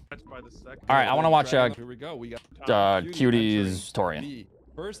super there. By the second. All right, I want to watch Here we go. We got Cutie's Torian. the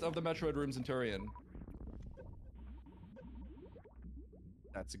first of the Metroid rooms in Turian.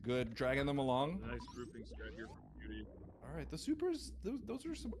 That's good. Dragging them along. Nice grouping strat here for Cutie. All right, the supers. Those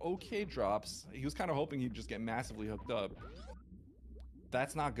are some okay drops. He was kind of hoping he'd just get massively hooked up.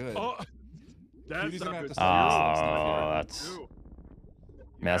 That's not good. Oh, that's Cutie's gonna not have good. to start Oh, some stuff here. that's. Two.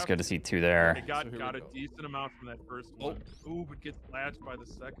 Man, that's good to see 2 there. They got So here a we go. decent amount from that first one. Ooh, but gets latched by the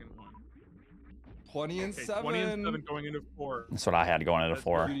second one. 20 and Okay, 7. 20 and 7 going into 4. That's what I had going into That's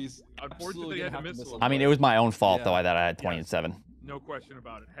 4. Cutie's Unfortunately, absolutely they had gonna to have miss miss one. I mean, it was my own fault Yeah. though that I had 20 and Yes. 7. No question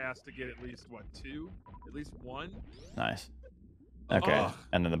about it. Has to get at least what, 2? At least 1? Nice. Okay, Ugh.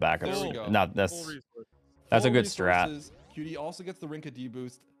 and then the There we backups. go. No, Full that's resource. a Full good strat. resources. Cutie also gets the Rinka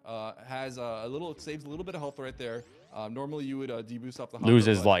deboost. Has saves a little bit of health right there. Normally you would deboost off the hunter,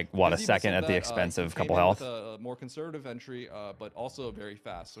 Loses but like what, a because he second missed at the that, expense he of a came couple in health. with a more conservative entry, but also very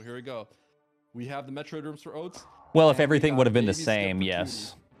fast. So here we go. We have the Metroid rooms for Oats. Well, if and we everything got would have been the baby skip same, for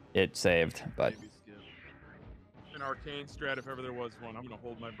yes, it saved. But Baby skip. An arcane strat if ever there was one. I'm gonna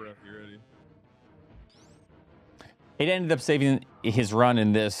hold my breath. You ready? it ended up saving his run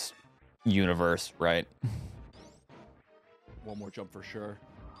in this universe, right? One more jump for sure.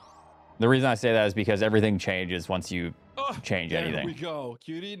 The reason I say that is because everything changes once you Oh, change There we anything. go.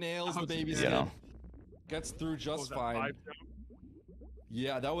 Cutie nails the baby You skip. know. Gets through what was just that, fine. 5 jump?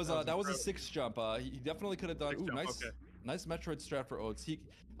 Yeah, that was a incredible. 6 jump. He definitely could have done. 6 Ooh, jump, nice, okay. nice Metroid strat for Oats.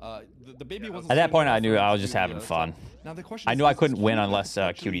 The baby Yeah, wasn't. At that swinging point, I enough knew for I him was to just do having the fun. stuff. Now the question I is knew I this, couldn't does win Cutie unless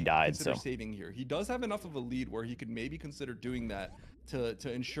actually Cutie died, consider so. saving here. He does have enough of a lead where he could maybe consider doing that to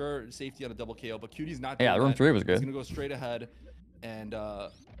ensure safety on a double KO. But Cutie's not. Yeah, doing room that. 3 was He's good. gonna go straight ahead, and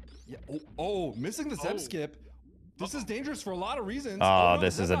yeah. Oh, missing the Zeb Oh. skip. This is dangerous for a lot of reasons. Oh, no,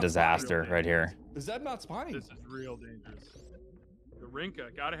 this Zeb is a not disaster spying. right here. Is Zeb not spying? This is real dangerous. The Rinka.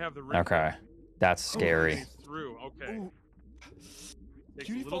 Gotta have the Rinka. Okay, that's scary. He's through. Okay. Ooh. Takes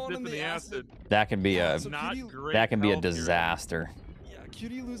Cutie a little falling dip in the acid. That can be a So Not Cutie- great. that can be a health here. disaster. Yeah,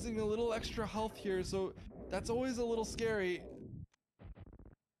 Cutie losing a little extra health here, so that's always a little scary.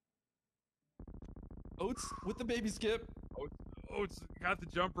 Oats with the baby skip. Oh, it's got the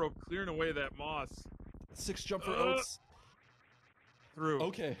jump rope clearing away that moss. 6 jump for Oats. Through.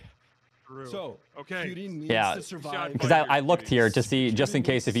 Okay, Through. so Okay. Cutie needs Yeah, to survive. Because I looked here to see, just in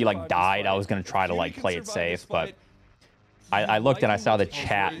case if he like died, I was gonna try to Cutie like can play it survive safe, this but fight. I looked and I Liking saw the what's on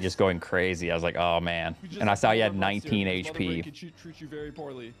chat race. just going crazy. I was like, oh man. You just And I have saw to he had remember us here, 19 because Mother Brain HP. can treat you very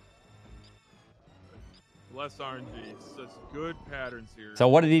poorly. Less RNG. Such good patterns here. So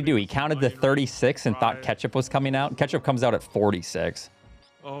what did he do? He counted the Onion ring, 36 and thought fried. ketchup was coming out. Ketchup comes out at 46.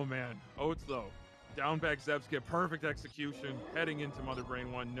 Oh man. Oats though. Down back Zeb skip. Perfect execution. Heading into Mother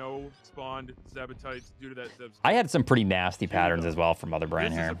Brain 1. No spawned Zebatites due to that Zeb skip. I had some pretty nasty patterns as well from Mother Brain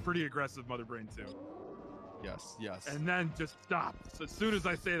This is here. a pretty aggressive Mother Brain too. Yes, yes. And then just stops. As soon as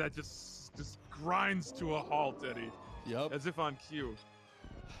I say that, just grinds to a halt, Eddie. Yep. As if on cue.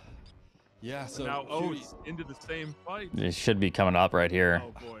 Yeah, so now Cutie, Oats into the same fight. It should be coming up right here.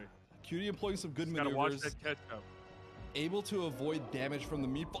 Oh boy. Cutie employing some good Just gotta watch maneuvers. that catch-up. Able to avoid damage from the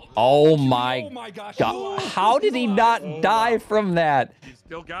meatball. Oh Cutie, my oh my gosh. God. he's alive. How did He's he alive. not Oh, die wow. from that? He's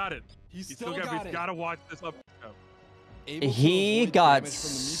still got it. He's He's still got got He's it. gotta watch this up. Able to He avoid got damage from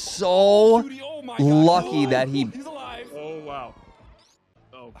the meatball. so Cutie, oh my gosh, lucky he's that alive. he- He's alive. Oh wow.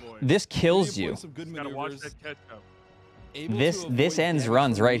 Oh boy. This kills Cutie you. employing some good Just gotta watch maneuvers. that catch-up. Able This to this avoid ends damage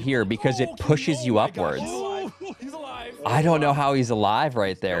runs from the right here meatball. because it Oh, Cutie, pushes you oh my gosh, upwards. He's alive. He's alive. I don't know how he's alive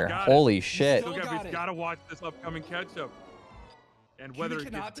right there. got it. Holy shit. Still got got, it. he's gotta watch this upcoming catch-up. And Cutie whether it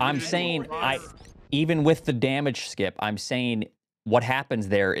cannot gets take I'm it saying anymore. even with the damage skip, I'm saying what happens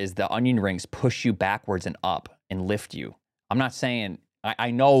there is the onion rings push you backwards and up and lift you. I'm not saying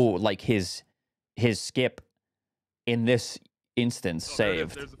I know like his skip in this instance Oh, there it is.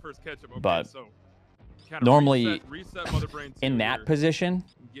 saved. There's the first catch-up. Okay, but so kinda normally reset Mother Brain 2 in that here. position,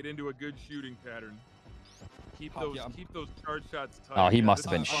 Get into a good shooting pattern. Keep Oh, those yeah. keep those charge shots tight. Oh, he Yeah, must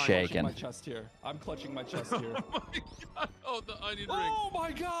this have been is fine. shaking. My chest here. I'm clutching my chest here. Oh my god! Oh, the onion ring! Oh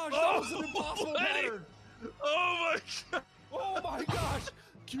my gosh, that Oh, was an impossible Eddie. pattern. Oh my god! Oh my gosh.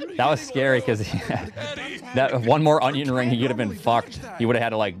 Cutie that was getting scary away because with- Eddie. that one more onion You ring, he can't could have been normally fucked. dodge that. He would have had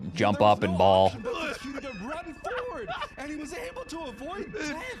to like There jump was up and no ball. option but for Cutie to run forward, and he was able to avoid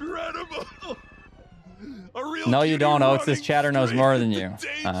death. Incredible! A real No, you cutie don't. Oates, this running chatter knows straight more than into you.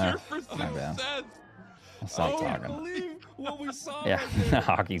 Danger Uh-huh. for My bad. success. I'll stop I can't talking. believe what we saw Yeah, right there.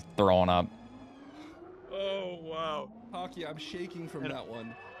 Hockey's throwing up. Oh wow! Hockey, I'm shaking from And- that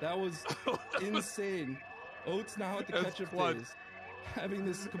one. That was insane. Oats now at the That's catch-up clutch. phase. having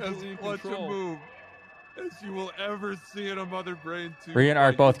this As completely in clutch a control. move as you will ever see in a Mother Brain 2. Rhea and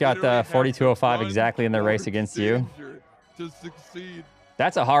Art both got the 4205 exactly in their race against you. To succeed.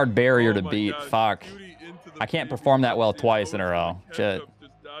 That's a hard barrier to my beat. gosh, Fuck. Cutie into the I can't baby perform that well cutscene. twice in a Oates row. with the Shit. ketchups,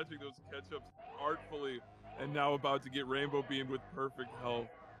 just dodging those ketchups artfully, and now about to get rainbow beamed with perfect health.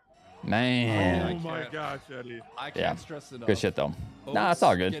 Man. Oh my gosh, Eddie. I can't Yeah. stress enough. Good shit, though. Oates Nah, it's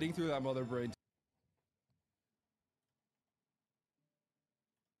all good. Getting through that Mother Brain.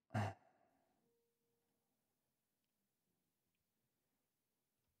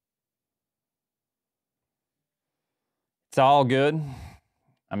 It's all good.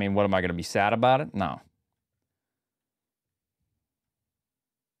 I mean, what am I going to be sad about it? No.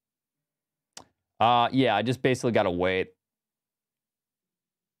 Yeah, I just basically got to wait.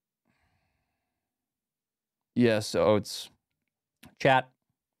 Yeah, so it's chat.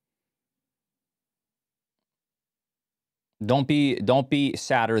 Don't be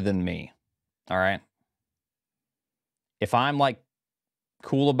sadder than me. All right? If I'm like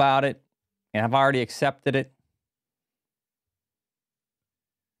cool about it and I've already accepted it,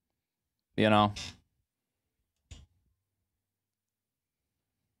 you know.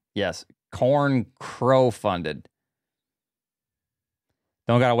 Yes, Corn Crow funded.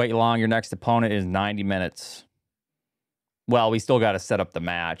 Don't gotta wait long. Your next opponent is 90 minutes. Well, we still got to set up the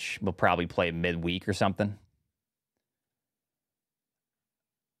match. We'll probably play midweek or something.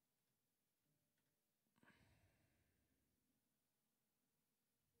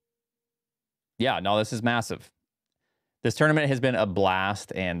 Yeah, no, this is massive. This tournament has been a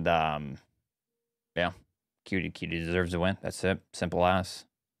blast, and yeah, Cutie deserves a win. That's it. Simple as.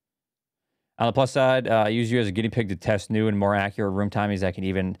 On the plus side, I use you as a guinea pig to test new and more accurate room timings that can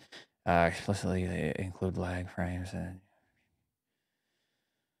even explicitly include lag frames.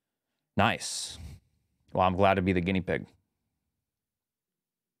 Nice. Well, I'm glad to be the guinea pig.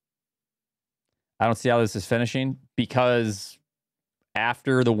 I don't see how this is finishing because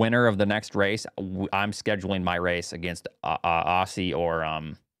after the winner of the next race, I'm scheduling my race against Aussie or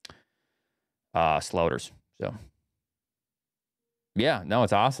Sloters. So, yeah, no,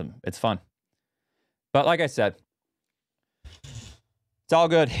 it's awesome. It's fun. But like I said, it's all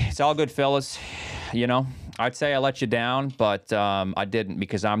good. It's all good, fellas. You know, I'd say I let you down, but I didn't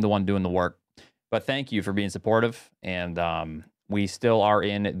because I'm the one doing the work. But thank you for being supportive. And we still are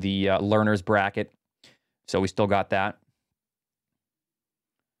in the learners bracket. So we still got that.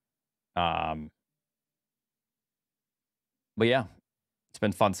 But yeah, it's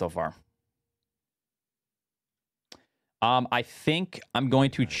been fun so far. I think I'm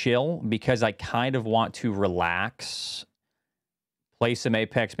going to chill because I kind of want to relax, play some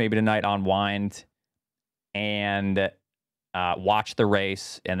Apex maybe tonight, unwind, and watch the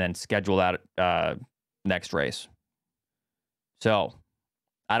race, and then schedule that next race. So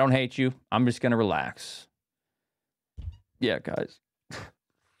I don't hate you. I'm just going to relax. Yeah, guys.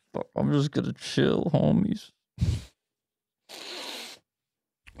 I'm just going to chill, homies.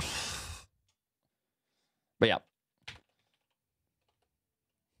 But yeah.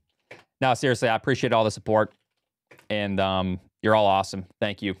 No, seriously, I appreciate all the support. And you're all awesome.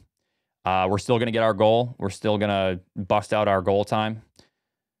 Thank you. We're still going to get our goal. We're still going to bust out our goal time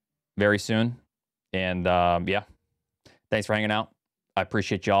very soon. And yeah, thanks for hanging out. I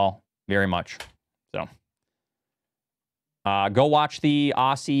appreciate y'all very much. So go watch the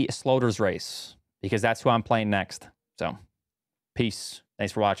Aussie Sloters race because that's who I'm playing next. So peace.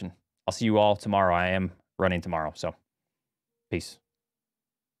 Thanks for watching. I'll see you all tomorrow. I am running tomorrow. So peace.